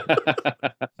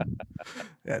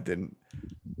 Yeah, it didn't.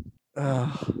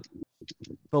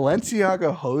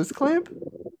 Balenciaga hose clamp?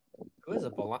 Who is a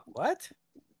what?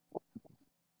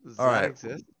 Does all that right.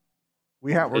 exist?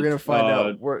 We're gonna find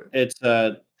out.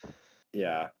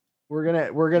 Yeah. We're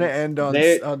gonna end on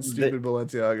stupid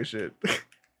Balenciaga shit.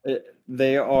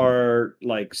 They are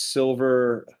like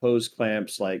silver hose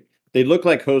clamps. Like they look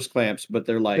like hose clamps, but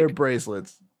they're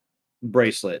bracelets.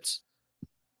 Bracelets.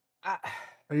 Are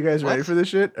you guys ready for this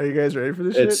shit?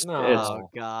 It's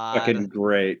God. fucking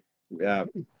great. Yeah.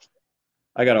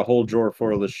 I got a whole drawer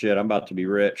full of this shit. I'm about to be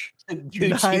rich.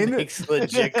 Gucci makes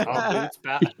legit boots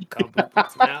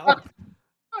now.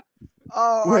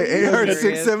 Oh, wait, AR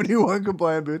 671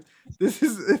 compliant boots. This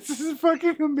is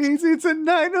fucking amazing. It's a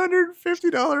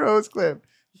 $950 hose clamp.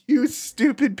 You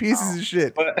stupid pieces of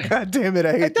shit. God damn it,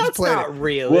 I hate this planet. That's not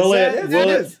real.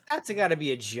 That's got to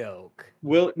be a joke.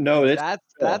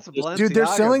 That's dude, they're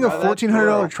selling a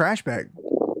 $1,400 trash bag.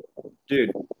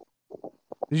 Dude.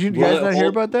 Did you guys not hear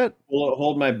about that? Will it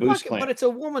hold my boost clamp? But it's a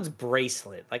woman's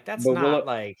bracelet. Like that's not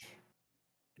like.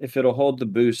 If it'll hold the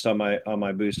boost on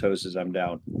my boost hoses, I'm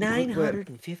down.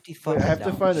 $950. I have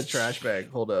to find the trash bag.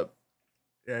 Hold up.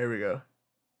 Yeah, here we go.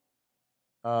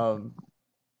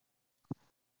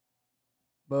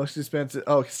 Most expensive.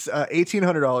 Oh,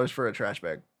 $1,800 for a trash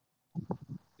bag.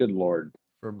 Good lord.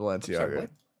 For Balenciaga.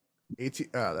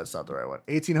 That's not the right one.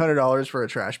 $1,800 for a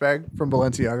trash bag from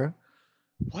Balenciaga.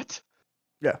 What?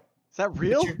 Yeah. Is that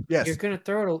real? Yes. You're gonna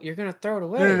throw it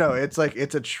away. No. It's like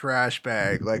it's a trash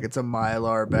bag. Like it's a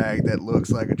Mylar bag that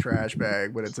looks like a trash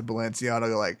bag, but it's a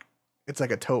Balenciaga. Like it's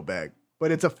like a tote bag,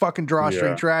 but it's a fucking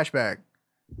drawstring trash bag.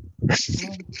 I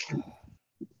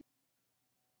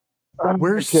can't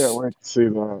wait to see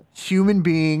that. Human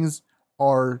beings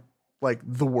are like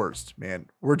the worst, man.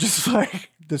 We're just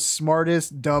like the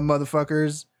smartest dumb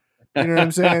motherfuckers You know what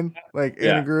I'm saying? Like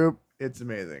in a group, it's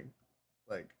amazing.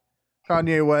 Like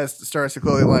Kanye West starts a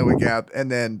clothing line with Gap,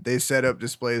 and then they set up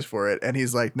displays for it, and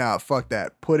he's like, "Nah, fuck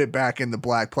that. Put it back in the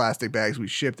black plastic bags we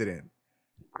shipped it in."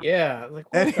 Yeah, like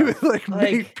what And he would like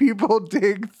make people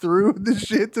dig through the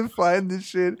shit to find the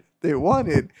shit they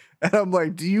wanted. And I'm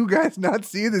like, do you guys not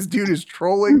see this dude is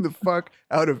trolling the fuck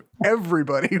out of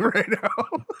everybody right now?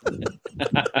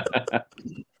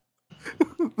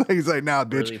 Like, he's like, nah,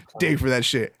 bitch, really dig for that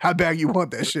shit. How bad you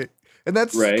want that shit? And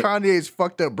that's Kanye's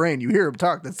fucked up brain. You hear him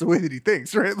talk. That's the way that he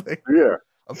thinks, right? Like, yeah,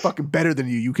 I'm fucking better than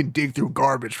you. You can dig through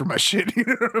garbage for my shit. You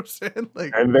know what I'm saying?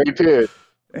 Like, and they did.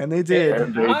 And they did.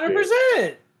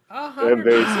 100%.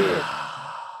 100%.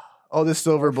 Oh, this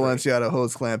silver Balenciaga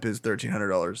hose clamp is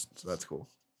 $1,300, so that's cool.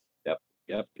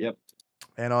 Yep.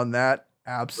 And on that,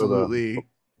 absolutely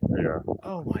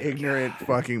ignorant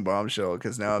fucking bombshell,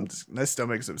 because now my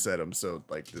stomach's upset. I'm so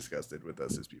like disgusted with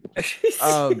us as people.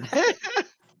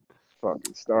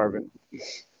 Fucking starving.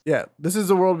 Yeah, this is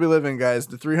the world we live in, guys.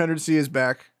 The 300C is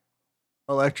back.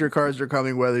 Electric cars are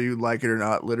coming, whether you like it or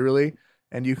not, literally.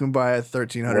 And you can buy a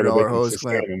 $1,300 hose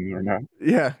clamp.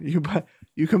 Yeah, you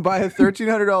can buy a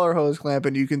 $1,300 hose clamp,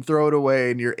 and you can throw it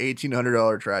away in your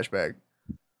 $1,800 trash bag.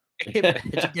 But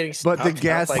the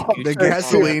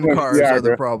gasoline cars are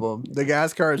the problem. The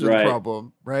gas cars are the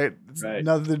problem, right? It's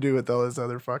nothing to do with all this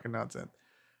other fucking nonsense.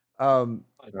 Oh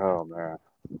man!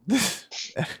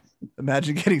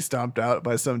 Imagine getting stomped out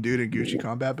by some dude in Gucci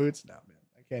combat boots. No man,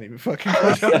 I can't even fucking.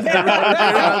 It's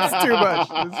too much.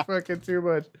 It's fucking too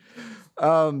much.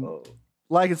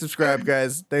 Like and subscribe,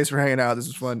 guys. Thanks for hanging out. This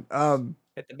was fun.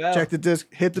 Hit the bell. Check the disc.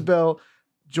 Hit the bell.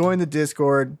 Join the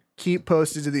Discord. Keep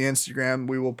posted to the Instagram.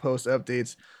 We will post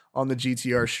updates on the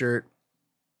GTR shirt.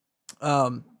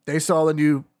 They saw the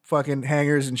new fucking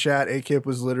hangers in chat. A-Kip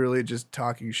was literally just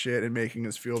talking shit and making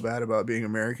us feel bad about being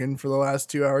American for the last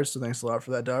 2 hours. So thanks a lot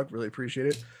for that, dog. Really appreciate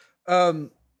it.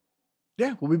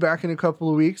 Yeah, we'll be back in a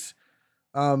couple of weeks.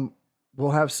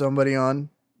 We'll have somebody on.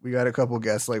 We got a couple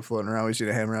guests like floating around. We just need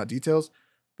to hammer out details.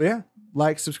 But yeah,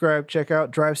 like, subscribe, check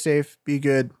out, drive safe, be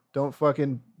good. Don't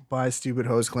fucking buy stupid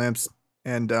hose clamps.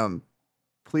 And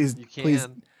please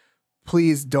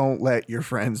don't let your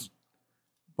friends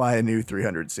buy a new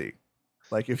 300C.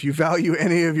 Like, if you value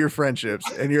any of your friendships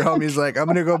and your homie's like, I'm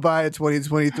gonna go buy a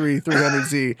 2023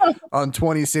 300Z on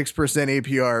 26%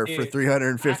 APR for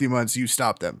 350 months, you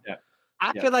stop them. Yeah.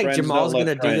 I feel like Jamal's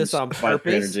gonna do this on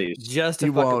purpose just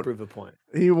to fucking prove a point.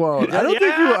 He won't. I don't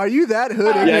think you are. You that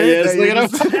hood?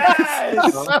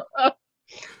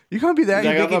 You gonna be that?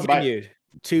 To be continued.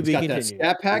 To be continued.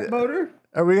 Scat pack motor.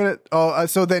 Are we gonna? Oh,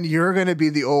 so then you're gonna be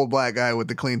the old black guy with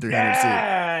the clean 300C.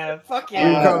 Yeah, fuck yeah.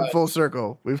 We've come full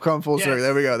circle.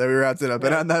 There we go. There we wrapped it up.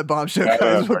 And on that bombshell,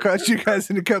 guys, we'll catch you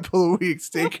guys in a couple of weeks.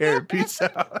 Take care. Peace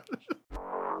out.